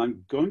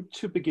 I'm going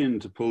to begin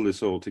to pull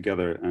this all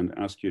together and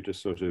ask you to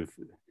sort of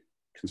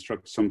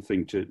construct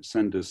something to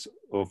send us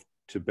off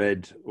to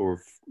bed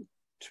or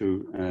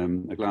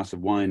to a glass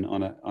of wine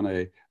on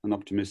an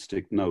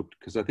optimistic note,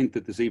 because I think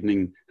that this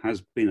evening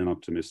has been an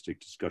optimistic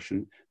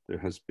discussion. There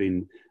has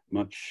been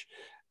much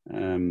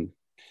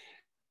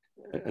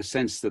a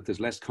sense that there's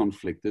less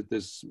conflict, that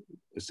there's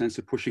a sense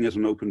of pushing at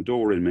an open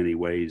door in many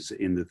ways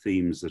in the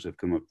themes that have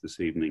come up this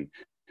evening,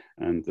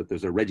 and that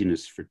there's a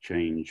readiness for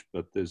change,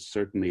 but there's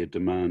certainly a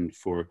demand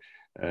for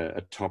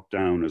a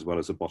top-down as well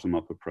as a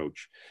bottom-up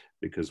approach,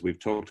 because we've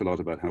talked a lot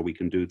about how we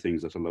can do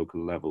things at a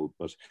local level,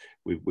 but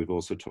we've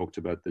also talked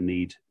about the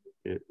need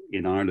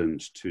in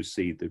Ireland to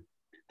see the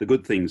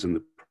good things in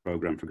the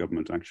programme for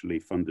government actually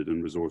funded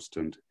and resourced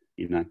and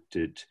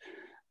enacted.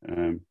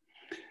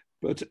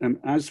 But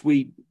as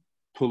we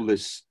pull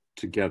this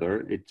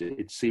together,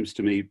 it seems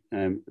to me,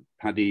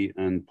 Paddy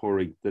and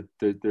Padraic,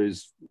 that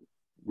there's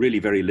really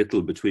very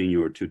little between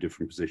your two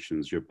different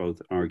positions. You're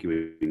both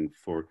arguing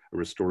for a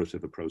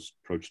restorative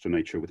approach to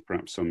nature with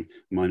perhaps some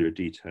minor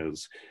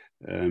details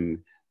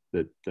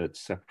that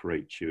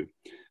separate you.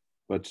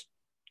 But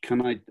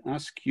can I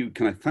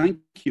thank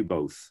you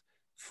both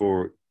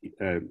for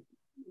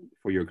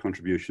your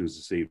contributions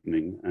this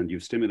evening, and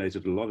you've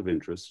stimulated a lot of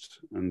interest,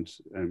 and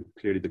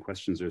clearly the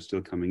questions are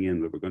still coming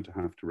in, but we're going to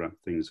have to wrap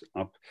things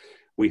up.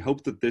 We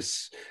hope that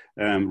this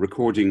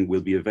recording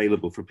will be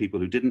available for people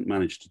who didn't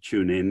manage to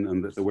tune in,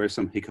 and that there were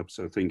some hiccups,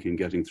 I think, in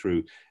getting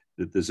through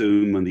the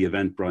Zoom and the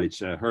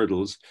Eventbrite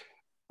hurdles.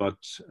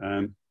 But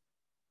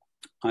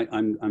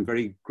I'm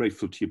very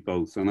grateful to you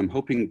both, and I'm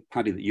hoping,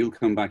 Paddy, that you'll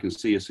come back and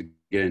see us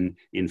again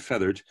in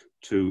Feathered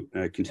to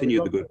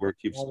continue the good work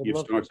you've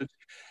started.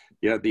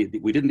 Yeah,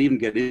 we didn't even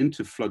get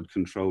into flood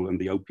control and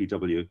the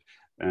OPW,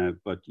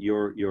 but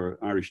your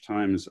Irish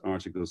Times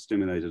article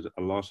stimulated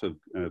a lot of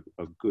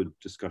good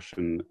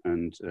discussion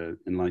and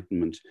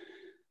enlightenment.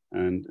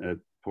 And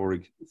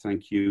Padraic,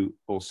 thank you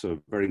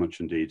also very much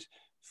indeed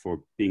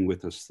for being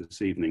with us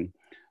this evening,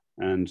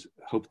 and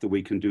hope that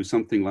we can do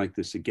something like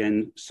this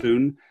again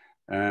soon.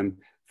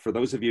 For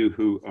those of you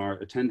who are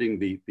attending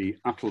the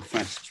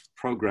Attlefest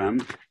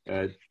programme,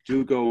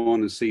 do go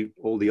on and see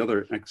all the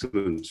other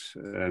excellent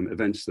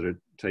events that are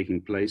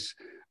taking place.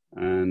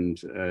 And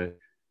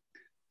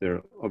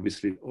they're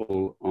obviously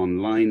all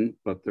online,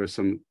 but there are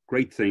some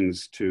great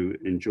things to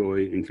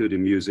enjoy,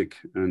 including music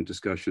and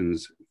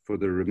discussions for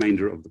the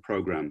remainder of the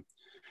programme.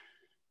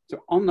 So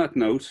on that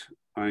note,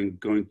 I'm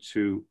going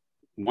to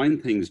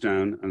wind things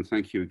down and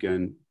thank you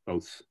again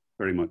both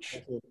very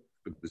much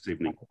for this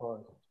evening.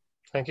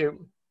 Thank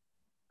you.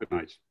 Good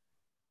night.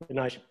 Good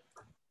night.